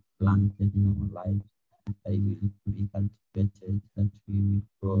been planted in our lives, that it will be cultivated, that we will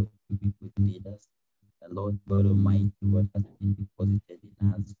grow to be good leaders. The Lord God Almighty, what has been deposited in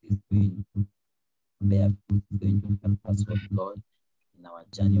us is going to bear fruit, is going to help us, oh Lord, in our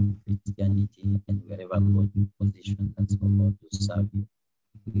journey of Christianity and wherever, Lord, you position us, oh Lord, to serve you.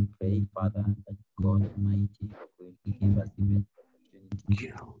 We pray, Father, that God Almighty will give us even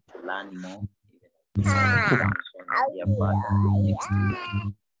opportunity to learn more, even as comes on dear Father next week.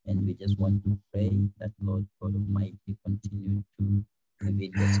 And we just want to pray that Lord God Almighty continue to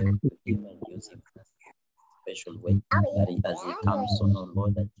reveal yourself to him and use him in a special way. That as he comes on, oh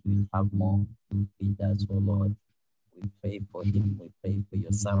Lord, that you will have more to feed us, oh Lord. We pray for him. We pray for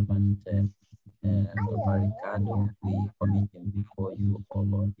your servant, Ricardo. We commit him before you, oh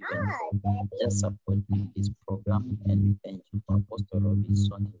Lord, even just supporting this program. And we thank you for Apostle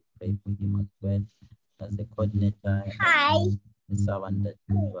Robinson. We pray for him as well as the coordinator. The servant that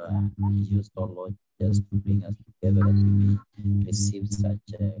you've used, oh Lord, just to bring us together, that we may receive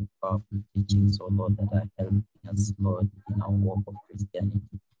such powerful teachings, oh Lord, that are helping us, Lord, in our walk of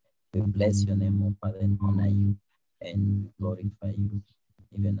Christianity. We bless your name, oh Father, and honor you and glorify you.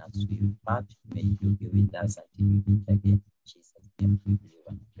 Even as we part, may you be with us until we meet again. In Jesus' name we believe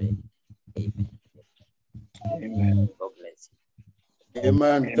and pray. Amen. Amen. God bless you.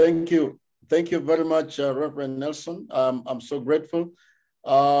 Amen. Thank you. Thank you very much, Reverend Nelson. I'm so grateful.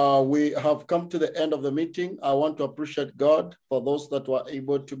 We have come to the end of the meeting. I want to appreciate God for those that were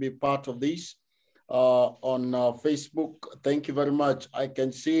able to be part of this on Facebook. Thank you very much. I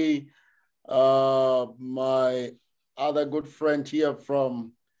can see my other good friend here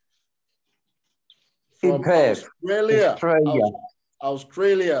from Australia.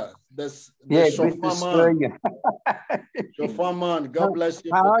 Australia. The chauffeur man. Chauffeur man, God bless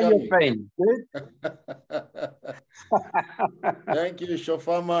you. How for are coming. you, friend? Good. Thank you,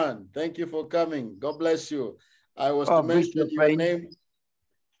 chauffeur man. Thank you for coming. God bless you. I was to mention your name.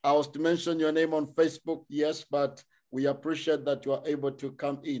 I was to mention your name on Facebook, yes, but we appreciate that you are able to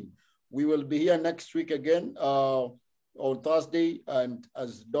come in. We will be here next week again on Thursday, and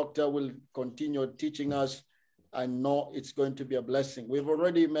as Doctor will continue teaching us, I know it's going to be a blessing. We've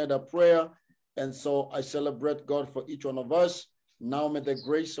already made a prayer, and so I celebrate God for each one of us. Now may the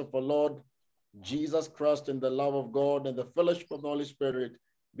grace of our Lord Jesus Christ and the love of God and the fellowship of the Holy Spirit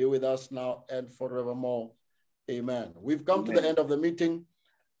be with us now and forevermore. Amen. We've come to the end of the meeting,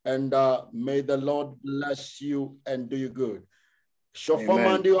 and may the Lord bless you and do you good. Chauffeur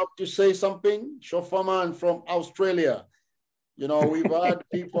man, do you have to say something? Chauffeur man from Australia. You know, we've had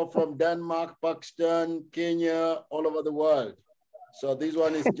people from Denmark, Pakistan, Kenya, all over the world. So this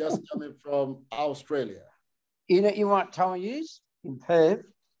one is just coming from Australia. You know what time it is in Perth?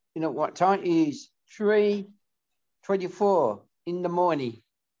 You know what time it is? 3:24 in the morning.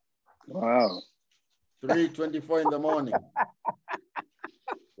 Wow. 3:24 in the morning.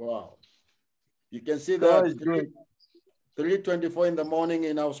 Wow. You can see that 3:24 in the morning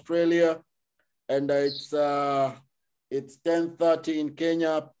in Australia. and it's 10:30 in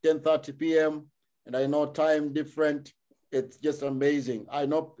Kenya, 10:30 p.m. And I know time different. It's just amazing. I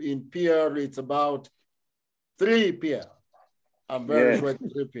know in PR it's about 3 p.m. I'm very sure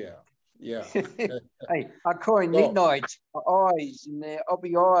it's 3 p.m. Yeah. Hey, I call it midnight. Eyes and their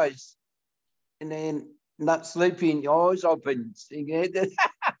open eyes, and then not sleeping, eyes open.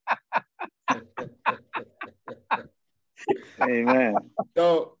 Amen.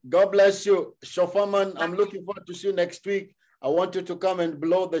 So God bless you, Shofarman. I'm looking forward to see you next week. I want you to come and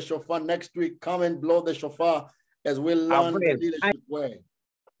blow the shofar next week. Come and blow the shofar as we learn the leadership way.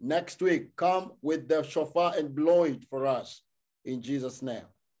 Next week, come with the shofar and blow it for us in Jesus' name.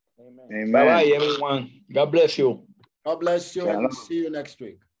 Amen. Bye-bye, everyone. God bless you. God bless you Shalom. and see you next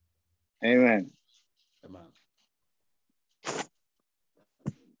week. Amen. Amen.